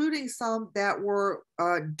contributions, including some that were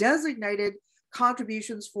designated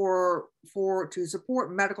contributions to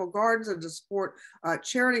support medical gardens and to support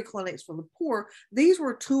charity clinics for the poor. These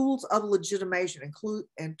were tools of legitimation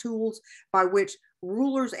and tools by which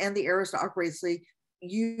rulers and the aristocracy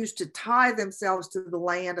used to tie themselves to the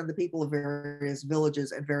land and the people of various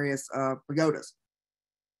villages and various pagodas.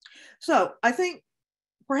 So I think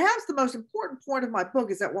perhaps the most important point of my book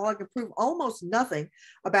is that while I can prove almost nothing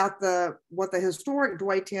about what the historic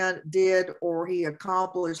Dui Tien did or he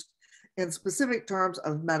accomplished in specific terms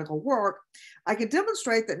of medical work, I can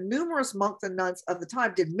demonstrate that numerous monks and nuns of the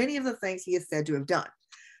time did many of the things he is said to have done.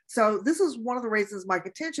 So this is one of the reasons my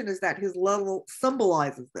contention is that his level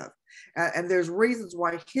symbolizes this. And there's reasons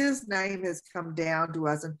why his name has come down to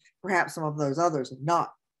us and perhaps some of those others have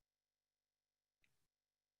not.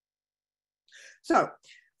 So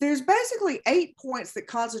there's basically 8 points that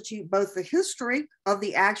constitute both the history of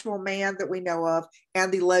the actual man that we know of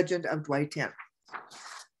and the legend of Dui Tien.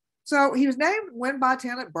 So he was named Nguyen Ba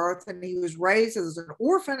Tien at birth, and he was raised as an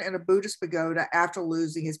orphan in a Buddhist pagoda after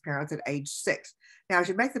losing his parents at age 6. Now, I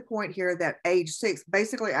should make the point here that age 6,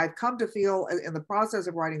 basically, I've come to feel in the process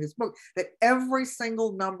of writing this book that every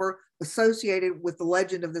single number associated with the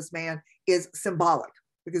legend of this man is symbolic,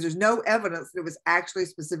 because there's no evidence that it was actually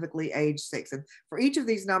specifically age 6. And for each of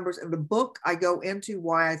these numbers in the book, I go into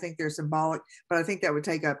why I think they're symbolic, but I think that would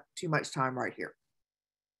take up too much time right here.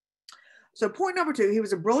 So point number 2, he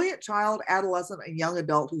was a brilliant child, adolescent, and young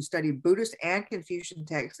adult who studied Buddhist and Confucian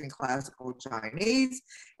texts in classical Chinese,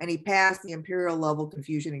 and he passed the imperial level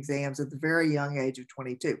Confucian exams at the very young age of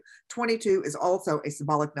 22. 22 is also a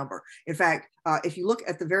symbolic number. In fact, if you look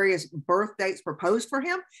at the various birth dates proposed for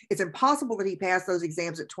him, it's impossible that he passed those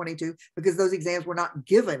exams at 22 because those exams were not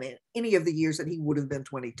given in any of the years that he would have been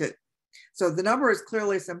 22. So the number is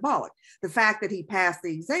clearly symbolic. The fact that he passed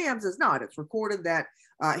the exams is not. It's recorded that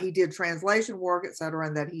he did translation work, etc.,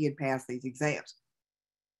 and that he had passed these exams.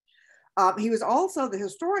 He was also, the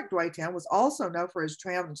historic Dui Tien was also known for his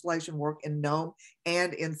translation work in Nome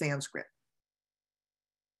and in Sanskrit.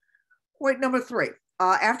 Point number 3,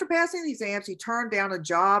 after passing the exams, he turned down a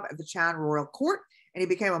job at the China royal court, and he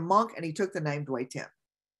became a monk, and he took the name Dui Tien.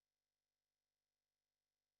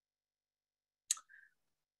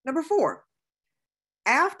 Number 4,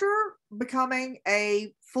 after becoming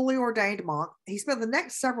a fully ordained monk, he spent the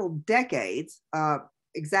next several decades,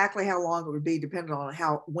 exactly how long it would be depending on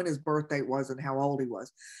when his birth date was and how old he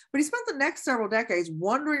was. But he spent the next several decades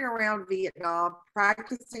wandering around Vietnam,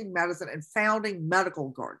 practicing medicine and founding medical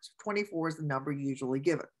gardens. 24 is the number usually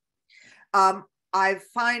given. I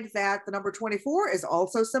find that the number 24 is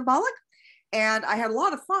also symbolic. And I had a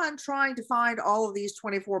lot of fun trying to find all of these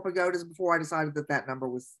 24 pagodas before I decided that that number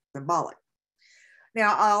was symbolic.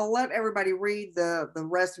 Now, I'll let everybody read the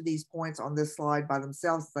rest of these points on this slide by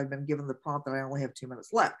themselves, since I've been given the prompt that I only have 2 minutes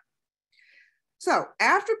left. So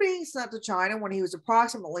after being sent to China when he was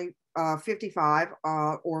approximately 55,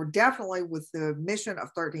 or definitely with the mission of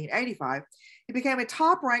 1385, he became a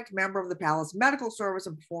top-ranked member of the palace medical service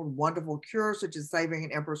and performed wonderful cures, such as saving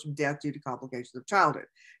an empress from death due to complications of childhood.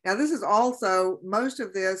 Now, this is also, most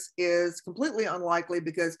of this is completely unlikely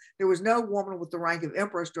because there was no woman with the rank of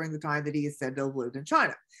empress during the time that he is said to have lived in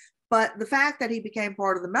China. But the fact that he became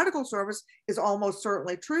part of the medical service is almost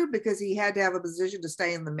certainly true because he had to have a position to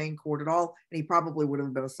stay in the main court at all, and he probably would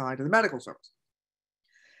have been assigned to the medical service.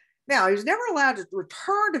 Now, he was never allowed to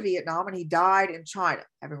return to Vietnam, and he died in China,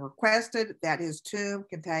 having requested that his tomb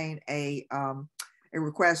contain a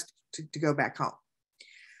request to go back home.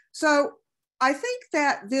 So I think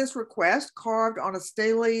that this request, carved on a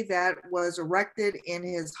stele that was erected in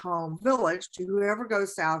his home village, to whoever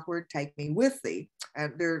goes southward, take me with thee.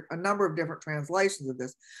 And there are a number of different translations of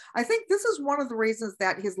this. I think this is one of the reasons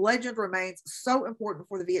that his legend remains so important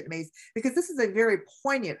for the Vietnamese, because this is a very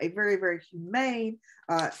poignant, a very, very humane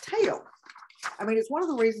tale. I mean, it's one of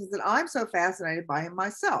the reasons that I'm so fascinated by him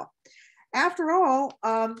myself. After all,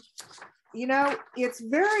 you know, it's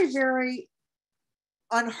very, very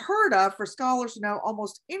unheard of for scholars to know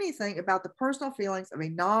almost anything about the personal feelings of a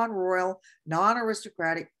non-royal,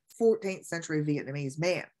 non-aristocratic 14th century Vietnamese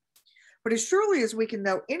man. But as surely as we can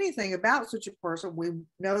know anything about such a person, we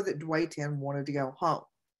know that Due Tien wanted to go home.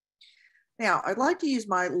 Now, I'd like to use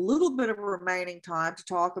my little bit of remaining time to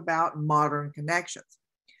talk about modern connections.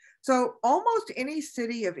 So almost any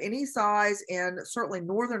city of any size in certainly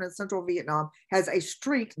northern and central Vietnam has a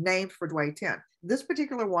street named for Due Tien. This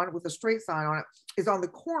particular one with a street sign on it is on the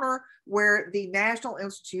corner where the National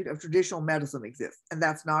Institute of Traditional Medicine exists, and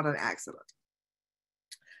that's not an accident.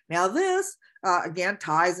 Now this, again,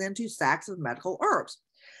 ties into sacks of medical herbs.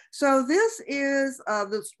 So this is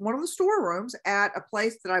one of the storerooms at a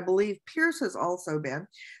place that I believe Pierce has also been.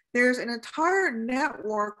 There's an entire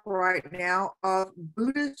network right now of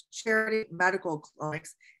Buddhist charity medical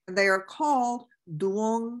clinics, and they are called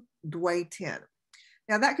Duong Due Tien.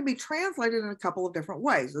 Now that can be translated in a couple of different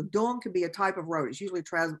ways. The Duong can be a type of road. It's usually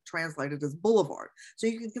translated as boulevard. So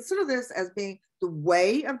you can consider this as being the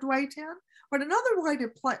way of Due Tien, but another way to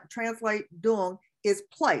translate Duong is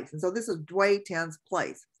place. And so this is Due Tien's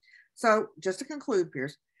place. So just to conclude,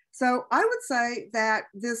 Pierce, so I would say that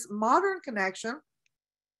this modern connection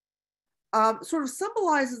sort of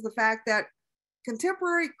symbolizes the fact that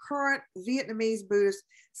contemporary current Vietnamese Buddhists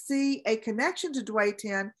see a connection to Due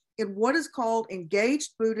Tien in what is called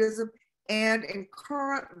engaged Buddhism and in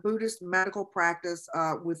current Buddhist medical practice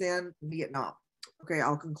within Vietnam. Okay,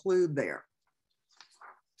 I'll conclude there.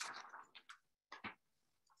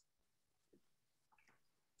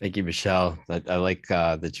 Thank you, Michelle. I like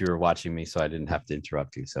that you were watching me, so I didn't have to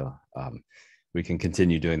interrupt you. So we can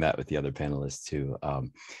continue doing that with the other panelists too.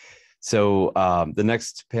 So the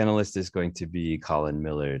next panelist is going to be Colin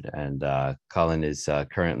Millard, and Colin is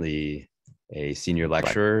currently a senior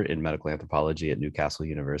lecturer in medical anthropology at Newcastle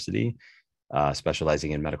University,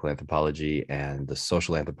 specializing in medical anthropology and the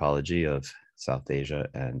social anthropology of South Asia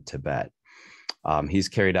and Tibet. He's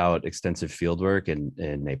carried out extensive fieldwork in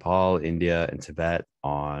Nepal, India, and Tibet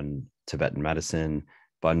on Tibetan medicine,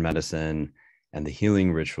 Bun medicine, and the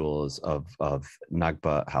healing rituals of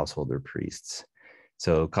Ngagpa householder priests.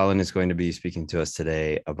 So Colin is going to be speaking to us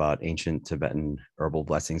today about ancient Tibetan herbal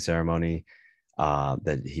blessing ceremony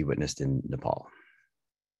that he witnessed in Nepal.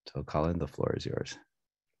 So Colin, the floor is yours.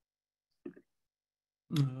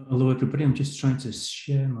 Hello everybody, I'm just trying to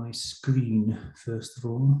share my screen first of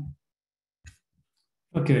all.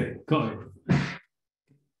 Okay, got it.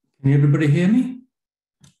 Can everybody hear me?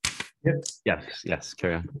 Yep. Yes,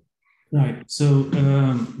 carry on. Right, so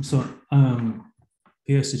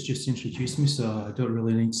Pierce has just introduced me, so I don't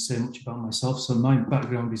really need to say much about myself. So my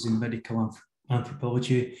background is in medical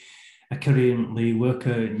anthropology. I currently work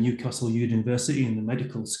at Newcastle University in the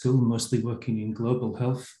medical school, mostly working in global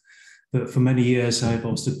health. But for many years, I've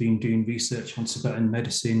also been doing research on Tibetan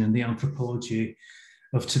medicine and the anthropology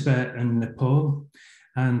of Tibet and Nepal.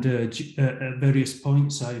 And at various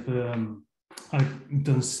points, I've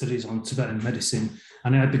done studies on Tibetan medicine,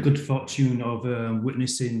 and I had the good fortune of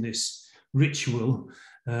witnessing this ritual,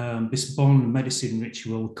 this Beaune medicine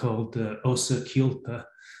ritual called Osa Kyulpa,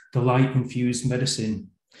 the light-infused medicine.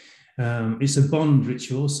 It's a Beaune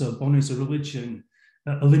ritual, so Beaune is a religion,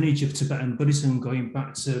 a lineage of Tibetan Buddhism going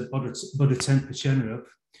back to Bodhisattva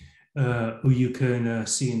Avalokiteśvara, who you can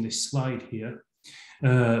see in this slide here.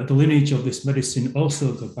 The lineage of this medicine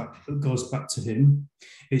also goes back to him.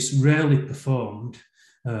 It's rarely performed.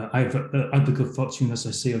 I've had the good fortune, as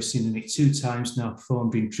I say, I've seen it 2 times now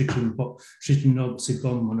performed in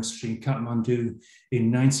Trichinopoly Monastery in Kathmandu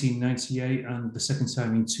in 1998 and the second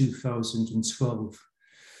time in 2012.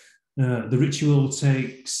 The ritual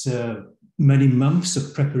takes many months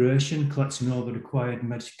of preparation, collecting all the required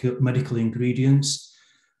medical ingredients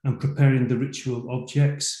and preparing the ritual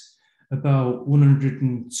objects. About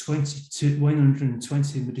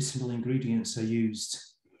 120 medicinal ingredients are used.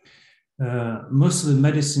 Most of the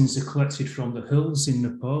medicines are collected from the hills in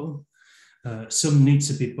Nepal. Some need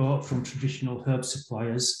to be bought from traditional herb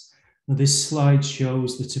suppliers. Now, this slide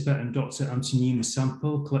shows the Tibetan doctor Amtonyima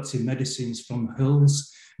Sampo collecting medicines from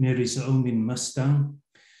hills near his home in Mustang,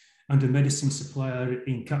 and a medicine supplier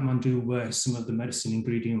in Kathmandu where some of the medicine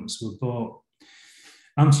ingredients were bought.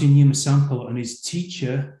 Amtonyima Sampo and his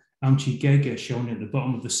teacher Amchi Gege, shown at the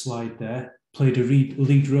bottom of the slide there, played a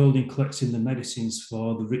lead role in collecting the medicines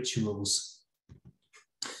for the rituals.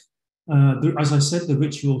 As I said, the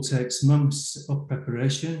ritual takes months of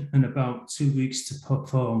preparation and about 2 weeks to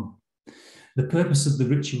perform. The purpose of the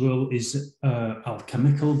ritual is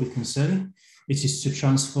alchemical, we can say. It is to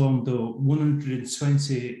transform the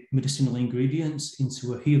 120 medicinal ingredients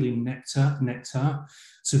into a healing nectar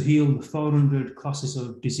to heal the 400 classes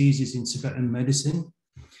of diseases in Tibetan medicine.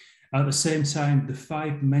 At the same time, the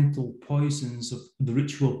 5 mental poisons of the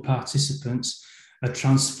ritual participants are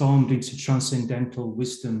transformed into transcendental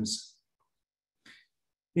wisdoms.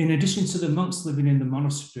 In addition to the monks living in the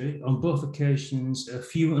monastery, on both occasions, a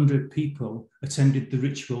few hundred people attended the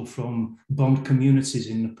ritual from Bon communities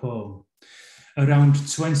in Nepal. Around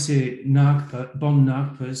 20 Bon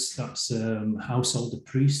Nagpas, that's householder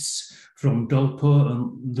priests from Dolpo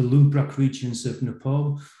and the Lubrak regions of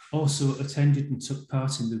Nepal, also attended and took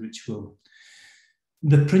part in the ritual.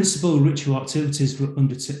 The principal ritual activities were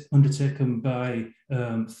undertaken by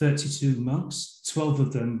 32 monks, 12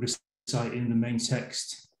 of them recite in the main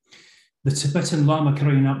text. The Tibetan Lama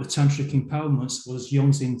carrying out the tantric empowerments was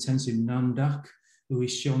Yongzin Tenzin Nandak, who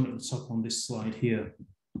is shown at the top on this slide here.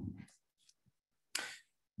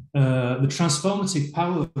 The transformative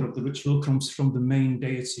power of the ritual comes from the main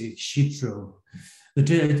deity, Shidro.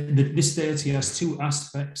 This deity has 2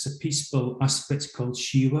 aspects, a peaceful aspect called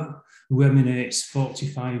Shiva, who emanates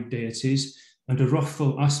 45 deities, and a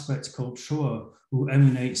wrathful aspect called Trua, who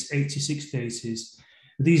emanates 86 deities.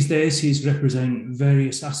 These deities represent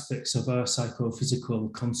various aspects of our psychophysical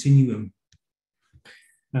continuum.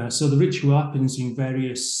 So the ritual happens in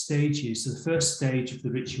various stages. The first stage of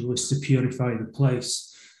the ritual is to purify the place.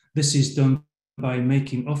 This is done by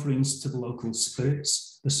making offerings to the local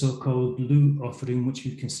spirits, the so-called Lu offering, which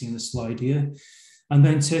you can see in the slide here, and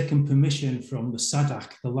then taking permission from the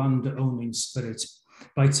Sadak, the land-owning spirit,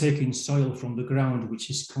 by taking soil from the ground, which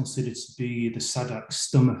is considered to be the Sadak's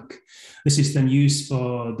stomach. This is then used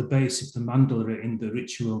for the base of the mandala in the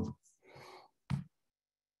ritual.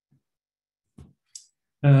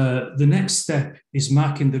 The next step is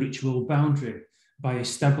marking the ritual boundary by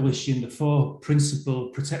establishing the 4 principal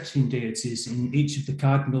protection deities in each of the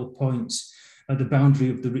cardinal points at the boundary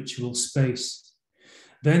of the ritual space.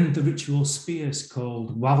 Then the ritual spheres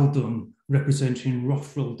called Waldung, representing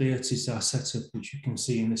wrathful deities, are set up, which you can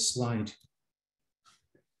see in this slide.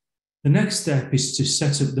 The next step is to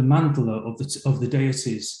set up the mandala of the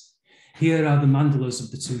deities. Here are the mandalas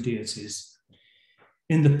of the 2 deities.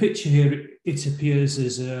 In the picture here, it appears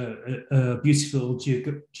as a beautiful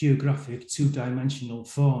geographic 2-dimensional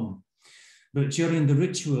form. But during the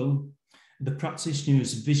ritual, the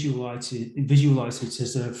practitioners visualize it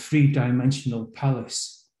as a 3-dimensional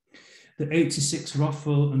palace. The 86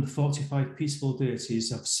 wrathful and the 45 peaceful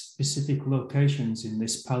deities have specific locations in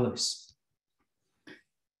this palace.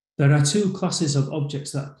 There are 2 classes of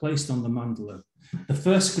objects that are placed on the mandala. The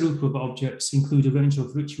first group of objects include a range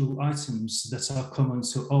of ritual items that are common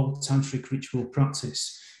to all tantric ritual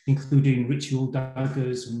practice, including ritual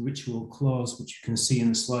daggers and ritual claws, which you can see in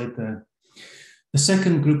the slide there. The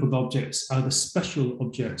second group of objects are the special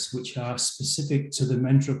objects, which are specific to the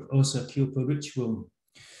Mendrup Osa Kyupa ritual.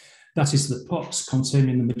 That is the pots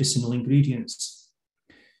containing the medicinal ingredients.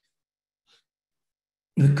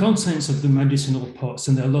 The contents of the medicinal pots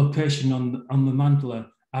and their location on the mandala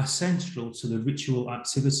are central to the ritual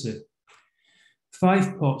activity.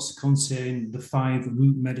 5 pots contain the 5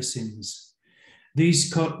 root medicines.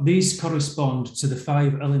 These correspond to the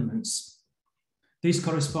 5 elements. These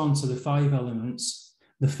correspond to the 5 elements,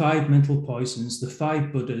 the 5 mental poisons, the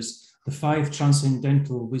 5 Buddhas, the 5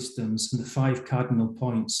 transcendental wisdoms, and the 5 cardinal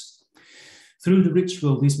points. Through the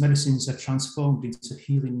ritual, these medicines are transformed into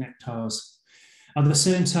healing nectars. At the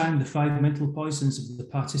same time, the 5 mental poisons of the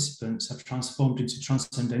participants are transformed into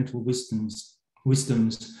transcendental wisdoms.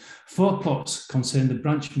 4 pots contain the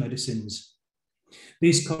branch medicines.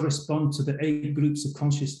 These correspond to the 8 groups of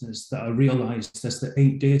consciousness that are realized as the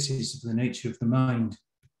 8 deities of the nature of the mind.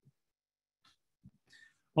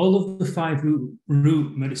 All of the 5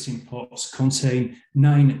 root medicine pots contain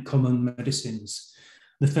 9 common medicines.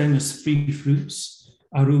 The famous 3 fruits,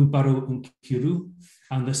 Aru, Baru, and Kiru,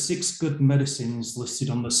 and the 6 good medicines listed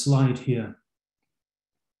on the slide here.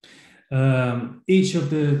 Each of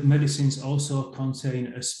the medicines also contain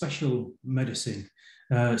a special medicine.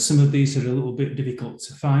 Some of these are a little bit difficult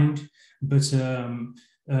to find, but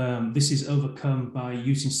this is overcome by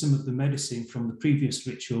using some of the medicine from the previous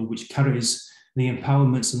ritual, which carries the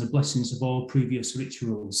empowerments and the blessings of all previous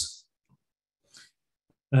rituals.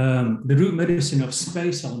 The root medicine of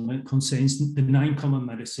space element contains the 9 common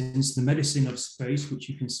medicines, the medicine of space, which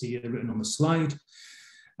you can see here written on the slide,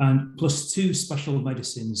 and plus 2 special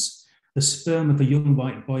medicines, the sperm of a young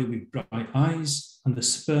white boy with bright eyes and the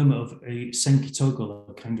sperm of a Senkitogal,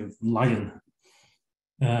 a kind of lion.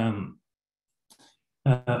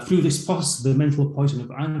 Through this process, the mental poison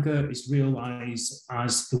of anger is realized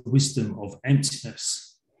as the wisdom of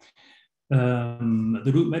emptiness.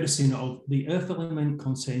 The root medicine of the earth element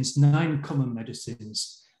contains 9 common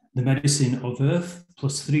medicines, the medicine of earth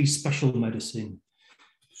plus 3 special medicine.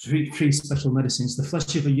 Three special medicines, the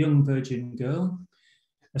flesh of a young virgin girl,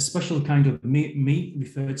 a special kind of meat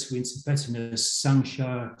referred to in Tibetan as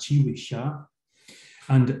sangsha chiwisha,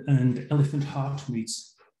 and elephant heart meat.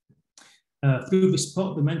 Through this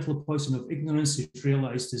pot, the mental poison of ignorance is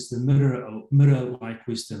realized as the mirror-like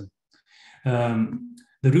wisdom.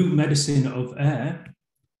 The root medicine of air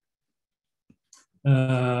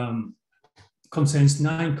contains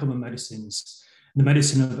 9 common medicines. The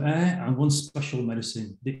medicine of air and 1 special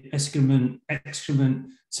medicine, the excrement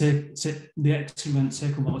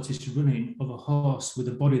circumambulatory running of a horse with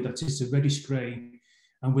a body that is a reddish grey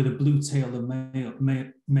and with a blue tail and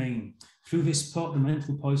mane. Through this pot, the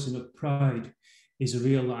mental poison of pride is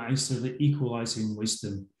realized as the equalizing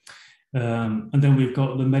wisdom. And then we've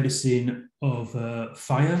got the medicine of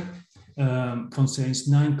fire, contains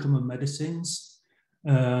 9 common medicines.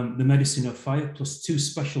 The medicine of fire plus 2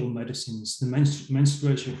 special medicines, the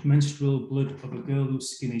menstrual blood of a girl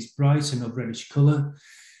whose skin is bright and of reddish colour,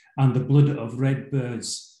 and the blood of red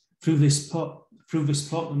birds. Through this pot,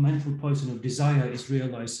 the mental poison of desire is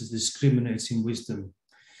realized as discriminating wisdom.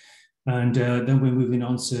 And then we're moving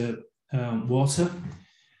on to water.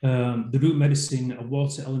 The root medicine of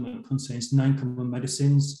water element contains 9 common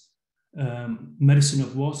medicines. Medicine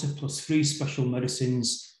of water plus 3 special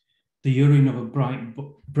medicines, the urine of a bright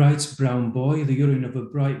brown boy, the urine of a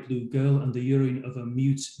bright blue girl, and the urine of a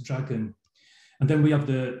mute dragon. And then we have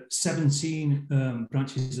the 17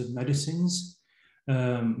 branches of medicines.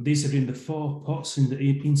 These are in the 4 pots in the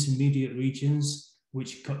intermediate regions,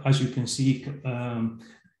 which, as you can see,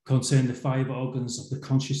 contain the 5 organs of the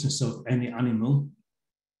consciousness of any animal.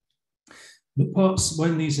 The pots,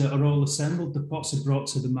 when these are all assembled, the pots are brought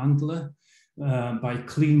to the mandala by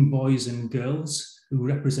clean boys and girls who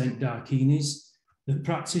represent dakinis. The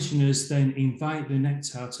practitioners then invite the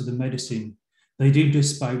nectar to the medicine. They do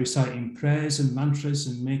this by reciting prayers and mantras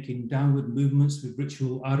and making downward movements with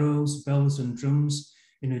ritual arrows, bells and drums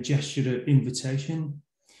in a gesture of invitation.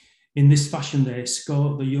 In this fashion, they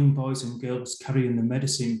escort the young boys and girls carrying the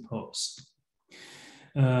medicine pots.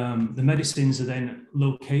 The medicines are then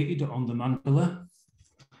located on the mandala.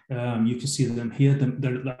 You can see them here.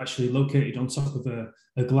 They're actually located on top of a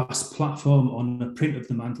glass platform on a print of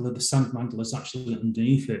the mandala. The sand mandala is actually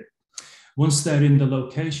underneath it. Once they're in the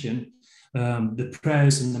location, the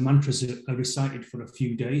prayers and the mantras are recited for a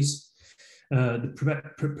few days. The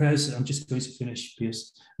prayers, I'm just going to finish,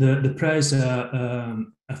 Piers. The prayers are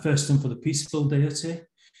first done for the peaceful deity,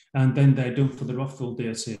 and then they're done for the wrathful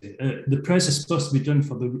deity. The prayers are supposed to be done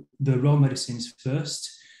for the raw medicines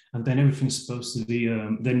first, and then everything's supposed to be,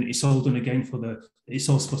 then it's all done again it's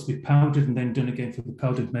all supposed to be powdered and then done again for the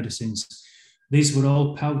powdered medicines. These were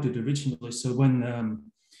all powdered originally, so when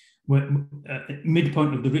at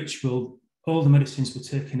midpoint of the ritual, all the medicines were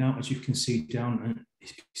taken out, as you can see down and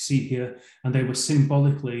see here, and they were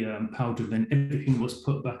symbolically powdered, then everything was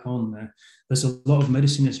put back on there. There's a lot of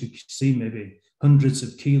medicine, as you can see, maybe hundreds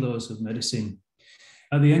of kilos of medicine.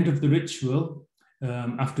 At the end of the ritual,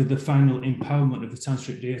 after the final empowerment of the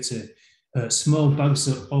tantric deity, small bags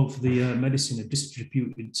of the medicine are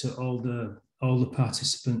distributed to all the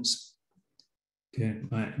participants. Okay,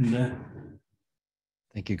 right, and there.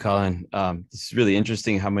 Thank you, Colin. It's really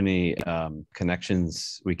interesting how many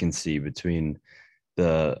connections we can see between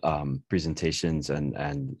the presentations and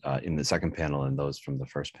in the second panel and those from the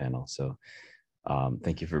first panel. So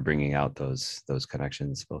thank you for bringing out those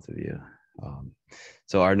connections, both of you.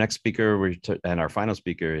 So our next speaker and our final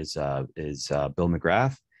speaker is Bill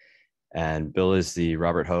McGrath. And Bill is the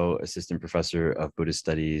Robert Ho Assistant Professor of Buddhist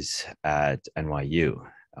Studies at NYU.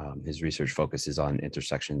 His research focuses on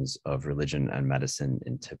intersections of religion and medicine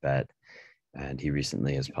in Tibet. And he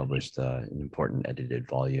recently has published an important edited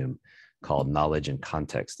volume called Knowledge and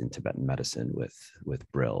Context in Tibetan Medicine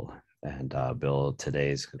with Brill. And Bill today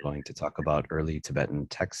is going to talk about early Tibetan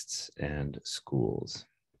texts and schools.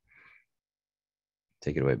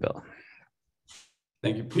 Take it away, Bill.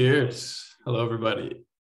 Thank you, Piers. Hello, everybody.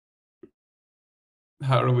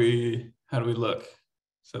 How do we look?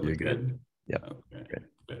 Does that look good? Yep. Okay.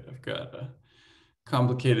 Good. I've got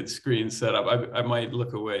complicated screen setup. I might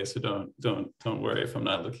look away, so don't worry if I'm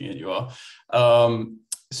not looking at you all.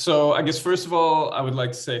 So I guess first of all, I would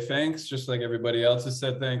like to say thanks, just like everybody else has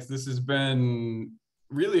said thanks. This has been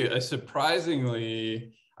really a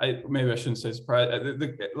surprisingly, maybe I shouldn't say surprise,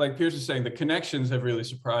 like Piers was saying, the connections have really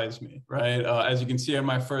surprised me, right? As you can see on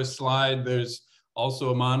my first slide, there's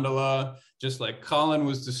also a mandala, just like Colin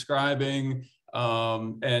was describing,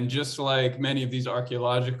 and just like many of these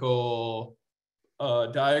archaeological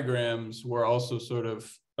diagrams were also sort of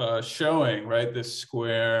showing, right, this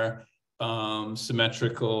square,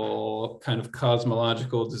 symmetrical kind of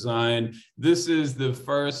cosmological design. This is the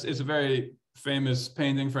first, it's a very famous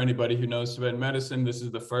painting for anybody who knows Tibetan medicine. This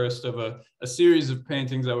is the first of a series of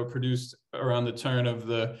paintings that were produced around the turn of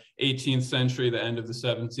the 18th century, the end of the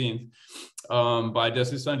 17th, by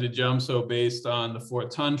Desisante Jamso, based on the Four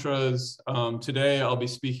Tantras. Today, I'll be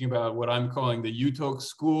speaking about what I'm calling the Yutok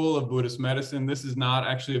school of Buddhist medicine. This is not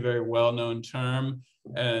actually a very well-known term,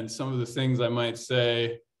 and some of the things I might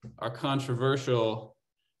say are controversial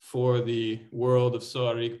for the world of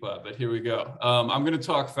Soa Rigpa, but here we go. I'm going to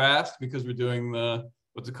talk fast because we're doing the,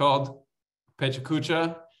 what's it called? Pecha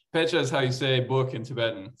Kucha. Pecha is how you say book in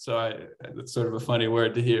Tibetan. So that's sort of a funny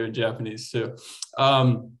word to hear in Japanese too.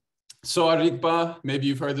 Soa Rigpa, maybe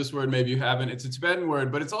you've heard this word, maybe you haven't. It's a Tibetan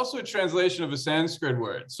word, but it's also a translation of a Sanskrit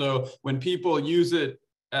word. So when people use it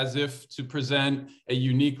as if to present a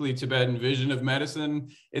uniquely Tibetan vision of medicine,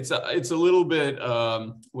 it's a little bit,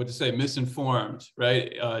 what to say, misinformed,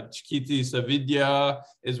 right? Chikiti Savidya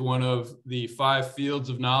is one of the 5 fields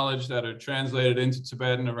of knowledge that are translated into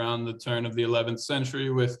Tibetan around the turn of the 11th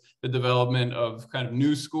century with the development of kind of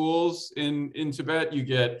new schools in Tibet. You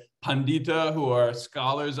get Pandita, who are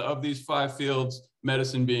scholars of these 5 fields,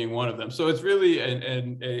 medicine being one of them. So it's really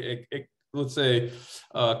let's say,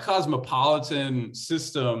 cosmopolitan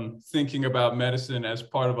system thinking about medicine as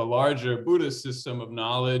part of a larger Buddhist system of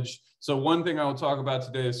knowledge. So one thing I will talk about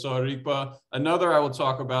today is Soa Rigpa. Another I will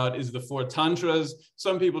talk about is the 4 Tantras.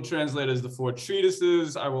 Some people translate as the 4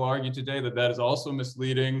 treatises. I will argue today that that is also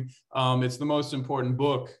misleading. It's the most important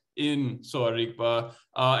book in Soa Rigpa.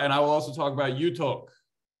 And I will also talk about Yutok,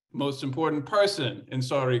 most important person in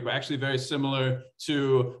Soa Rigpa, actually very similar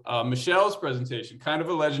to Michelle's presentation, kind of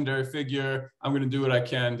a legendary figure. I'm going to do what I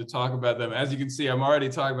can to talk about them. As you can see, I'm already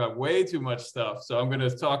talking about way too much stuff, so I'm going to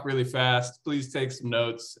talk really fast. Please take some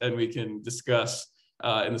notes and we can discuss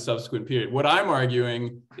in the subsequent period. What I'm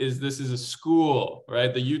arguing is this is a school,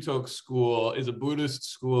 right? The Yutok school is a Buddhist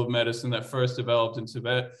school of medicine that first developed in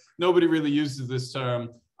Tibet. Nobody really uses this term.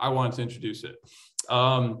 I want to introduce it.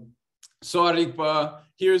 Soa Rigpa,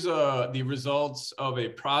 here's the results of a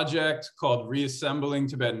project called Reassembling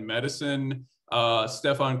Tibetan Medicine.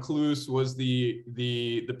 Stefan Kloos was the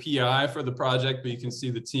PI for the project, but you can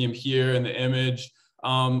see the team here in the image.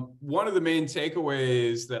 One of the main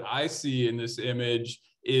takeaways that I see in this image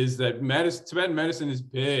is that Tibetan medicine is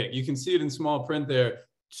big. You can see it in small print there.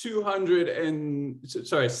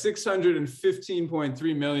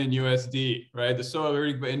 615.3 million USD, right? The Soa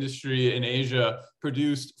Rigpa industry in Asia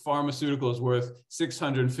produced pharmaceuticals worth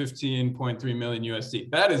 615.3 million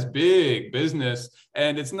USD. That is big business.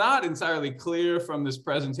 And it's not entirely clear from this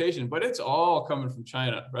presentation, but it's all coming from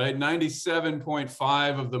China, right?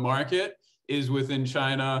 97.5 of the market is within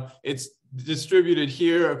China. It's distributed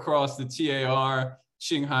here across the TAR,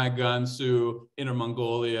 Qinghai, Gansu, Inner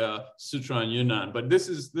Mongolia, Sichuan, Yunnan. But this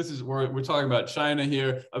is we're talking about China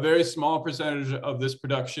here. A very small percentage of this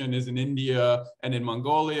production is in India and in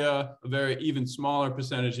Mongolia, a very even smaller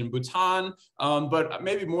percentage in Bhutan. But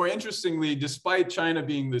maybe more interestingly, despite China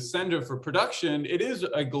being the center for production, it is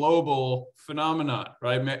a global phenomenon,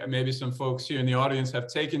 right? Maybe some folks here in the audience have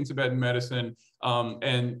taken Tibetan medicine.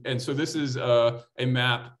 And so this is a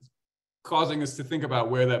map causing us to think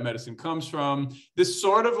about where that medicine comes from. This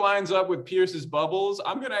sort of lines up with Pierce's bubbles.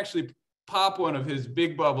 I'm going to actually pop one of his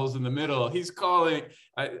big bubbles in the middle. He's calling,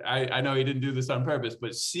 I know he didn't do this on purpose,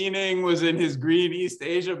 but Xining was in his green East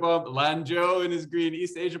Asia bump, Lanzhou in his green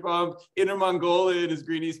East Asia bump, Inner Mongolia in his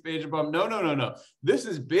green East Asia bump. No. This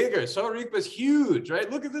is bigger. Soa Rigpa is huge,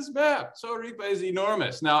 right? Look at this map. Soa Rigpa is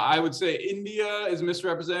enormous. Now, I would say India is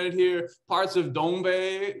misrepresented here. Parts of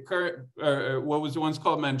Dongbei, what was once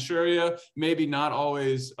called Manchuria, maybe not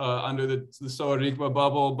always under the Soa Rigpa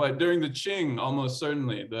bubble, but during the Qing, almost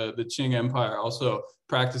certainly, the Qing Empire also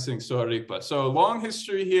practicing Soa Rigpa. So long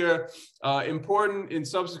history here, important in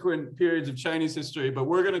subsequent periods of Chinese history, but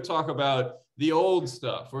we're going to talk about the old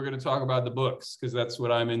stuff. We're going to talk about the books because that's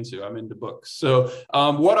what I'm into. I'm into books. So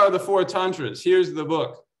what are the 4 Tantras? Here's the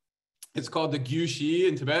book. It's called the Gyushi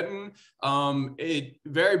in Tibetan. It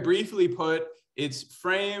very briefly put It's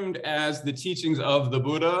framed as the teachings of the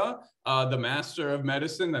Buddha, the Master of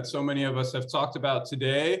Medicine that so many of us have talked about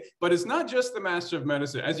today. But it's not just the Master of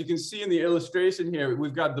Medicine. As you can see in the illustration here,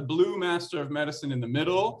 we've got the blue Master of Medicine in the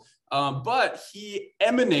middle. But he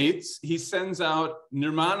emanates, he sends out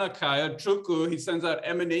nirmanakaya, trukku, he sends out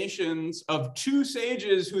emanations of two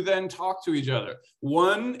sages who then talk to each other.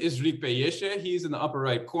 One is Rigpa Yeshe, he's in the upper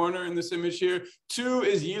right corner in this image here. Two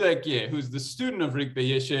is Yilekye, who's the student of Rigpa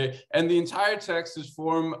Yeshe, and the entire text is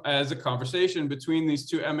formed as a conversation between these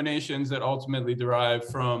two emanations that ultimately derive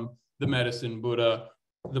from the medicine Buddha,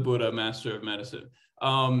 the Buddha, Master of Medicine.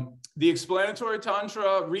 The explanatory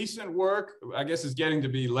tantra, recent work, I guess is getting to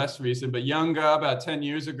be less recent, but Yanga about 10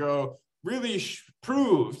 years ago really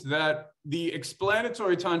proved that the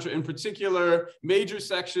explanatory tantra in particular, major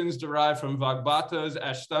sections derive from Vagbhata's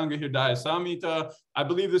Ashtanga Hridaya Samhita. I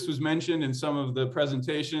believe this was mentioned in some of the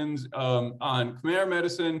presentations on Khmer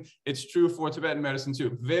medicine. It's true for Tibetan medicine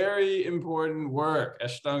too. Very important work,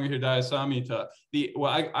 Ashtanga Hridaya Samhita.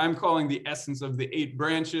 I'm calling the essence of the 8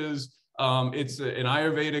 branches. It's an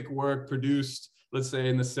Ayurvedic work produced, let's say,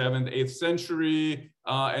 in the 7th, 8th century,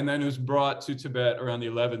 and then it was brought to Tibet around the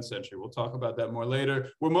 11th century. We'll talk about that more later.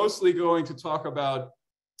 We're mostly going to talk about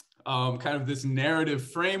kind of this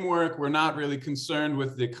narrative framework. We're not really concerned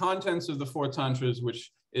with the contents of the 4 tantras,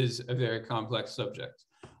 which is a very complex subject.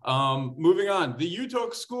 Moving on, the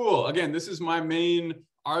Yutok school. Again, this is my main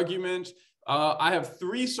argument. I have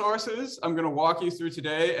 3 sources I'm going to walk you through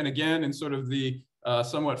today, and again, in sort of the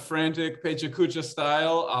somewhat frantic Pechakucha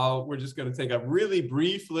style, we're just going to take a really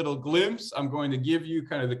brief little glimpse. I'm going to give you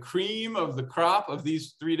kind of the cream of the crop of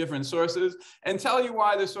these 3 different sources and tell you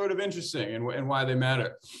why they're sort of interesting and why they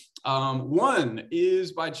matter. One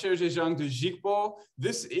is by Cherjejang de Jigpo.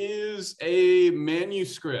 This is a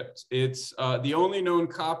manuscript. It's the only known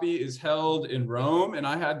copy is held in Rome, and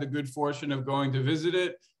I had the good fortune of going to visit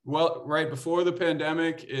it right before the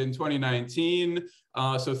pandemic in 2019.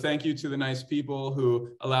 So thank you to the nice people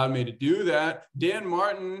who allowed me to do that. Dan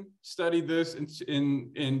Martin studied this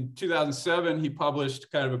in 2007. He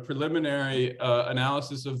published kind of a preliminary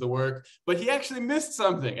analysis of the work, but he actually missed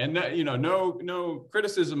something. And no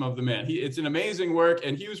criticism of the man. It's an amazing work,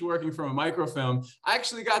 and he was working from a microfilm. I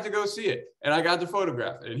actually got to go see it, and I got to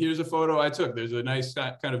photograph it. And here's a photo I took. There's a nice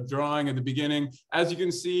kind of drawing at the beginning. As you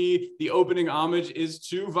can see, the opening homage is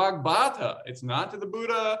to Vagbhata. It's not to the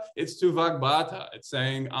Buddha, it's to Vagbhata. It's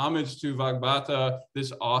saying homage to Vagbhata,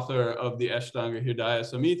 this author of the Ashtanga Hridaya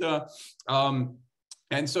Samhita.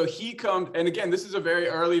 And so he comes, and again, this is a very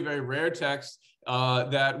early, very rare text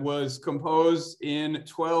that was composed in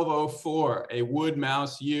 1204, a wood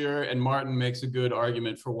mouse year, and Martin makes a good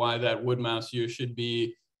argument for why that wood mouse year should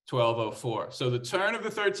be 1204. So the turn of the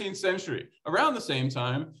 13th century, around the same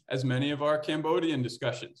time as many of our Cambodian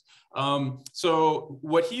discussions. So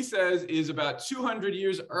what he says is about 200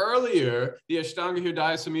 years earlier, the Ashtanga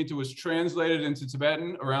Hridaya Samhita was translated into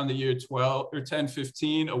Tibetan around the year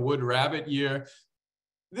 1015, a wood rabbit year.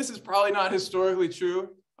 This is probably not historically true.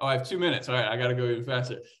 Oh, I have 2 minutes. All right, I got to go even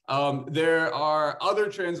faster. There are other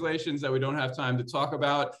translations that we don't have time to talk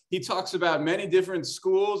about. He talks about many different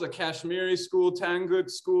schools, a Kashmiri school, Tangut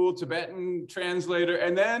school, Tibetan translator,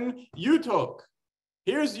 and then Yutok.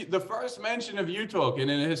 Here's the first mention of Yutok in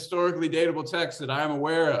a historically datable text that I'm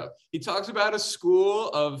aware of. He talks about a school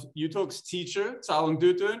of Yutok's teacher, Tsalung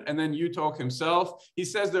Dutun, and then Yutok himself. He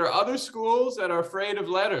says there are other schools that are afraid of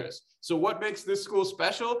letters. So what makes this school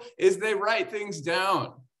special is they write things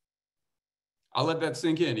down. I'll let that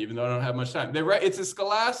sink in, even though I don't have much time. It's a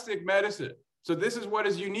scholastic medicine. So this is what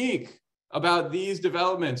is unique about these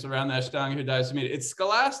developments around the Ashtanga Hridaya Samhita. It's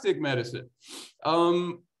scholastic medicine.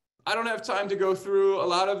 I don't have time to go through a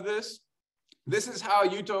lot of this. This is how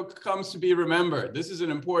Yutok comes to be remembered. This is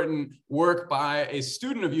an important work by a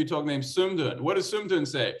student of Yutok named Sumdun. What does Sumdun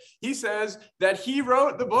say? He says that he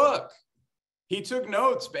wrote the book. He took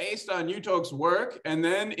notes based on Yutok's work, and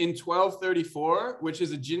then in 1234, which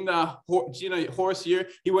is a Jinna horse year,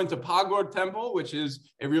 he went to Pagor Temple, which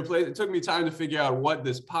is a real place. It took me time to figure out what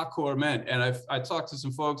this Pakor meant, and I talked to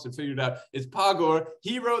some folks and figured out it's Pagor.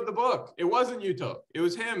 He wrote the book. It wasn't Yutok. It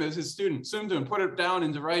was him as his student. Sumdun put it down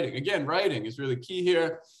into writing. Again, writing is really key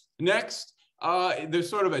here. Next, there's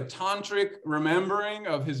sort of a tantric remembering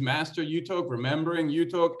of his master Yutok, remembering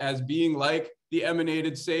Yutok as being like the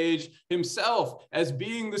emanated sage himself, as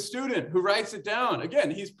being the student who writes it down. Again,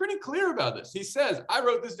 he's pretty clear about this. He says, I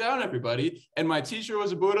wrote this down, everybody, and my teacher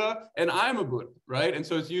was a Buddha, and I'm a Buddha, right? And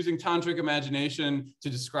so it's using tantric imagination to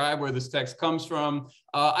describe where this text comes from.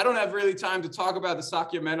 I don't have really time to talk about the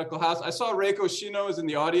Sakya Medical House. I saw Reiko Shino is in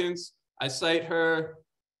the audience. I cite her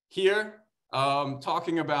here.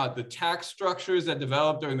 talking about the tax structures that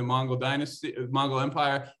developed during the Mongol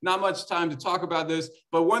Empire. Not much time to talk about this,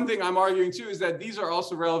 but one thing I'm arguing too is that these are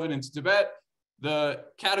also relevant into Tibet. The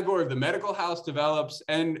category of the medical house develops,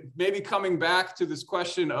 and maybe coming back to this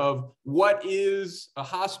question of what is a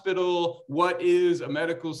hospital, what is a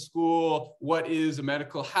medical school, what is a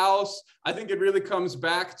medical house. I think it really comes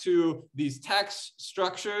back to these tax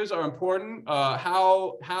structures are important.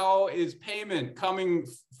 How is payment coming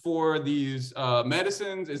for these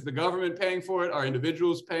medicines? Is the government paying for it? Are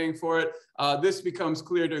individuals paying for it? This becomes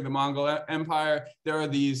clear during the Mongol Empire. There are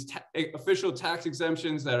these official tax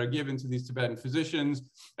exemptions that are given to these Tibetan physicians.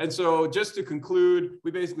 And so just to conclude,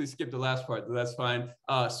 we basically skipped the last part, but that's fine.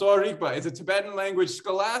 Soa Rigpa is a Tibetan language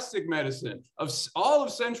scholastic medicine of all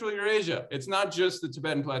of Central Eurasia. It's not just the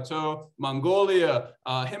Tibetan Plateau, Mongolia,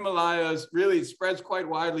 Himalayas, really spreads quite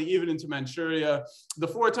widely, even into Manchuria. The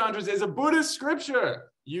Four Tantras is a Buddhist scripture.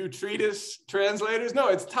 You treatise translators? No,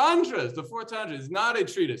 it's tantras. The Four Tantras is not a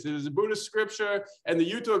treatise. It is a Buddhist scripture, and the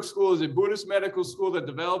Yutok school is a Buddhist medical school that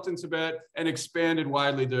developed in Tibet and expanded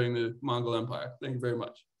widely during the Mongol Empire. Thank you very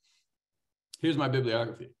much. Here's my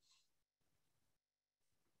bibliography.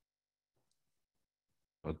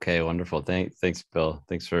 Okay, wonderful. Thanks, Bill.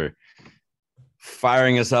 Thanks for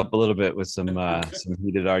firing us up a little bit with some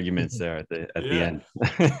heated arguments there at the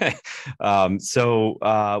end.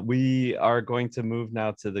 So we are going to move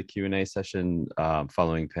now to the Q&A session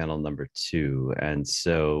following panel number 2. And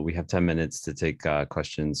so we have 10 minutes to take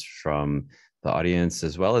questions from the audience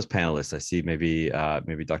as well as panelists. I see maybe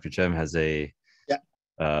Dr. Chem has a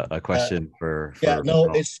question for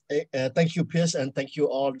thank you, Piers, and thank you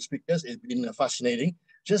all the speakers. It's been fascinating.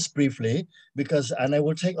 Just briefly, and I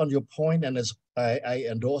will take on your point, and as I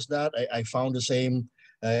endorse that, I found the same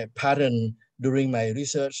pattern during my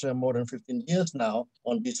research more than 15 years now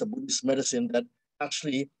on this Buddhist medicine, that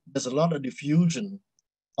actually there's a lot of diffusion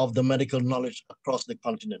of the medical knowledge across the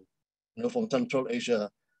continent, from Central Asia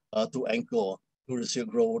to Angkor, through the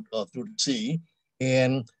Silk Road, through the sea.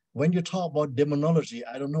 And when you talk about demonology,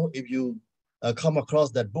 I don't know if you come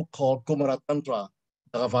across that book called Kumara Tantra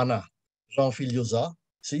Dhavana, Jean-Philippe Yoza.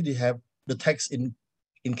 See, they have the text in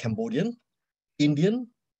Cambodian, Indian,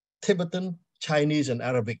 Tibetan, Chinese, and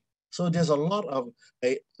Arabic. So there's a lot of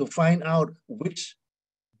to find out which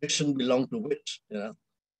diction belong to which.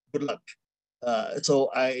 Good luck.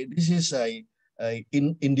 So this is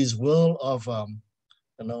in this world of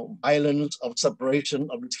violence, of separation,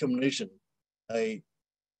 of discrimination.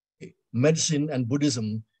 Medicine and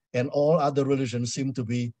Buddhism and all other religions seem to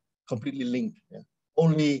be completely linked.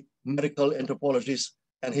 Only medical anthropologists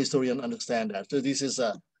and historians understand that. So this is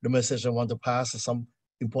the message I want to pass, some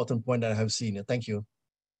important point that I have seen. Thank you.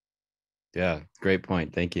 Yeah, great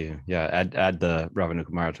point. Thank you. Yeah, add the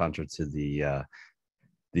Ravanukumara Tantra to the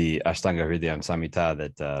Ashtanga Hridayam Samhita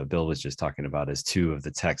that Bill was just talking about as 2 of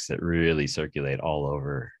the texts that really circulate all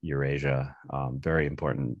over Eurasia. Very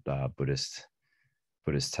important Buddhist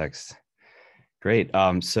text. Great.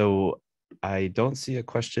 So I don't see a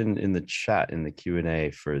question in the chat in the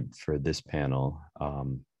Q&A for this panel.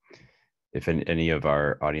 If any of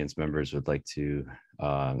our audience members would like to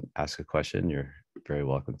ask a question, you're very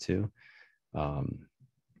welcome to.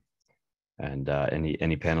 And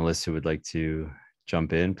any panelists who would like to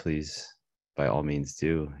jump in, please, by all means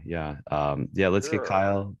do. Let's get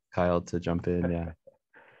Kyle to jump in. Yeah.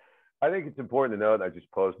 I think it's important to note, I just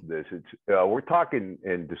posted this, we're talking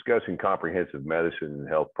and discussing comprehensive medicine and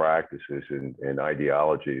health practices and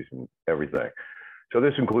ideologies and everything. So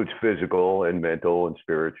this includes physical and mental and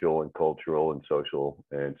spiritual and cultural and social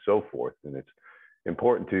and so forth. And it's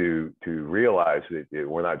important to realize that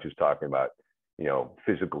we're not just talking about,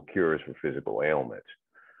 physical cures for physical ailments.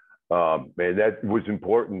 And that was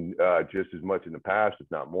important just as much in the past, if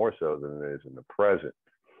not more so than it is in the present.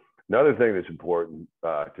 Another thing that's important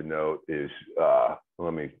to note is,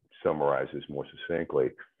 let me summarize this more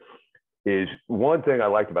succinctly, is one thing I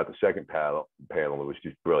liked about the second panel, it was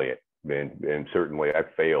just brilliant. And certainly I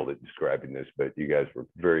failed at describing this, but you guys were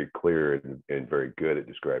very clear and very good at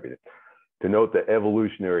describing it. To note the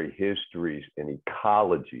evolutionary histories and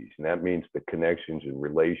ecologies, and that means the connections and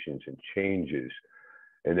relations and changes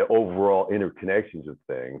and the overall interconnections of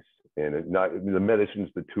things. And not the medicines,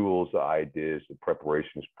 the tools, the ideas, the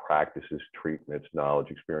preparations, practices, treatments, knowledge,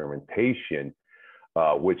 experimentation,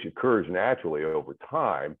 which occurs naturally over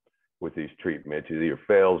time with these treatments. It either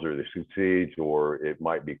fails or it succeeds, or it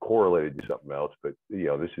might be correlated to something else. But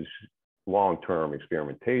this is long-term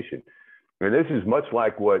experimentation, and this is much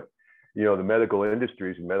like what the medical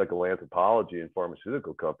industries and medical anthropology and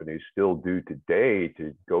pharmaceutical companies still do today,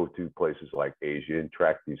 to go to places like Asia and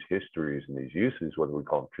track these histories and these uses, whether we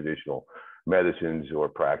call them traditional medicines or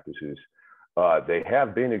practices. They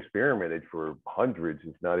have been experimented for hundreds,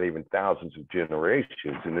 if not even thousands of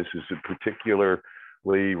generations. And this is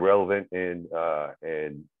particularly relevant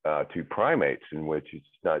to primates, in which it's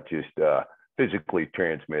not just physically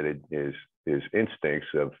transmitted is instincts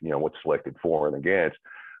of, what's selected for and against,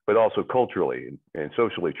 but also culturally and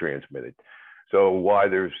socially transmitted. So why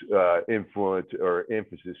there's influence or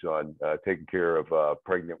emphasis on taking care of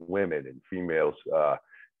pregnant women and females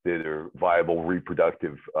that are viable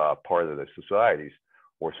reproductive part of the societies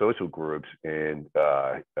or social groups, and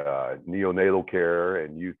neonatal care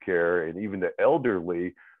and youth care, and even the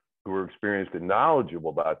elderly who are experienced and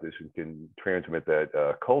knowledgeable about this and can transmit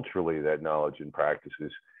that culturally, that knowledge and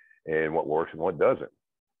practices, and what works and what doesn't.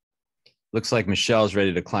 Looks like Michelle's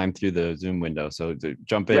ready to climb through the Zoom window. So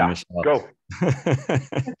jump in, Michelle. Go.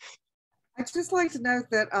 I'd just like to note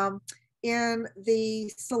that in the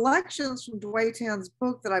selections from Dway Tan's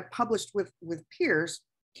book that I published with Pierce,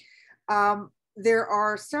 there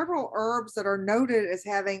are several herbs that are noted as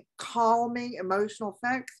having calming emotional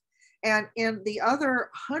effects. And in the other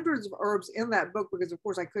hundreds of herbs in that book, because of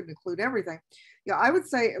course I couldn't include everything, I would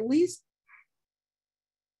say at least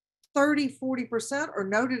 30–40% are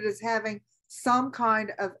noted as having some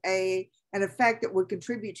kind of an effect that would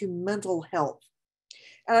contribute to mental health.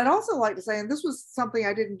 And I'd also like to say, and this was something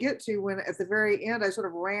I didn't get to when at the very end I sort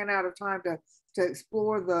of ran out of time to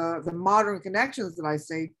explore the modern connections that I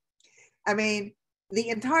see. I mean, the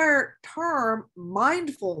entire term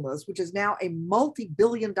mindfulness, which is now a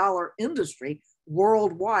multi-billion-dollar industry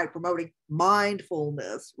worldwide promoting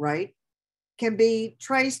mindfulness, right, can be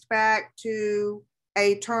traced back to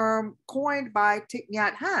a term coined by Thich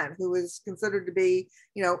Nhat Hanh, who is considered to be,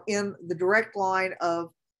 in the direct line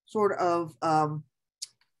of sort of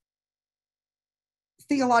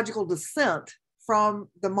theological descent from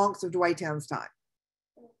the monks of Dway Tan's time.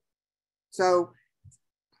 So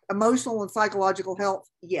emotional and psychological health,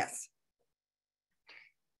 yes.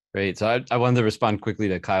 Great. So I wanted to respond quickly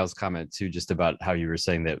to Kyle's comment too, just about how you were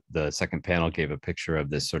saying that the second panel gave a picture of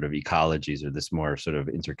this sort of ecologies, or this more sort of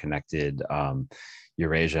interconnected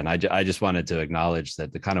Eurasia. And I just wanted to acknowledge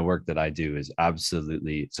that the kind of work that I do is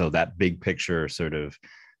absolutely, so that big picture sort of,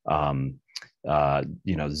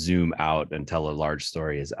 zoom out and tell a large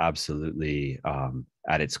story is absolutely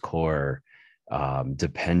at its core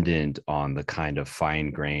dependent on the kind of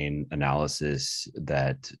fine-grained analysis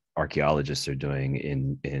that archaeologists are doing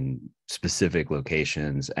in specific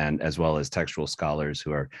locations, and as well as textual scholars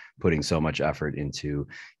who are putting so much effort into,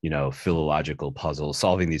 philological puzzles,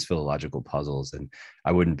 solving these philological puzzles. And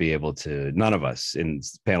I wouldn't be able to, none of us in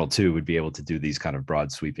panel 2 would be able to do these kind of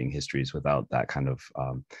broad sweeping histories without that kind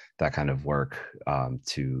of work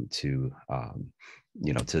to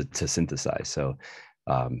synthesize. So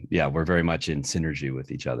we're very much in synergy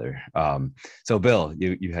with each other. So Bill,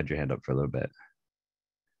 you had your hand up for a little bit.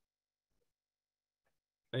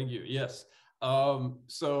 Thank you. Yes.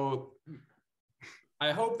 So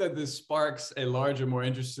I hope that this sparks a larger, more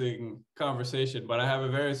interesting conversation, but I have a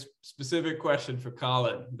very specific question for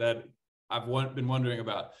Colin that I've been wondering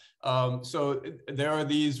about. So there are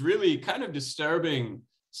these really kind of disturbing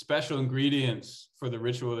special ingredients for the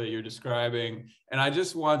ritual that you're describing. And I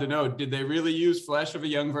just wanted to know, did they really use flesh of a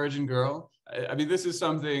young virgin girl? I mean, this is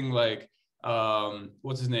something like,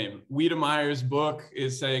 what's his name? Wiedemeyer's book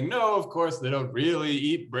is saying, no, of course they don't really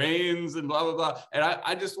eat brains and blah, blah, blah. And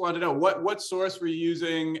I just wanted to know, what source were you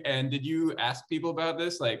using? And did you ask people about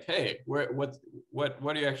this? Like, hey, what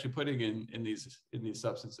are you actually putting in these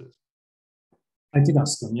substances? I did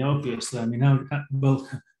ask them, yeah, obviously. I mean,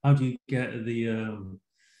 how do you get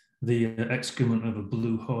the excrement of a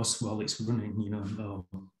blue horse while it's running,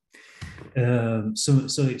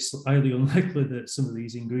 so it's highly unlikely that some of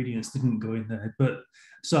these ingredients didn't go in there. But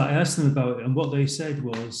so I asked them about it, and what they said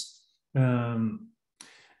was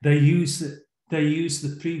they used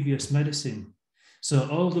the previous medicine. So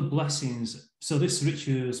all the blessings. So this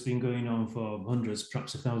ritual has been going on for hundreds,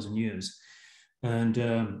 perhaps 1,000 years, and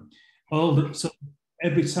so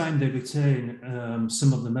every time they retain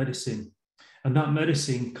some of the medicine, and that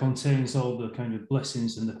medicine contains all the kind of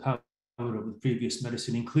blessings and the power of the previous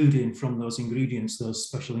medicine, including from those ingredients, those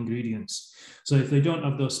special ingredients. So if they don't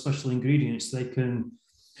have those special ingredients, they can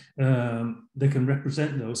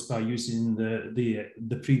represent those by using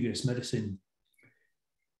the previous medicine.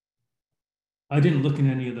 I didn't look in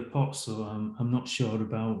any of the pots, so I'm not sure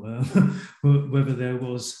about whether there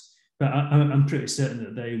was. But I'm pretty certain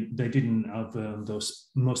that they didn't have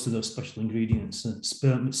most of those special ingredients. And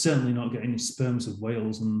certainly not getting sperms of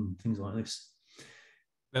whales and things like this.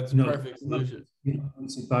 That's a perfect solution. You don't need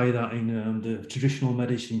to buy that in the traditional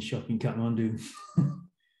medicine shop in Kathmandu.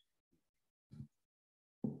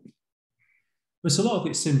 It's a lot of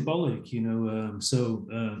it's symbolic, you know.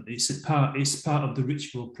 It's part of the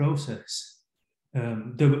ritual process.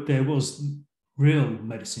 There was real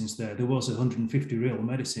medicines there. There was 150 real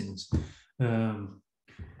medicines, but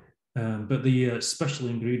the special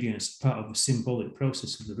ingredients are part of the symbolic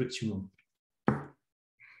process of the ritual.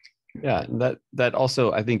 Yeah, that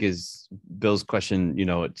also, I think, is Bill's question. You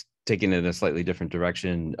know, it's taken it in a slightly different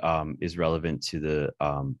direction, is relevant to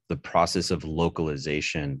the process of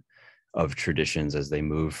localization of traditions as they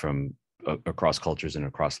move from across cultures and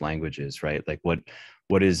across languages, right? Like what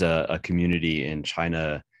is a community in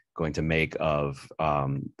China going to make of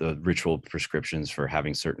the ritual prescriptions for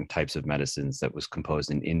having certain types of medicines that was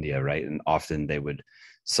composed in India, right? And often they would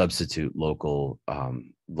substitute local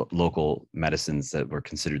medicines that were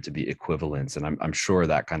considered to be equivalents. And I'm sure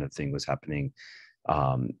that kind of thing was happening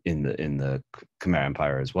in the Khmer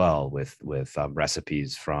Empire as well, with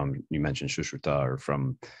recipes from, you mentioned Shushruta, or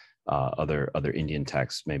from other Indian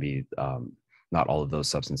texts. Maybe not all of those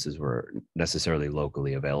substances were necessarily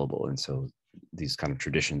locally available, and so these kind of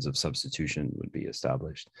traditions of substitution would be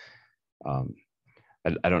established.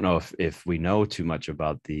 I don't know if we know too much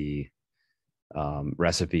about the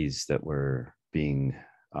recipes that were being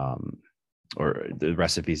or the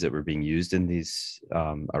recipes that were being used in these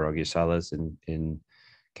arogyasalas in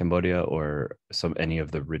Cambodia, or any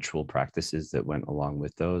of the ritual practices that went along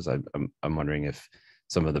with those. I'm wondering if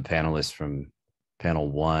some of the panelists from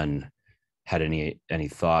panel 1 had any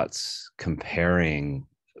thoughts comparing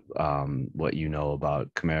what you know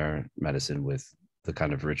about Khmer medicine with the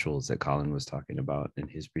kind of rituals that Colin was talking about in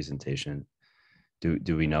his presentation.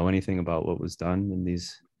 Do we know anything about what was done in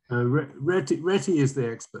these? Reti is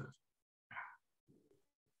the expert.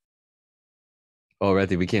 Oh,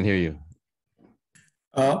 Reti, we can't hear you.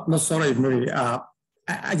 No, sorry, Mary.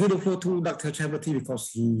 I give the floor to Dr. Chaverty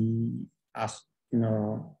because he asked,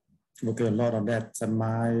 okay, a lot of that. And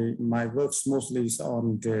my works mostly is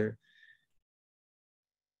on the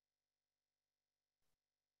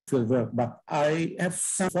field work, but I have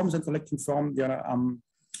some forms and collecting from the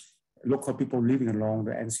local people living along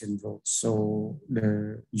the ancient roads. So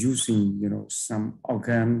they're using, some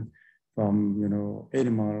organ from,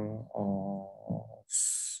 animal or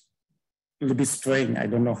a little bit strange. I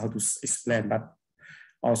don't know how to explain, but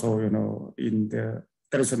also, in the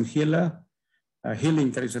tradition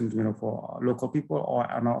healing tradition, for local people,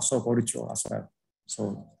 and also for ritual as well.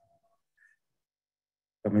 So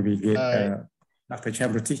maybe get Dr.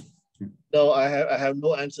 Chaverty. No, I have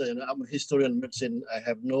no answer. I'm a historian of medicine. I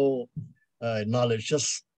have no knowledge,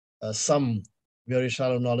 just some very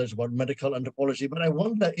shallow knowledge about medical anthropology. But I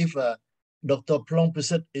wonder if Dr. Plong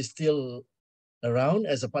Pisit is still around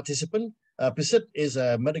as a participant. Pisit is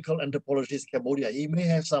a medical anthropologist in Cambodia. He may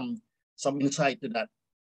have some insight to that.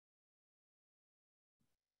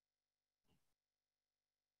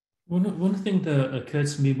 One thing that occurred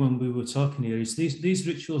to me when we were talking here is these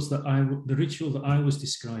rituals the ritual that I was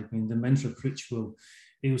describing, the mantra ritual,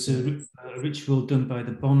 it was a ritual done by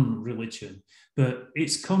the Beaune religion, but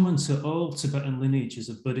it's common to all Tibetan lineages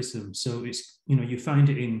of Buddhism. So it's, you find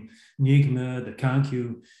it in Khmer, the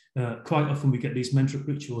Kagyu. Quite often we get these mantra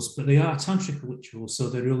rituals, but they are tantric rituals, so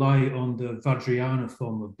they rely on the Vajrayana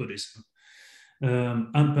form of Buddhism,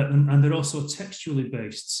 and they're also textually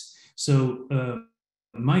based. So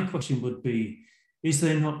my question would be, is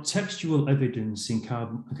there not textual evidence in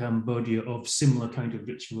Cambodia of similar kind of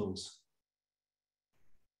rituals?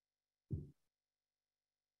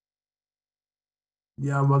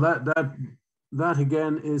 Yeah, well, that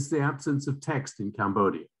again is the absence of text in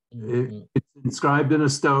Cambodia. Mm-hmm. It's inscribed in a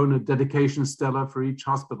stone, a dedication stela for each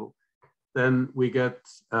hospital. Then we get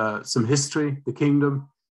some history, the kingdom,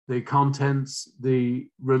 the contents, the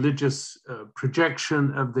religious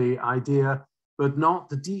projection of the idea, but not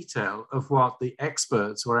the detail of what the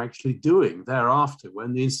experts were actually doing thereafter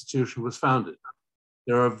when the institution was founded.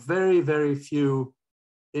 There are very, very few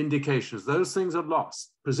indications. Those things are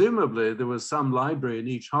lost. Presumably, there was some library in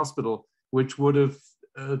each hospital which would have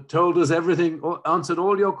told us everything, or answered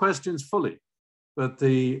all your questions fully, but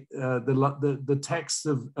the texts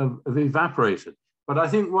have evaporated. But I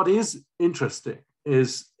think what is interesting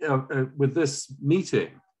is with this meeting,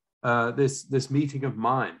 this meeting of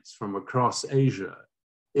minds from across Asia,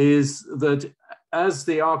 is that as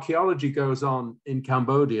the archaeology goes on in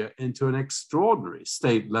Cambodia into an extraordinary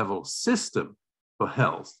state-level system for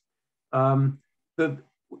health, that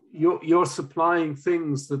you're supplying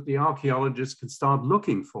things that the archaeologists can start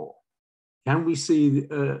looking for. Can we see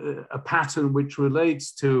a pattern which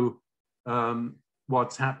relates to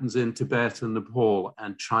what happens in Tibet and Nepal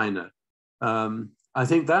and China? I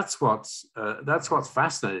think that's what's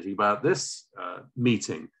fascinating about this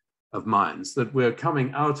meeting, of minds, that we're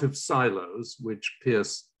coming out of silos, which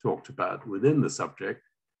Pierce talked about within the subject,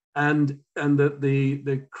 and that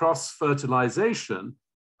the cross-fertilization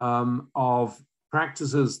of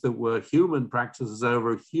practices that were human practices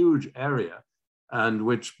over a huge area, and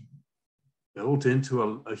which built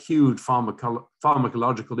into a huge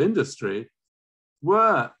pharmacological industry,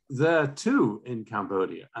 were there too in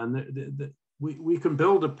Cambodia. And we can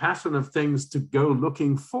build a pattern of things to go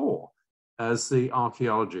looking for as the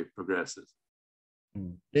archaeology progresses.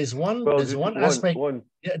 There's one aspect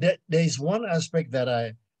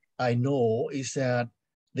that I know is that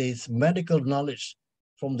this medical knowledge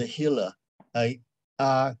from the healer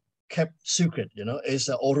are kept secret. It's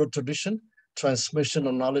an oral tradition, transmission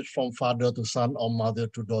of knowledge from father to son or mother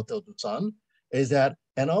to daughter to son. Is that,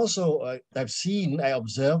 and also I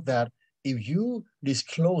observed that if you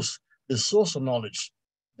disclose the source of knowledge,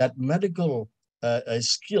 that medical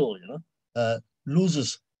skill,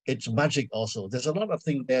 loses its magic also. There's a lot of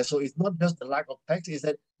things there. So it's not just the lack of text, it's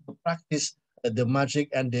that the practice, the magic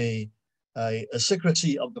and the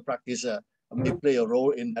secrecy of the practice may play a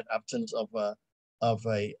role in that absence of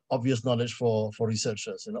obvious knowledge for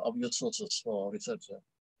researchers, obvious sources for researchers.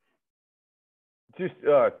 Just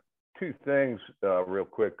two things real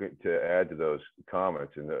quick to add to those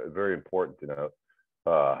comments, and very important to note,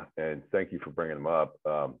 and thank you for bringing them up,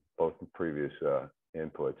 both the previous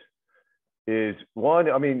inputs. Is one,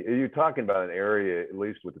 I mean, you're talking about an area, at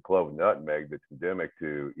least with the clove and nutmeg, that's endemic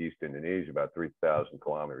to East Indonesia, about 3,000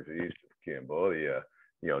 kilometers east of Cambodia,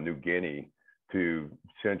 New Guinea, to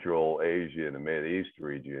Central Asia and the Mid East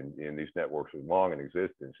region, and these networks are long in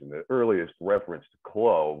existence. And the earliest reference to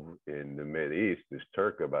clove in the Mid East is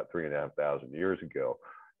Turkey, about 3,500 years ago.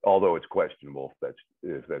 Although it's questionable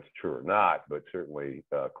if that's true or not, but certainly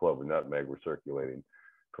clove and nutmeg were circulating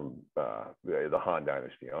from the Han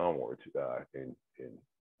Dynasty onwards in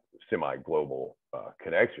semi-global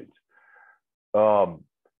connections.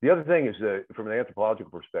 The other thing is that from an anthropological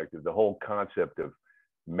perspective, the whole concept of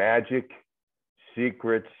magic,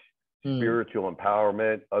 secrets, spiritual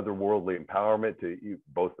empowerment, otherworldly empowerment to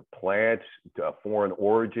both the plants, to foreign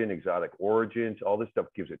origin, exotic origins, all this stuff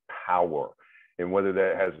gives it power. And whether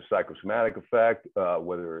that has a psychosomatic effect,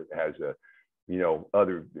 whether it has a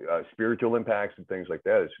other spiritual impacts and things like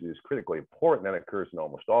that is critically important. That occurs in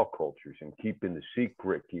almost all cultures, and keeping the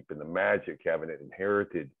secret, keeping the magic, having it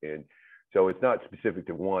inherited. And so it's not specific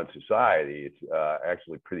to one society. It's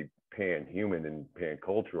actually pretty pan-human and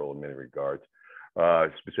pan-cultural in many regards.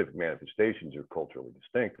 Specific manifestations are culturally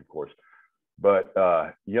distinct, of course. But,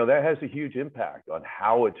 that has a huge impact on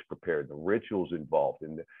how it's prepared, the rituals involved,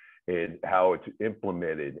 and how it's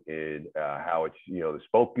implemented, and how it's, the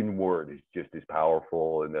spoken word is just as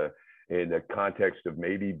powerful in the context of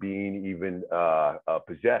maybe being even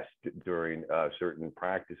possessed during certain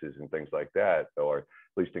practices and things like that, or at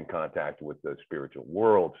least in contact with the spiritual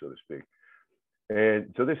world, so to speak.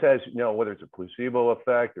 And so this has, whether it's a placebo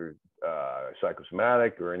effect or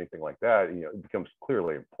psychosomatic or anything like that, it becomes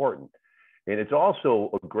clearly important. And it's also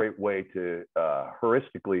a great way to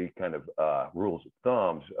heuristically kind of rules of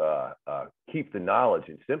thumbs, keep the knowledge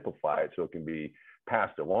and simplify it so it can be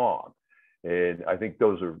passed along. And I think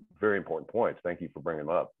those are very important points. Thank you for bringing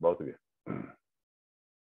them up, both of you.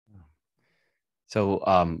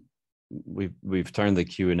 So we've turned the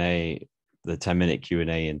Q&A, the 10-minute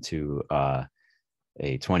Q&A into a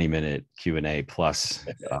 20-minute Q&A plus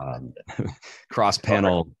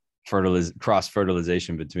cross-panel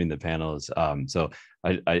cross-fertilization between the panels. So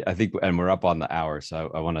I think, and we're up on the hour, so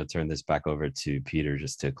I want to turn this back over to Peter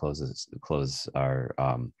just to close our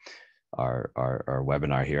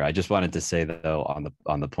webinar here. I just wanted to say that, though,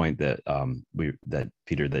 on the point that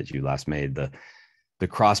Peter, that you last made, the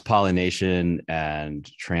cross-pollination and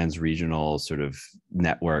trans-regional sort of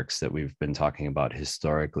networks that we've been talking about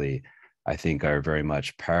historically, I think are very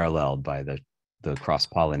much paralleled by the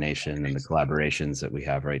cross-pollination and the collaborations that we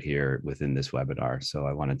have right here within this webinar. So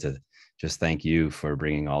I wanted to just thank you for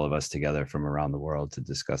bringing all of us together from around the world to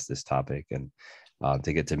discuss this topic, and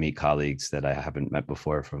to get to meet colleagues that I haven't met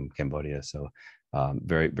before from Cambodia. So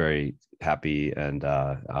very, very happy and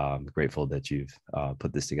grateful that you've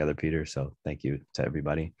put this together, Peter. So thank you to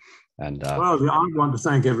everybody. And well, I want to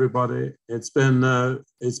thank everybody. It's been a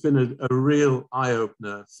real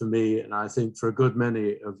eye-opener for me, and I think for a good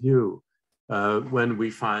many of you, when we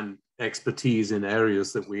find expertise in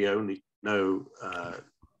areas that we only know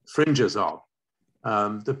fringes of.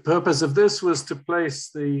 The purpose of this was to place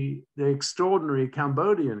the extraordinary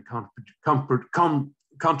Cambodian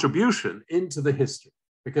contribution into the history,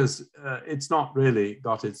 because it's not really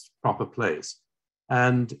got its proper place.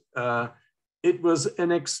 And it was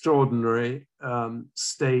an extraordinary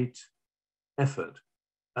state effort.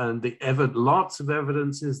 And lots of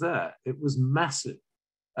evidence is there. It was massive.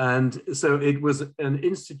 And so it was an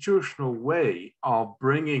institutional way of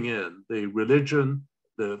bringing in the religion,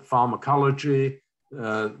 the pharmacology,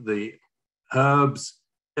 the herbs,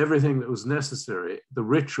 everything that was necessary, the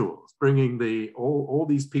rituals, bringing all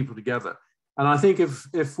these people together. And I think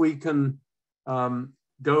if we can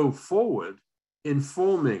go forward in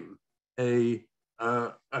forming a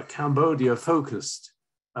Cambodia-focused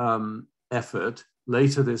effort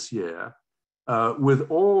later this year, with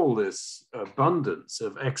all this abundance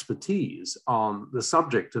of expertise on the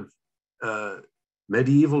subject of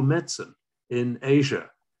medieval medicine in Asia,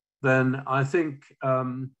 then I think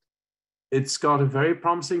it's got a very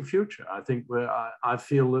promising future. I think I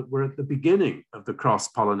feel that we're at the beginning of the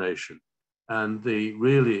cross-pollination and the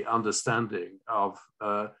really understanding of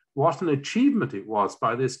what an achievement it was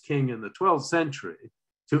by this king in the 12th century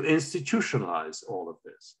to institutionalize all of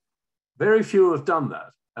this. Very few have done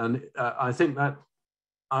that. And I think that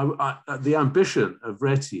the ambition of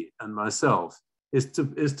Reti and myself is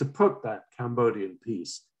to put that Cambodian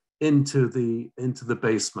piece into the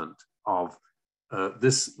basement of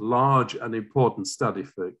this large and important study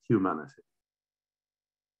for humanity.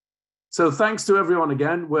 So thanks to everyone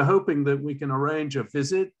again. We're hoping that we can arrange a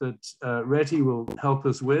visit that Reti will help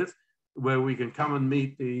us with, where we can come and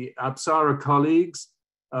meet the Apsara colleagues.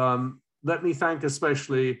 Let me thank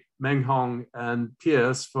especially Meng Hong and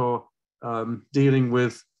Pierce for dealing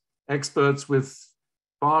with experts with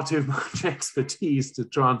far too much expertise to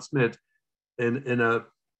transmit in a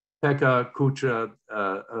Pekka Kucha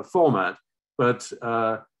format. But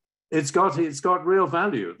it's got real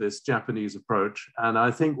value, this Japanese approach. And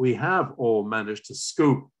I think we have all managed to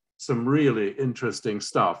scoop some really interesting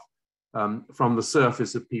stuff from the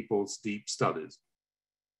surface of people's deep studies.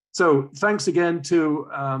 So thanks again to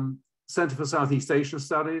Center for Southeast Asian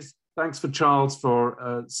Studies. Thanks for Charles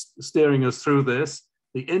for steering us through this.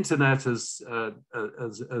 The internet has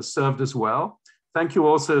served us well. Thank you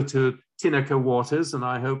also to Tinaka Waters, and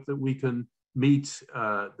I hope that we can meet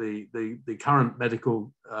the current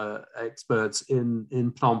medical experts in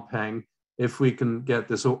Phnom Penh if we can get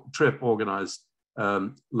this trip organized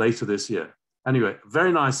later this year. Anyway,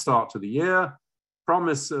 very nice start to the year.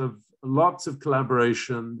 Promise of lots of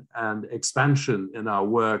collaboration and expansion in our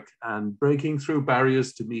work and breaking through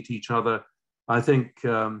barriers to meet each other. I think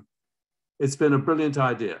it's been a brilliant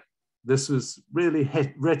idea. This was really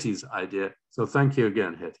Reti's idea. So thank you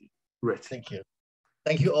again, Reti. Thank you.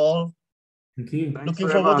 Thank you all. Thank you. Looking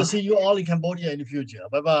forward to see you all in Cambodia in the future.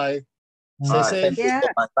 Bye-bye. Stay safe. Yeah,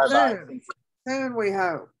 Bye-bye. soon we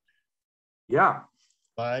hope. Yeah.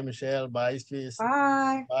 Bye, Michelle. Bye, Chris.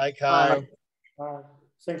 Bye. Bye, Kyle. Bye.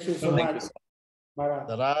 Thank you so much. Bye-bye.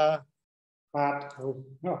 Ta-da.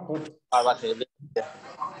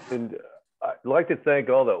 And I'd like to thank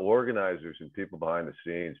all the organizers and people behind the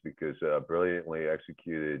scenes because brilliantly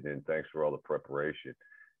executed, and thanks for all the preparation.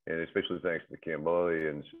 And especially thanks to the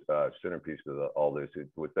Cambodians, centerpiece of all this.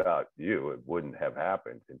 Without you, it wouldn't have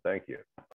happened. And thank you.